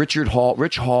Godfrey, Rich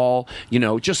Hall,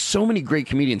 just so many great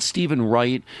comedians, Stephen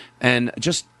Wright, and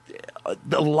just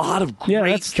a lot of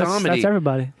great comedy. That's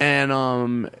everybody.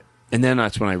 And then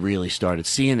that's when I really started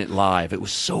seeing it live. It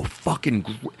was so fucking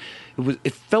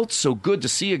it felt so good to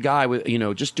see a guy with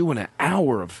just doing an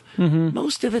hour of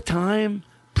most of the time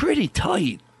pretty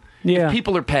tight. Yeah. If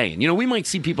people are paying. We might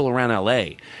see people around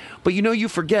LA, but you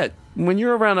forget when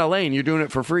you're around LA and you're doing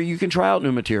it for free, you can try out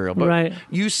new material. But Right.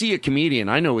 you see a comedian,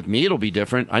 I know with me it'll be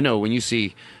different. I know when you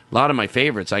see a lot of my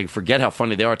favorites, I forget how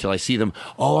funny they are till I see them.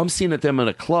 Oh, I'm seeing them at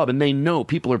a club, and they know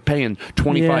people are paying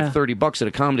 $25, $30 at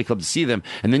a comedy club to see them,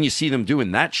 and then you see them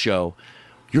doing that show.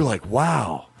 You're like,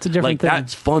 wow. It's a different thing.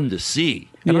 That's fun to see.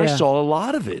 And I Yeah. saw a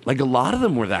lot of it. Like, a lot of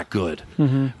them were that good.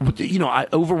 But,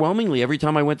 overwhelmingly, every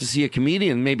time I went to see a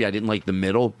comedian, maybe I didn't like the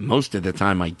middle. Most of the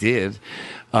time I did.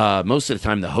 Most of the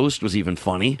time the host was even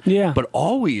funny. Yeah. But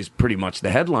always, pretty much,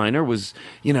 the headliner was,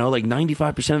 like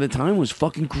 95% of the time was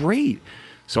fucking great.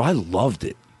 So I loved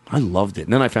it.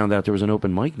 And then I found out there was an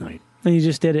open mic night. And you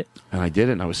just did it. And I did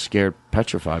it, and I was scared,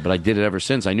 petrified. But I did it ever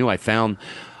since. I knew I found...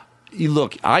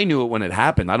 Look, I knew it when it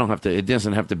happened. It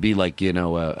doesn't have to be like,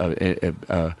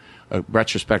 a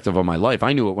retrospective of my life.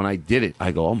 I knew it when I did it.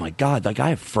 I go, oh my God, like I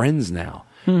have friends now.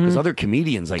 Because other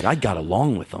comedians, like I got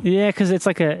along with them. Yeah, because it's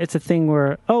a thing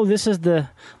where this is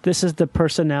the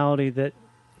personality that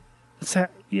it's a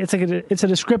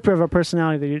descriptor of a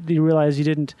personality that you realize you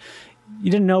didn't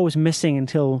know was missing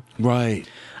until right.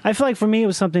 I feel like for me it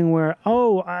was something where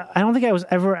I don't think I was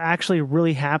ever actually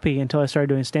really happy until I started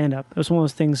doing stand up. It was one of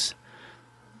those things.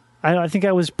 I think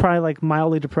I was probably like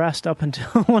mildly depressed up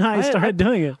until when I started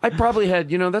doing it. I probably had,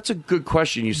 that's a good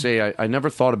question. You say I never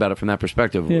thought about it from that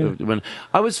perspective. Yeah. When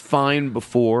I was fine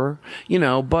before,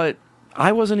 but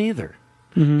I wasn't either.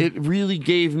 It really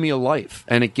gave me a life,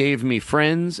 and it gave me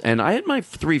friends. And I had my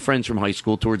 3 friends from high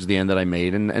school towards the end that I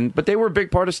made, but they were a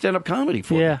big part of stand-up comedy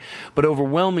for me. But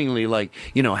overwhelmingly,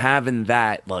 having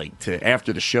that,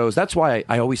 after the shows, that's why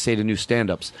I always say to new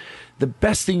stand-ups, the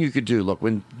best thing you could do, look,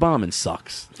 when bombing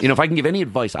sucks, if I can give any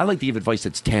advice, I like to give advice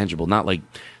that's tangible, not like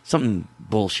something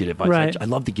bullshit advice. Right. I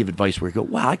love to give advice where you go,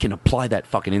 wow, I can apply that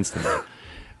fucking instantly.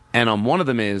 And one of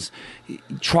them is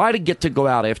try to get to go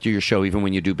out after your show even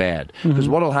when you do bad. Because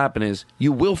what'll happen is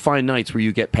you will find nights where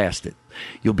you get past it.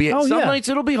 You'll be at some nights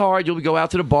it'll be hard. You'll go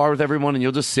out to the bar with everyone and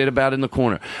you'll just sit about in the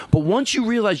corner. But once you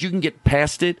realize you can get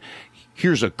past it,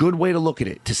 here's a good way to look at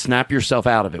it, to snap yourself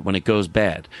out of it when it goes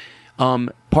bad.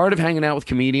 Part of hanging out with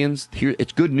comedians,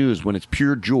 it's good news when it's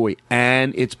pure joy,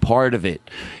 and it's part of it.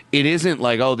 It isn't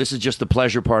like, oh, this is just the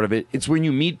pleasure part of it. It's when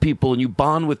you meet people and you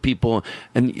bond with people,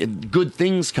 and good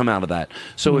things come out of that.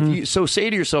 So if you say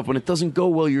to yourself when it doesn't go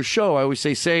well your show, I always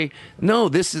say no,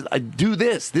 do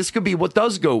this. This could be what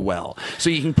does go well. So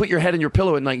you can put your head in your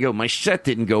pillow at night and go, my set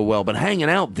didn't go well, but hanging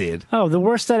out did. Oh, the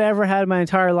worst that I ever had in my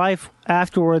entire life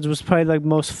afterwards was probably like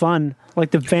most fun.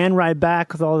 Like the van ride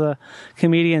back with all the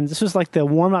comedians. This was like the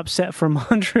warm-up set for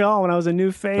Montreal when I was a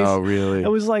new face. Oh, really?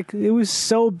 It was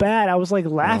so bad. I was like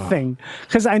laughing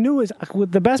because I knew it was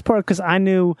the best part because I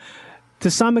knew to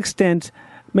some extent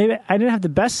maybe I didn't have the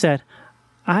best set.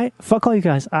 Fuck all you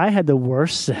guys. I had the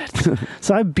worst set.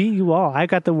 So I beat you all. I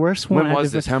got the worst one. When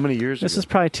was this? How many years This ago? was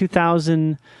probably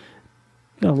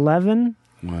 2011.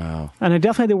 Wow. And I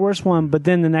definitely had the worst one, but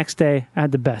then the next day I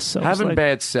had the best. So it was Having like-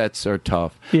 bad sets are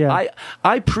tough. Yeah.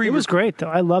 It was great though.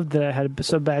 I loved that I had it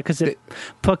so bad because it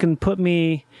fucking put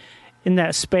me in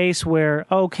that space where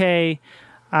I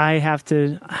have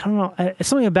to. I don't know. It's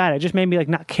something about it. It just made me like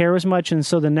not care as much, and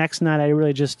so the next night I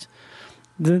really just.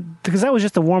 Because that was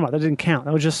just a warm up. That didn't count.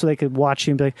 That was just so they could watch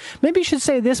you and be like, maybe you should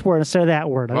say this word instead of that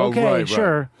word. Like, okay, right,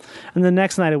 sure. right. And the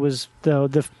next night it was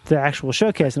the actual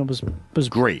showcase, and it was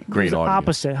great. It was audience.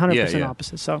 opposite, 100% Yeah.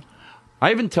 opposite. So I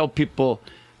even tell people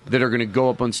that are going to go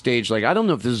up on stage, like, I don't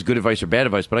know if this is good advice or bad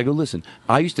advice, but I go, listen,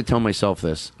 I used to tell myself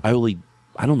this. I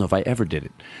don't know if I ever did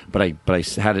it, but I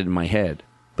had it in my head.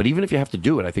 But even if you have to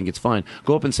do it, I think it's fine.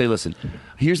 Go up and say, listen,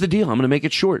 here's the deal. I'm going to make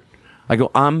it short. I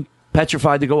go, I'm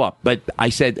petrified to go up, but I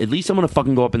said, at least I'm going to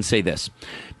fucking go up and say this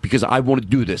because I want to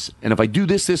do this. And if I do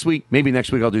this week, maybe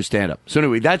next week I'll do stand up. So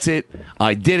anyway, that's it.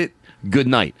 I did it. Good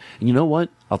night. And you know what?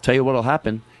 I'll tell you what'll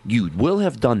happen. You will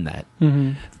have done that.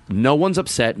 No one's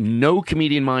upset. No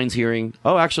comedian minds hearing,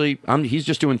 oh, actually, he's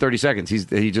just doing 30 seconds.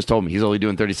 He just told me he's only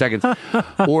doing 30 seconds.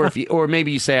 Or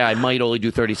maybe you say, I might only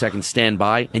do 30 seconds, stand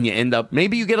by, and you end up,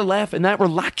 maybe you get a laugh, and that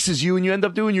relaxes you, and you end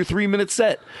up doing your 3-minute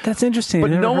set. That's interesting.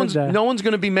 But I never no heard that. one's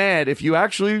going to be mad if you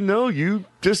actually, no, you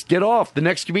just get off. The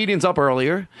next comedian's up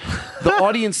earlier. The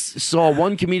audience saw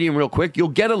one comedian real quick. You'll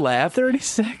get a laugh. 30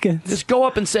 seconds. Just go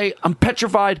up and say, I'm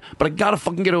petrified, but I got to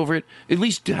fucking get over it. At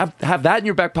least have that in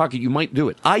your back pocket. You might do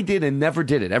it. I did and never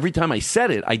did it. Every time I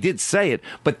said it, I did say it,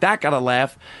 but that got a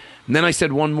laugh. And then I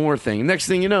said one more thing. Next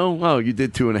thing you know, oh, you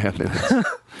did 2.5 minutes.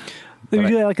 Did you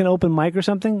do that like an open mic or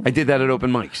something? I did that at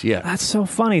open mics, yeah. That's so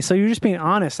funny. So you're just being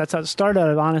honest. That's how it started, out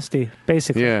of honesty,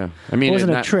 basically. Yeah. I mean, it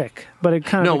wasn't a trick, but it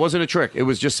kind of... No, it wasn't a trick. It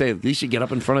was just say, at least you get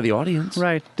up in front of the audience.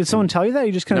 Right. Did someone tell you that?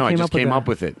 You just kind of No, came I up just with came that? up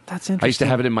with it. That's interesting. I used to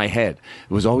have it in my head.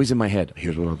 It was always in my head.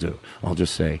 Here's what I'll do. I'll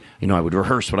just say, I would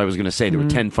rehearse what I was going to say. There were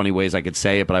 10 funny ways I could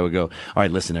say it, but I would go, all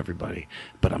right, listen, everybody.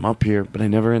 But I'm up here, but I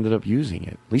never ended up using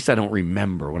it. At least I don't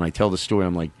remember. When I tell the story,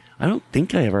 I'm like, I don't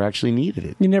think I ever actually needed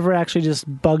it. You never actually just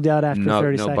bugged out after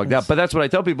 30 seconds? No, bugged out. But that's what I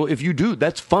tell people. If you do,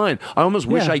 that's fine. I almost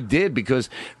wish I did,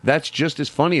 because that's just as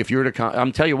funny. If you were to,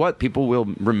 I'm tell you what, people will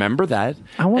remember that.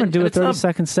 I want to do a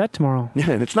 30-second set tomorrow.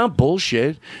 Yeah, and it's not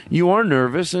bullshit. You are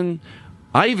nervous, and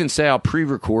I even say I'll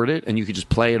pre-record it, and you could just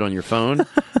play it on your phone.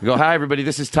 Go, hi, everybody,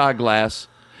 this is Todd Glass.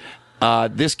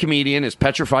 This comedian is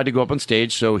petrified to go up on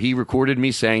stage, so he recorded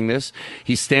me saying this.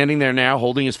 He's standing there now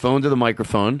holding his phone to the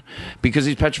microphone because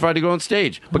he's petrified to go on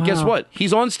stage. But guess what?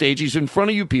 He's on stage. He's in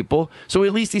front of you people, so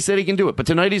at least he said he can do it. But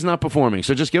tonight he's not performing,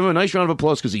 so just give him a nice round of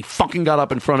applause because he fucking got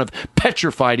up in front of,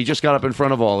 petrified, he just got up in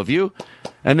front of all of you.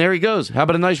 And there he goes. How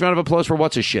about a nice round of applause for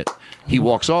what's his shit? He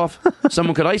walks off.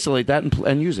 Someone could isolate that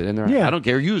and use it. And I don't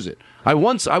care, use it.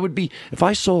 If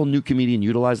I saw a new comedian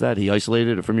utilize that, he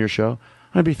isolated it from your show,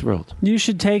 I'd be thrilled. You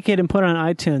should take it and put it on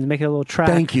iTunes, make it a little track.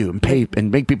 Thank you,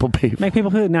 and make people pay. Make people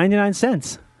pay 99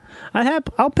 cents.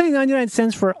 I'll pay 99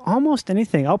 cents for almost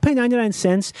anything. I'll pay 99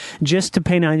 cents just to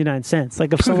pay 99 cents.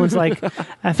 Like if someone's like, if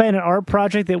I had an art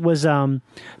project that was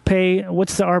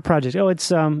what's the art project? Oh, it's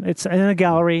in a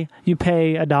gallery. You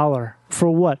pay $1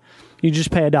 for what? You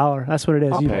just pay $1. That's what it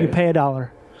is. You pay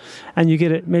 $1, and you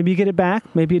get it. Maybe you get it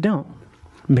back. Maybe you don't.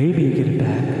 Maybe you get it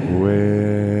back.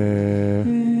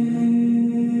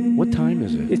 What time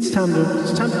is it? It's time to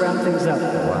wrap things up.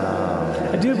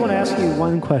 Wow. I do want to ask you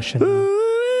one question.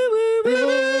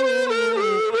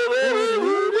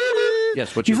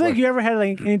 Yes, what's do you your feel like you ever had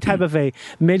like any type of a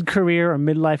mid-career or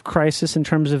midlife crisis in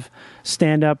terms of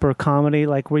stand-up or comedy,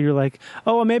 like where you're like,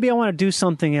 oh, maybe I want to do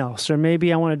something else, or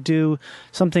maybe I want to do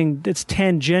something that's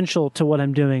tangential to what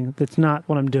I'm doing, that's not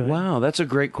what I'm doing? Wow, that's a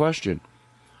great question.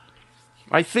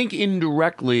 I think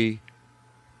indirectly,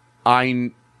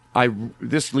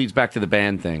 this leads back to the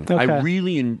band thing. Okay. I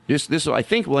really, this I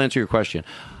think will answer your question.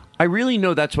 I really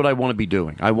know that's what I want to be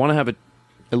doing. I want to have at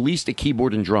least a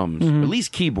keyboard and drums. At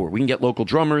least keyboard. We can get local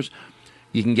drummers.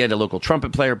 You can get a local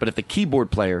trumpet player. But if the keyboard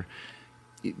player,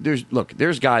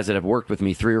 there's guys that have worked with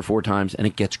me 3 or 4 times, and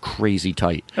it gets crazy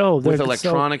tight. Oh, with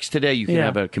electronics today, you can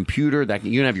have a computer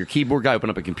you can have your keyboard guy open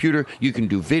up a computer. You can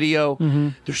do video.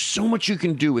 There's so much you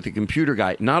can do with a computer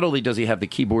guy. Not only does he have the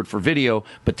keyboard for video,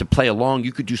 but to play along,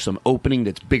 you could do some opening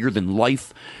that's bigger than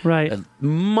life. Right.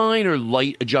 Minor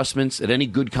light adjustments at any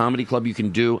good comedy club you can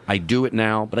do. I do it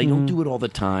now, but I don't do it all the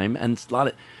time, and it's a lot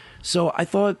of. So I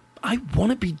thought I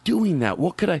want to be doing that.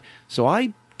 What could I? So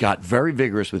I got very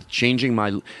vigorous with changing my,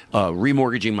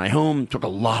 remortgaging my home. Took a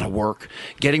lot of work,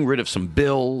 getting rid of some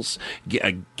bills,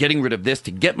 getting rid of this to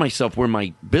get myself where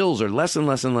my bills are less and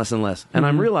less and less and less. And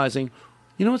I'm realizing,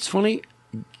 you know what's funny?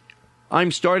 I'm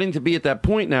starting to be at that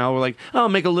point now where I'll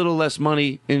make a little less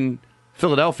money in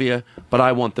Philadelphia, but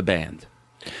I want the band.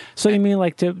 So you mean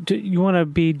like you want to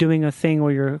be doing a thing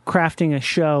where you're crafting a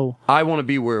show? I want to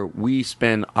be where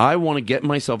I want to get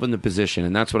myself in the position,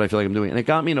 and that's what I feel like I'm doing. And it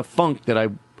got me in a funk that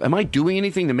am I doing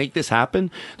anything to make this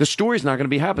happen? The story's not going to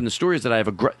be happening. The story is that I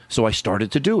have so I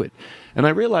started to do it. And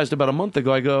I realized about a month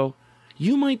ago,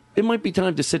 it might be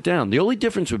time to sit down. The only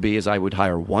difference would be is I would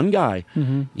hire one guy.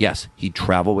 Yes, he'd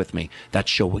travel with me. That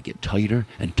show would get tighter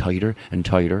and tighter and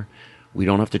tighter. We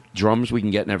don't have drums we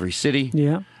can get in every city.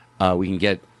 Yeah. We can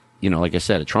get, like I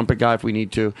said, a trumpet guy if we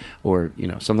need to, or,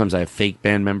 sometimes I have fake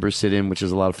band members sit in, which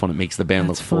is a lot of fun. It makes the band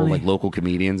look full, like local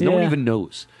comedians. No one even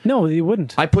knows. No, you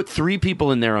wouldn't. I put 3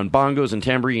 people in there on bongos and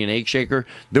tambourine and egg shaker.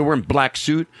 They're wearing black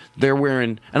suit. They're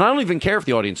wearing, and I don't even care if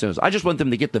the audience knows. I just want them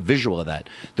to get the visual of that.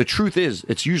 The truth is,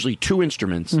 it's usually 2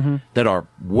 instruments that are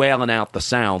wailing out the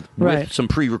sound with some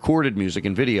pre-recorded music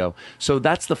and video. So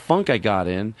that's the funk I got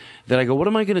in, that I go, what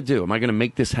am I going to do? Am I going to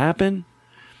make this happen?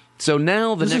 So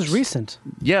now This is recent.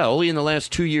 Yeah, only in the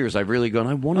last 2 years I've really gone,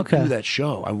 I want to do that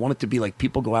show. I want it to be like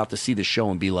people go out to see the show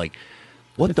and be like,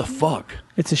 what the fuck?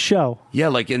 It's a show. Yeah,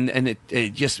 like and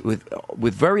it just with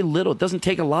very little. It doesn't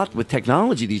take a lot with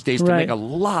technology these days to Right. make a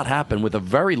lot happen with a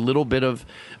very little bit of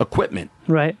equipment.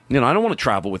 Right. You know, I don't want to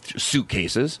travel with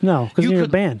suitcases. No, because you're a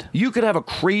band. You could have a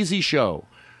crazy show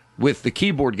with the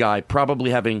keyboard guy probably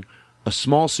having a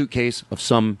small suitcase of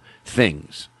some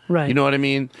things. Right. You know what I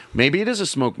mean? Maybe it is a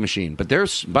smoke machine, but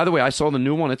there's, by the way, I saw the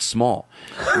new one. It's small.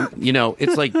 You know,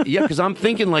 it's like, yeah, because I'm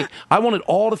thinking like, I want it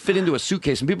all to fit into a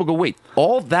suitcase. And people go, wait,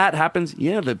 all that happens?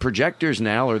 Yeah, the projectors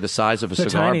now are the size of a They're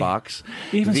cigar tiny. box.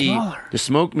 Even smaller. The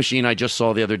smoke machine I just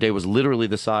saw the other day was literally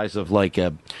the size of like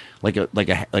a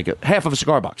half of a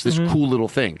cigar box. This cool little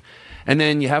thing. And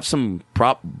then you have some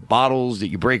prop bottles that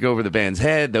you break over the band's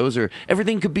head.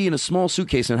 Everything could be in a small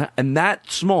suitcase, and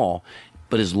that small.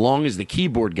 But as long as the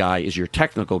keyboard guy is your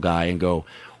technical guy and go,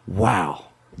 wow,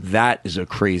 that is a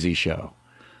crazy show.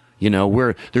 You know,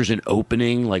 where there's an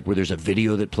opening, like where there's a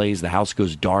video that plays, the house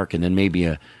goes dark, and then maybe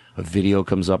a video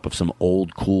comes up of some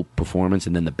old cool performance,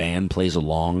 and then the band plays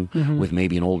along with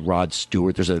maybe an old Rod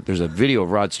Stewart. There's a video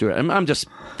of Rod Stewart. I'm just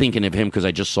thinking of him because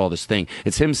I just saw this thing.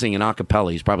 It's him singing a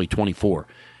cappella. He's probably 24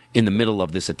 in the middle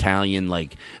of this Italian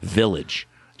like village.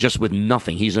 Just with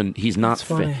nothing. He's not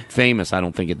famous, I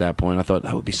don't think, at that point. I thought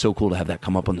that would be so cool to have that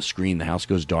come up on the screen. The house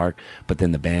goes dark, but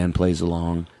then the band plays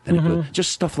along. Then it goes,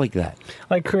 just stuff like that.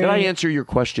 Like Did I answer your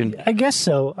question? I guess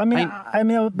so. I mean,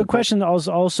 the question is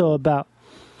also about,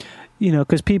 you know,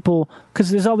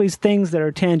 because there's all these things that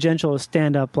are tangential to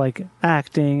stand-up, like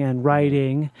acting and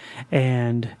writing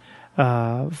and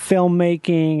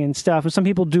filmmaking and stuff. And some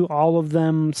people do all of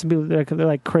them. Some people they're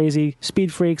like crazy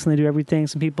speed freaks and they do everything.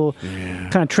 Some people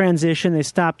kind of transition. They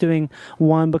stop doing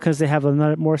one because they have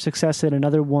another more success at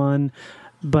another one.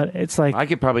 But it's like I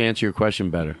could probably answer your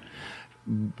question better.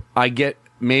 I get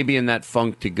maybe in that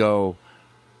funk to go.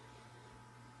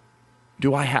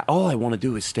 All I want to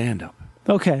do is stand up.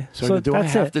 Okay, so do I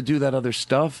have to do that other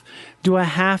stuff? Do I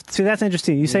have to? That's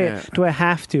interesting. You say, do I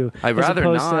have to? I'd rather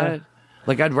not.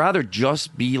 Like, I'd rather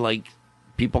just be like,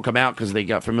 people come out because they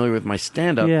got familiar with my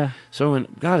stand-up. Yeah. So,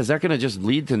 God, is that going to just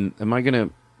lead to,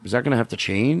 is that going to have to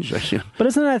change? But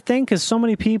isn't that a thing? Because so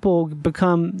many people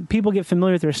get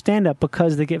familiar with their stand-up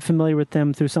because they get familiar with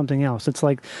them through something else. It's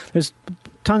like, there's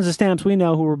tons of stand-ups we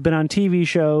know who have been on TV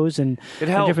shows and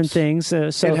different things. So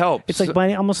it helps. It's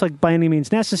like almost like by any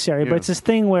means necessary. But it's this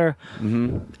thing where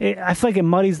I feel like it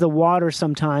muddies the water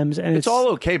sometimes. And it's all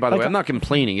okay, by the way. I'm not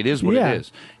complaining. It is what it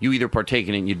is. You either partake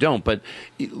in it and you don't. But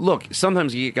look,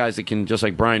 sometimes you get guys that can, just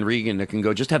like Brian Regan, that can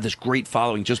go just have this great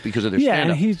following just because of their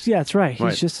stand-up. And that's right.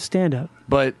 He's just a stand-up.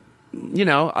 But you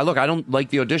know, I don't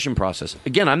like the audition process.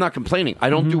 Again, I'm not complaining.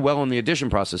 I don't do well in the audition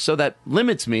process, so that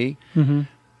limits me.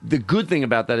 The good thing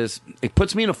about that is it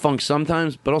puts me in a funk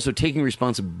sometimes, but also taking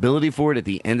responsibility for it at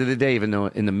the end of the day, even though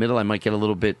in the middle I might get a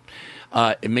little bit,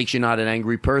 it makes you not an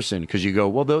angry person because you go,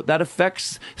 well, that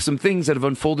affects some things that have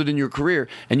unfolded in your career.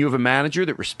 And you have a manager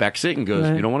that respects it and goes,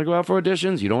 you don't want to go out for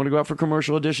auditions? You don't want to go out for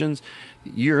commercial auditions?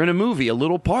 You're in a movie, a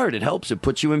little part. It helps. It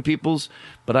puts you in people's,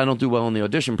 but I don't do well in the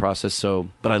audition process.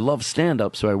 But I love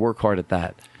stand-up, so I work hard at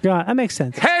that. Yeah, that makes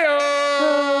sense.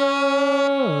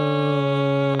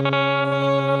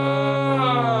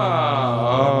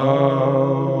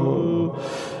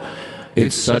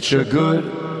 It's such a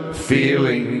good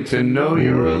feeling to know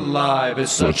you're alive.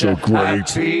 It's such a great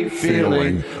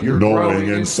feeling. You're knowing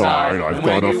inside I've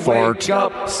got a fart.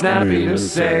 Up, snappy to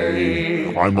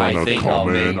say, I'm gonna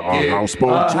come in a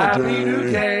houseboat happy new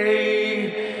today.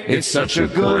 day. It's such a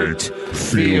good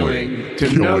feeling to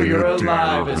know you're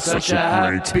alive. It's such a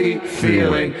happy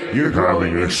feeling. You're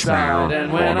growing inside.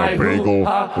 And when on I a bagel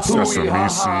with sesame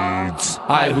hoo-hee-ha-ha, seeds.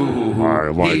 I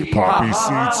like poppy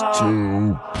seeds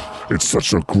too. It's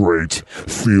such a great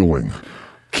feeling.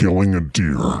 Killing a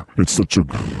deer. It's such a...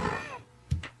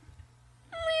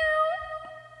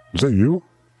 Is that you?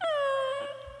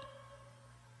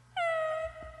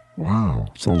 Wow.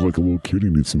 Sounds like a little kitty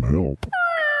needs some help.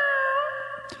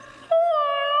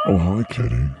 Oh, hi,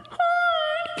 kitty.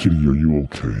 Kitty, are you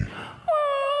okay?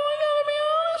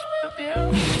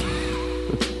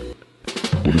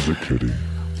 What is it, kitty?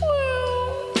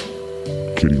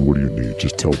 Kitty, what do you need?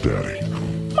 Just tell Daddy.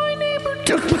 My neighbor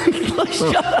took my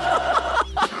Shut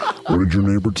What did your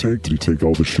neighbor take? Did he take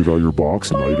all the shit out of your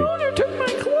box and My eat it? owner took my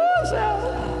claws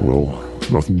out. Well,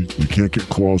 nothing. You can't get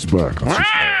claws back. That's just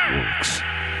how it works.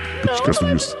 But guess what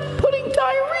you... Putting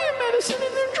diarrhea medicine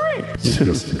in their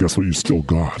drinks. Guess what you still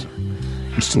got?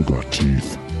 You still got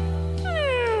teeth.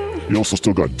 You also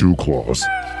still got dew claws.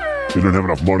 You didn't have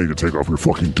enough money to take off your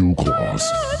fucking dew claws.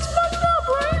 It's fucked up,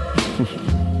 right?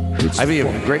 I'd be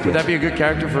a great. Would that be a good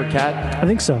character for a cat? I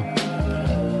think so.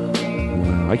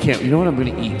 I can't. You know what? I'm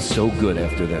going to eat so good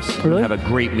after this. I'm Really? gonna have a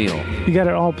great meal. You got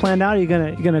it all planned out? Are you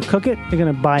gonna cook it? You're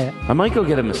gonna buy it? I might go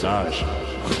get a massage.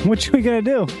 What you gonna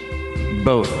do?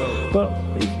 Both. Well,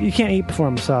 you can't eat before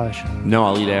a massage. No,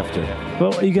 I'll eat after.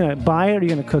 Well, are you gonna buy it or are you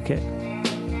gonna cook it?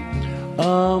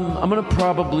 I'm gonna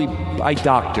probably I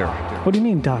doctor. What do you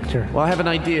mean, doctor? Well, I have an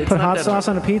idea. It's Put not hot that sauce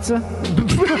on a pizza?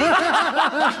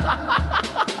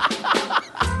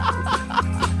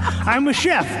 I'm a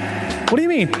chef. What do you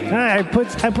mean? I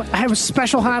have a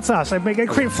special hot sauce. I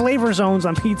create flavor zones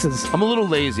on pizzas. I'm a little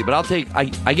lazy, but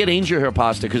I get angel hair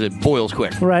pasta because it boils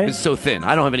quick. Right. It's so thin.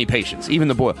 I don't have any patience. Even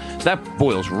the boil. So that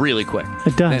boils really quick.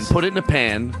 It does. Then put it in a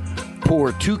pan.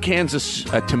 Pour 2 cans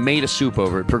of tomato soup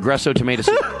over it. Progresso tomato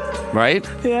soup. Right?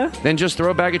 Yeah. Then just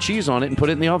throw a bag of cheese on it and put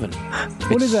it in the oven.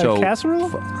 What is that, so casserole?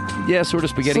 Yeah, sort of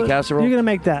spaghetti So casserole. You're going to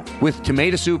make that. With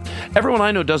tomato soup. Everyone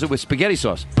I know does it with spaghetti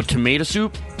sauce. But tomato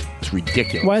soup, it's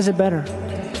ridiculous. Why is it better?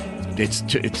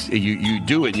 It's you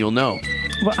do it and you'll know.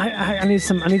 Well, I need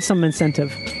some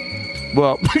incentive.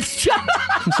 Well,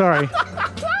 I'm sorry.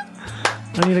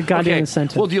 I need a goddamn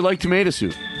incentive. Well, do you like tomato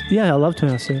soup? Yeah, I love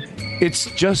tomato soup. It's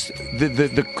just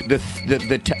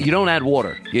the you don't add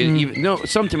water.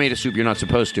 Some tomato soup you're not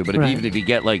supposed to, but Right. even if you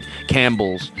get like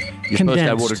Campbell's, you're supposed to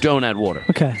add water. Condensed. Don't add water.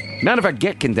 Okay. Matter of fact,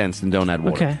 get condensed and don't add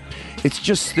water. Okay. It's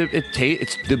just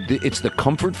it's the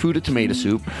comfort food of tomato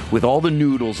soup with all the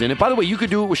noodles in it. By the way, you could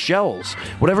do it with shells.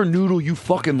 Whatever noodle you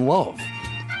fucking love.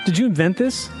 Did you invent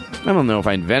this? I don't know if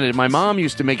I invented it. My mom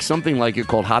used to make something like it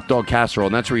called hot dog casserole,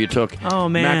 and that's where you took Oh,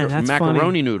 man, that's macaroni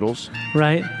funny. noodles,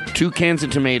 Right. 2 cans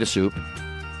of tomato soup,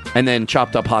 and then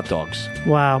chopped up hot dogs.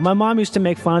 Wow. My mom used to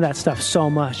make fun of that stuff so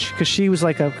much because she was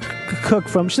like a cook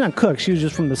from. She's not a cook. She was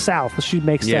just from the South. So she'd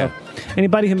make Yeah. stuff.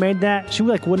 Anybody who made that, she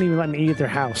wouldn't even let me eat at their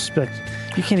house. But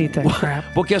you can't eat that crap.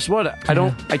 Well, guess what? I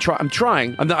don't. I try. I'm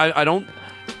trying. I don't.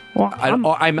 Well, I-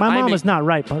 my mom make- is not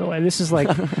right, by the way. This is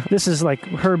like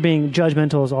her being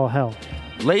judgmental as all hell.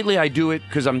 Lately, I do it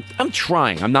because I'm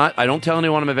trying. I'm not. I don't tell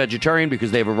anyone I'm a vegetarian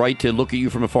because they have a right to look at you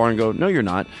from afar and go, "No, you're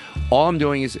not." All I'm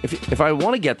doing is, if I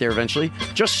want to get there eventually,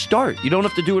 just start. You don't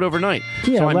have to do it overnight.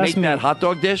 Yeah, so I less make that meat. hot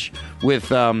dog dish with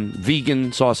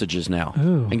vegan sausages now,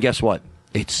 Ooh. and guess what?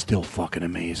 It's still fucking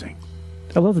amazing.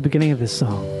 I love the beginning of this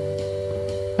song.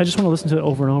 I just want to listen to it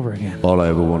over and over again. All I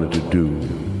ever wanted to do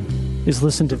Is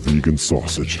listen to vegan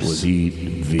sausage. was eat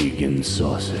vegan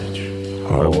sausage.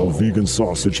 I love vegan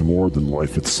sausage more than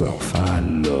life itself. I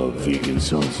love vegan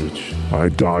sausage. I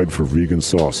died for vegan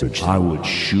sausage. I would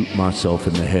shoot myself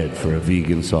in the head for a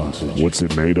vegan sausage. What's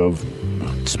it made of?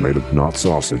 It's made of not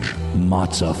sausage.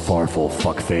 Matzah farfel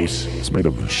fuckface. It's made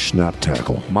of snap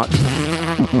tackle.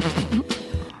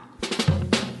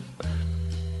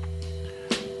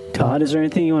 Todd, is there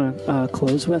anything you want to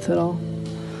close with at all?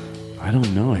 I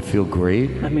don't know. I feel great.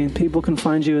 I mean, people can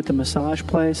find you at the massage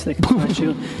place. They can find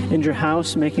you in your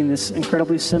house making this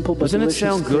incredibly simple but Doesn't it delicious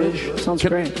sound good? dish. Sounds Can-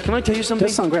 great. can I tell you something?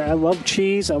 Does sound great. I love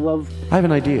cheese. I love I have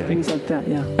an idea, things like that.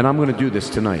 Yeah. and I'm going to do this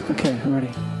tonight. Okay, I'm ready.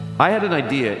 I had an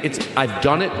idea. I've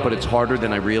done it, but it's harder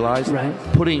than I realized. Right.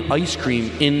 Putting ice cream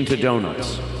into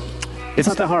donuts. It's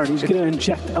not that hard. You just get to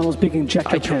inject all those big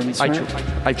injector pens,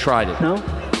 right? I tried it. No?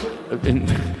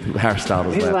 And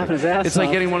Aristotle's He's laughing his ass It's like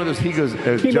off. getting one of those. He goes.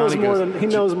 He knows Johnny more goes.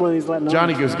 than he's letting on.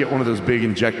 Johnny goes get one of those big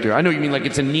injector. I know you mean like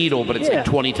it's a needle, but it's Yeah. like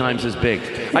 20 times as big.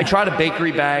 I tried a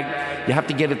bakery bag. You have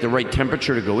to get it the right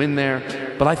temperature to go in there.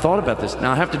 But I thought about this.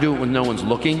 Now I have to do it when no one's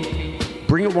looking.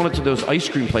 Bring it one to those ice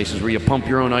cream places where you pump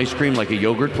your own ice cream like a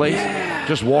yogurt place.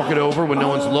 Just walk it over when no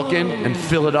one's looking and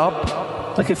fill it up.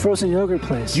 Like a frozen yogurt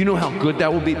place. Do you know how good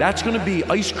that will be? That's going to be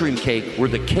ice cream cake where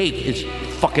the cake is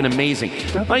fucking amazing.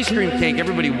 Ice cream cake,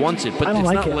 everybody wants it, but I don't it's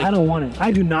like not it. like I don't want it.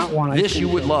 I do not want ice this. cream.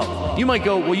 You would love. You might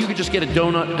go, well, you could just get a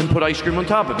donut and put ice cream on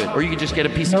top of it, or you could just get a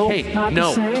piece Nope, of cake. not the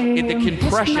No, same. the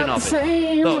compression It's not of the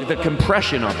same. it. No, the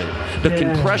compression of it. The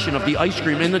Yeah. compression of the ice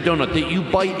cream in the donut that you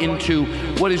bite into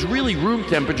what is really room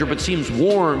temperature but seems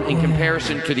warm in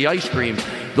comparison to the ice cream.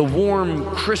 The warm,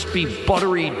 crispy,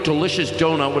 buttery, delicious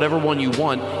donut, whatever one you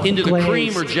want, into the Glazed.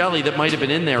 cream or jelly that might have been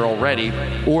in there already,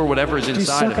 or whatever is Do you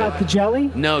inside suck of it. out the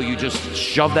jelly? No, you just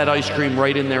shove that ice cream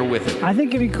right in there with it. I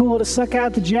think it'd be cool to suck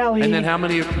out the jelly. And then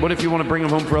what if you want to bring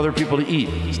them home for other people to eat?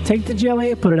 Just take the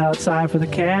jelly, put it outside for the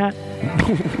cat.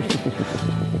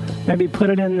 Maybe put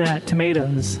it in that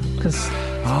tomatoes, because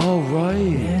Oh, right.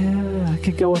 yeah, I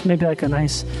could go with maybe like a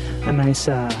nice,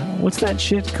 what's that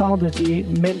shit called that you eat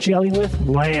mint jelly with?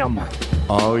 Lamb.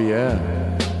 Oh, yeah.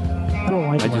 I don't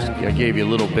like lamb. I gave you a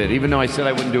little bit. Even though I said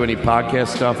I wouldn't do any podcast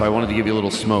stuff, I wanted to give you a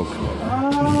little smoke.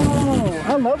 Oh,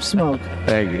 I love smoke.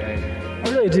 Thank you. I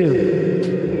really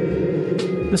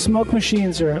do. The smoke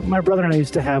machines are. My brother and I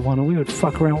used to have one, and we would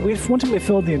fuck around. One time we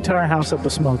filled the entire house up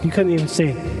with smoke. You couldn't even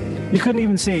see. You couldn't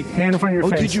even see. Hand in front of your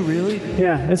face. Oh, did you really?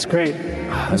 Yeah, it's great.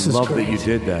 This is love great. that you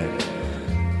did that.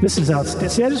 This is outstanding.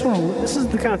 See, I just want to. This is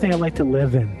the kind of thing I like to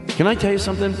live in. Can I tell you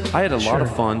something? I had a lot of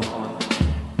Sure. fun,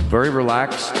 very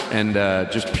relaxed, and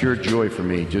just pure joy for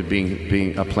me, just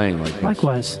being playing like this.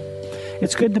 Likewise,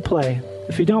 it's good to play.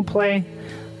 If you don't play,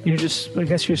 you're just. I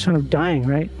guess you're sort of dying,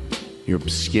 right? Your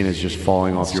skin is just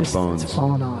falling off your bones. It's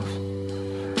falling off.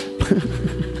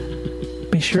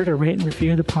 Be sure to rate and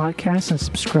review the podcast and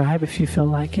subscribe if you feel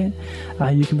like it.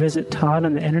 You can visit Todd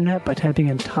on the internet by typing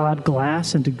in Todd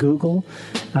Glass into Google.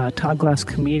 Todd Glass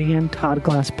Comedian, Todd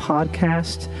Glass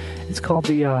Podcast. It's called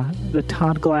the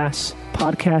Todd Glass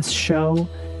Podcast Show.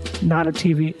 Not a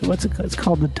TV. It's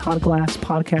called the Todd Glass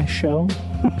Podcast Show.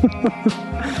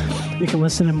 You can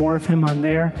listen to more of him on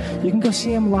there. You can go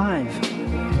see him live,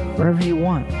 wherever you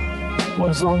want, well,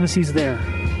 as long as he's there.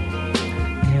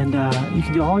 And you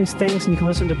can do all these things, and you can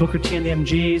listen to Booker T and the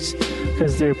MGs,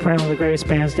 because they're probably one of the greatest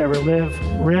bands to ever live.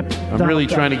 RIP. I'm really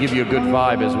trying to give you a good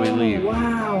vibe as we leave.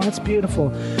 Wow, that's beautiful.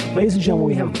 Ladies and gentlemen,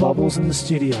 we have bubbles in the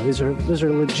studio. These are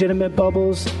legitimate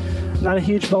bubbles. Not a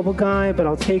huge bubble guy, but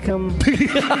I'll take them.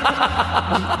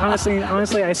 honestly,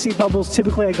 I see bubbles.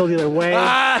 Typically, I go the other way. If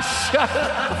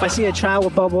I see a child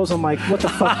with bubbles, I'm like, what the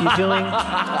fuck are you doing?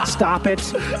 Stop it.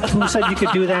 Who said you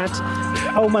could do that?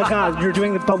 Oh my God, you're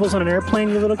doing the bubbles on an airplane,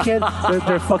 you little kid?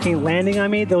 They're fucking landing on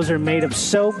me. Those are made of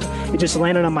soap. It just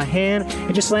landed on my hand.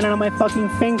 It just landed on my fucking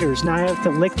fingers. Now I have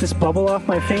to lick this bubble off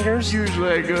my fingers.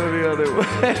 Usually I go the other way.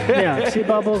 Yeah, see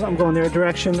bubbles? I'm going their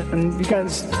direction. And you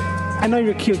guys... I know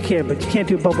you're a cute kid, but you can't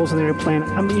do bubbles on the airplane.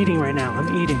 I'm eating right now.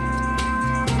 I'm eating.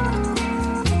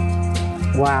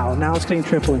 Wow, now it's getting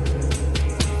tripling.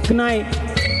 Good night.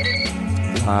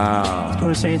 Wow. Do you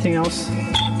want to say anything else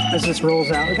as this rolls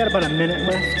out? We got about a minute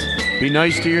left. Be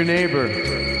nice to your neighbor.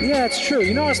 Yeah, it's true.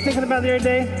 You know what I was thinking about the other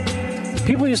day?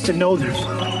 People used to know their...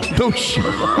 No shit.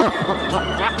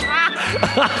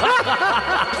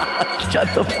 Shut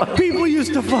the fuck. People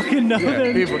used to fucking know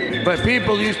their...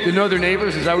 People used to know their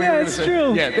neighbors. Is that what you were going to say? Yeah, it's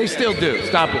true. Yeah, they still do.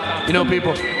 Stop it. You know,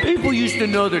 people used to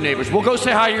know their neighbors. Well, go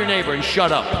say hi to your neighbor and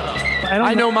shut up.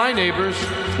 I know my neighbors.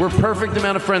 We're perfect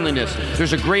amount of friendliness.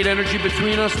 There's a great energy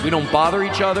between us. We don't bother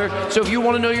each other. So if you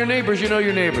want to know your neighbors, you know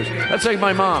your neighbors. That's like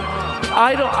my mom.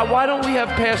 Why don't we have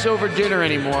Passover dinner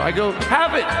anymore? I go,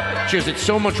 have it. She goes, it's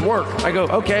so much work. I go,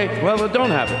 okay, well,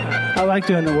 don't have it. I like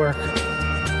doing the work.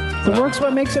 The work's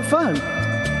what makes it fun.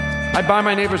 I buy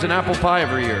my neighbors an apple pie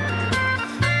every year.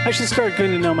 I should start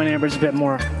getting to know my neighbors a bit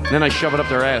more. Then I shove it up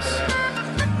their ass.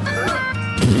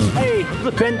 Hey,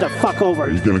 bend the fuck over.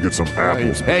 He's gonna get some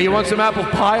apples. Hey, you want some apple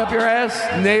pie up your ass,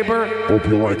 neighbor? Hope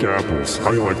you like apples.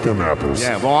 How you like them apples?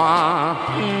 Yeah,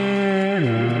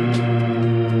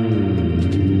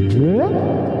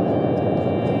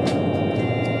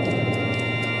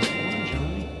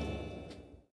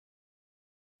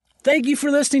 Thank you for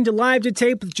listening to Live to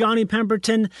Tape with Johnny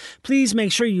Pemberton. Please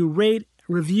make sure you rate,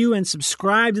 review, and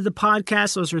subscribe to the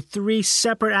podcast. Those are 3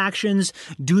 separate actions.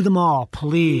 Do them all,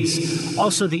 please.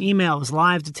 Also, the email is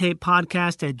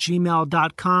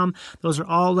live2tapepodcast@gmail.com. Those are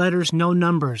all letters, no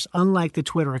numbers, unlike the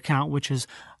Twitter account, which is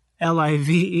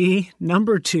LIVE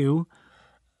number 2,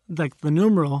 like the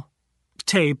numeral,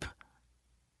 tape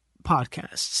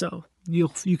podcast. So you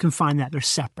can find that. They're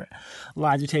separate.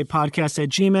 Live to Tape Podcast at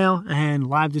Gmail and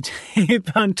Live to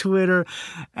Tape on Twitter.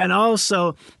 And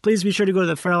also, please be sure to go to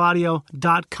the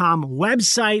feralaudio.com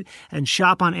website and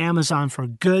shop on Amazon for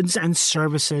goods and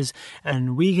services.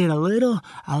 And we get a little,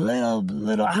 I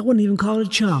wouldn't even call it a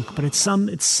chunk, but it's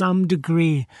some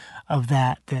degree of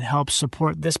that helps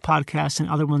support this podcast and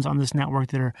other ones on this network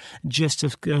that are just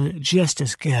as good.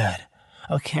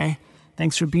 Okay?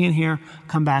 Thanks for being here.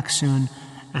 Come back soon.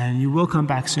 And you will come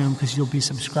back soon because you'll be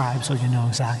subscribed so you know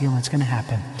exactly what's going to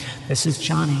happen. This is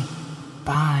Johnny.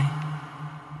 Bye.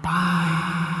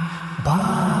 Bye.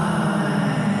 Bye.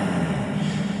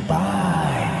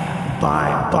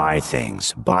 Bye. Buy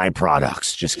things. Buy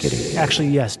products. Just kidding. Actually,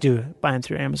 yes, do it. Buy them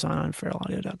through Amazon on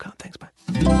feralaudio.com. Thanks. Bye.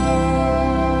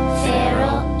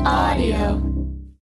 Feral Audio.